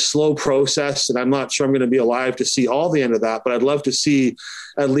really slow process. And I'm not sure I'm going to be alive to see all the end of that, but I'd love to see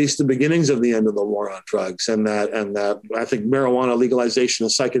at least the beginnings of the end of the war on drugs. And that I think marijuana legalization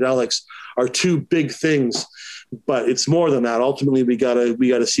and psychedelics are two big things. But it's more than that. Ultimately, we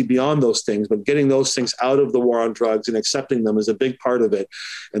gotta see beyond those things. But getting those things out of the war on drugs and accepting them is a big part of it.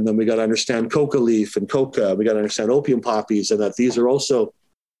 And then we got to understand coca leaf and coca. We got to understand opium poppies, and that these are also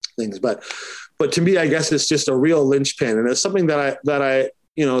things. But to me, I guess it's just a real linchpin, and it's something that I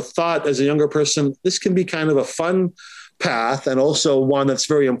thought as a younger person, this can be kind of a fun path, and also one that's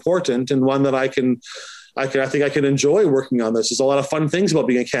very important, and one that I think I can enjoy working on this. There's a lot of fun things about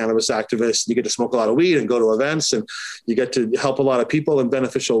being a cannabis activist. You get to smoke a lot of weed and go to events, and you get to help a lot of people in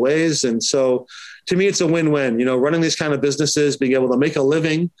beneficial ways. And so to me, it's a win-win, running these kind of businesses, being able to make a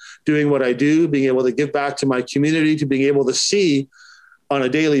living doing what I do, being able to give back to my community, to being able to see on a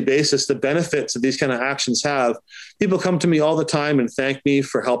daily basis the benefits that these kind of actions have. People come to me all the time and thank me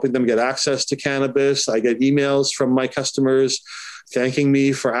for helping them get access to cannabis. I get emails from my customers thanking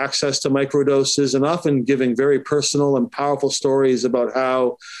me for access to microdoses, and often giving very personal and powerful stories about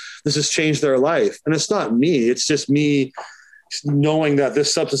how this has changed their life. And it's not me, it's just me knowing that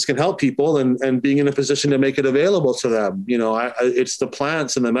this substance can help people and being in a position to make it available to them. It's the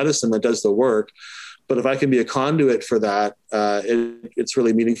plants and the medicine that does the work. But if I can be a conduit for that, it's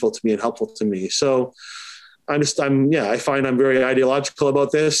really meaningful to me and helpful to me. So I find I'm very ideological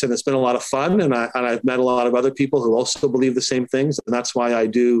about this, and it's been a lot of fun. And I've met a lot of other people who also believe the same things. And that's why I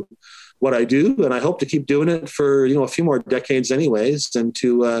do what I do. And I hope to keep doing it for, a few more decades anyways, and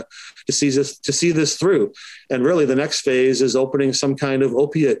to see this through. And really the next phase is opening some kind of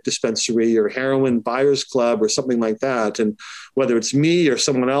opiate dispensary or heroin buyers club or something like that. And whether it's me or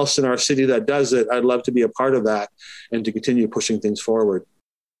someone else in our city that does it, I'd love to be a part of that and to continue pushing things forward.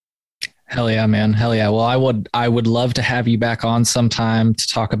 Hell yeah, man. Hell yeah. Well, I would love to have you back on sometime to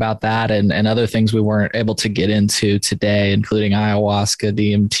talk about that and other things we weren't able to get into today, including ayahuasca,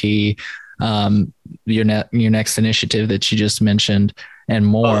 DMT, your next initiative that you just mentioned, and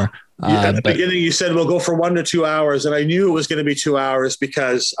more. At the beginning, you said we'll go for 1 to 2 hours, and I knew it was going to be 2 hours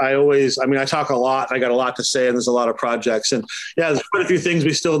because I talk a lot. I got a lot to say, and there's a lot of projects, and there's quite a few things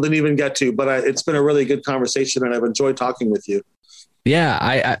we still didn't even get to. But it's been a really good conversation, and I've enjoyed talking with you. Yeah,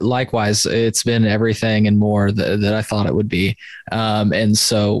 I likewise. It's been everything and more that I thought it would be. And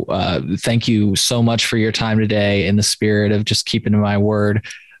so thank you so much for your time today. In the spirit of just keeping to my word,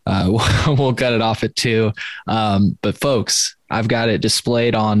 we'll cut it off at 2. But folks, I've got it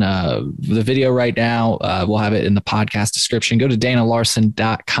displayed on the video right now. We'll have it in the podcast description. Go to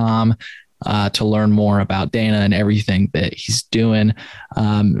DanaLarson.com. To learn more about Dana and everything that he's doing.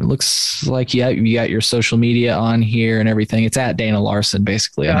 It looks like you got your social media on here and everything. It's at Dana Larson,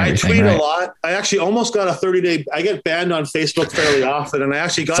 basically. Yeah, I tweet a lot. I actually almost got a 30-day. I get banned on Facebook fairly often, and I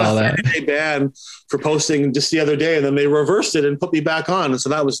actually got a 30-day ban for posting just the other day, and then they reversed it and put me back on, and so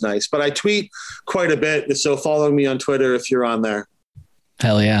that was nice. But I tweet quite a bit, so follow me on Twitter if you're on there.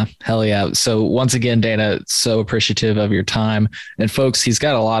 Hell yeah. Hell yeah. So once again, Dana, so appreciative of your time. And folks, he's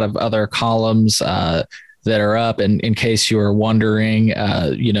got a lot of other columns that are up. And in case you were wondering,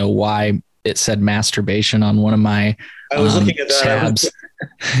 why it said masturbation on one of my I was looking at that tabs.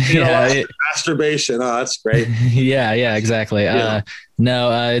 Masturbation. Oh, that's great. Yeah, exactly. Yeah.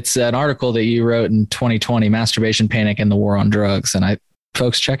 It's an article that you wrote in 2020, Masturbation, Panic, and the War on Drugs. And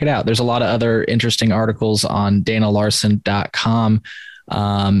folks, check it out. There's a lot of other interesting articles on DanaLarson.com.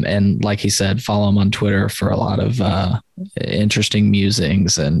 And like he said, follow him on Twitter for a lot of interesting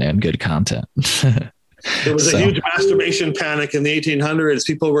musings and good content. There was a huge masturbation panic in the 1800s.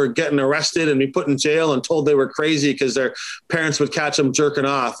 People were getting arrested and be put in jail and told they were crazy because their parents would catch them jerking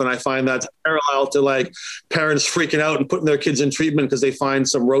off. And I find that's parallel to like parents freaking out and putting their kids in treatment because they find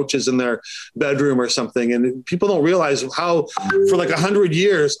some roaches in their bedroom or something. And people don't realize how for like 100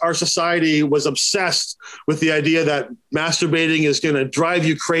 years, our society was obsessed with the idea that masturbating is going to drive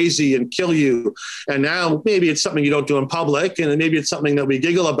you crazy and kill you. And now maybe it's something you don't do in public, and maybe it's something that we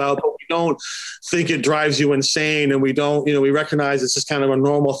giggle about, but we don't think it drives you insane. And we don't, we recognize it's just kind of a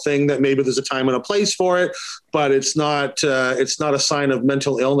normal thing that maybe there's a time and a place for it, but it's not a sign of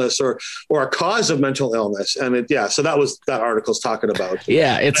mental illness or a cause of mental illness. And so that was that article's talking about.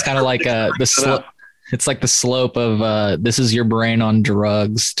 Yeah. It's kind of like it's like the slope of this is your brain on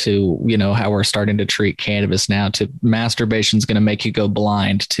drugs to, how we're starting to treat cannabis now, to masturbation is going to make you go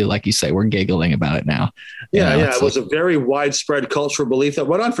blind, to, like you say, we're giggling about it now. It was a very widespread cultural belief that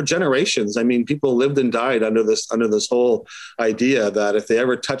went on for generations. I mean, people lived and died under this whole idea that if they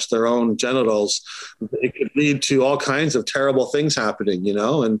ever touched their own genitals, it could lead to all kinds of terrible things happening,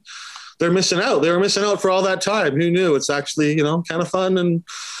 and they're missing out. They were missing out for all that time. Who knew? It's actually, kind of fun and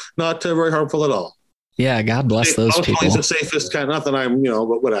not very harmful at all. Yeah, God bless those people. It's the safest kind. Not that I'm,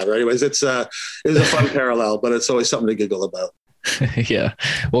 but whatever. Anyways, it's a fun parallel, but it's always something to giggle about. Yeah.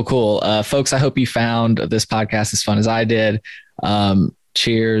 Well, cool. Folks, I hope you found this podcast as fun as I did.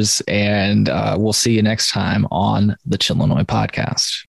 Cheers, and we'll see you next time on the Chillinois podcast.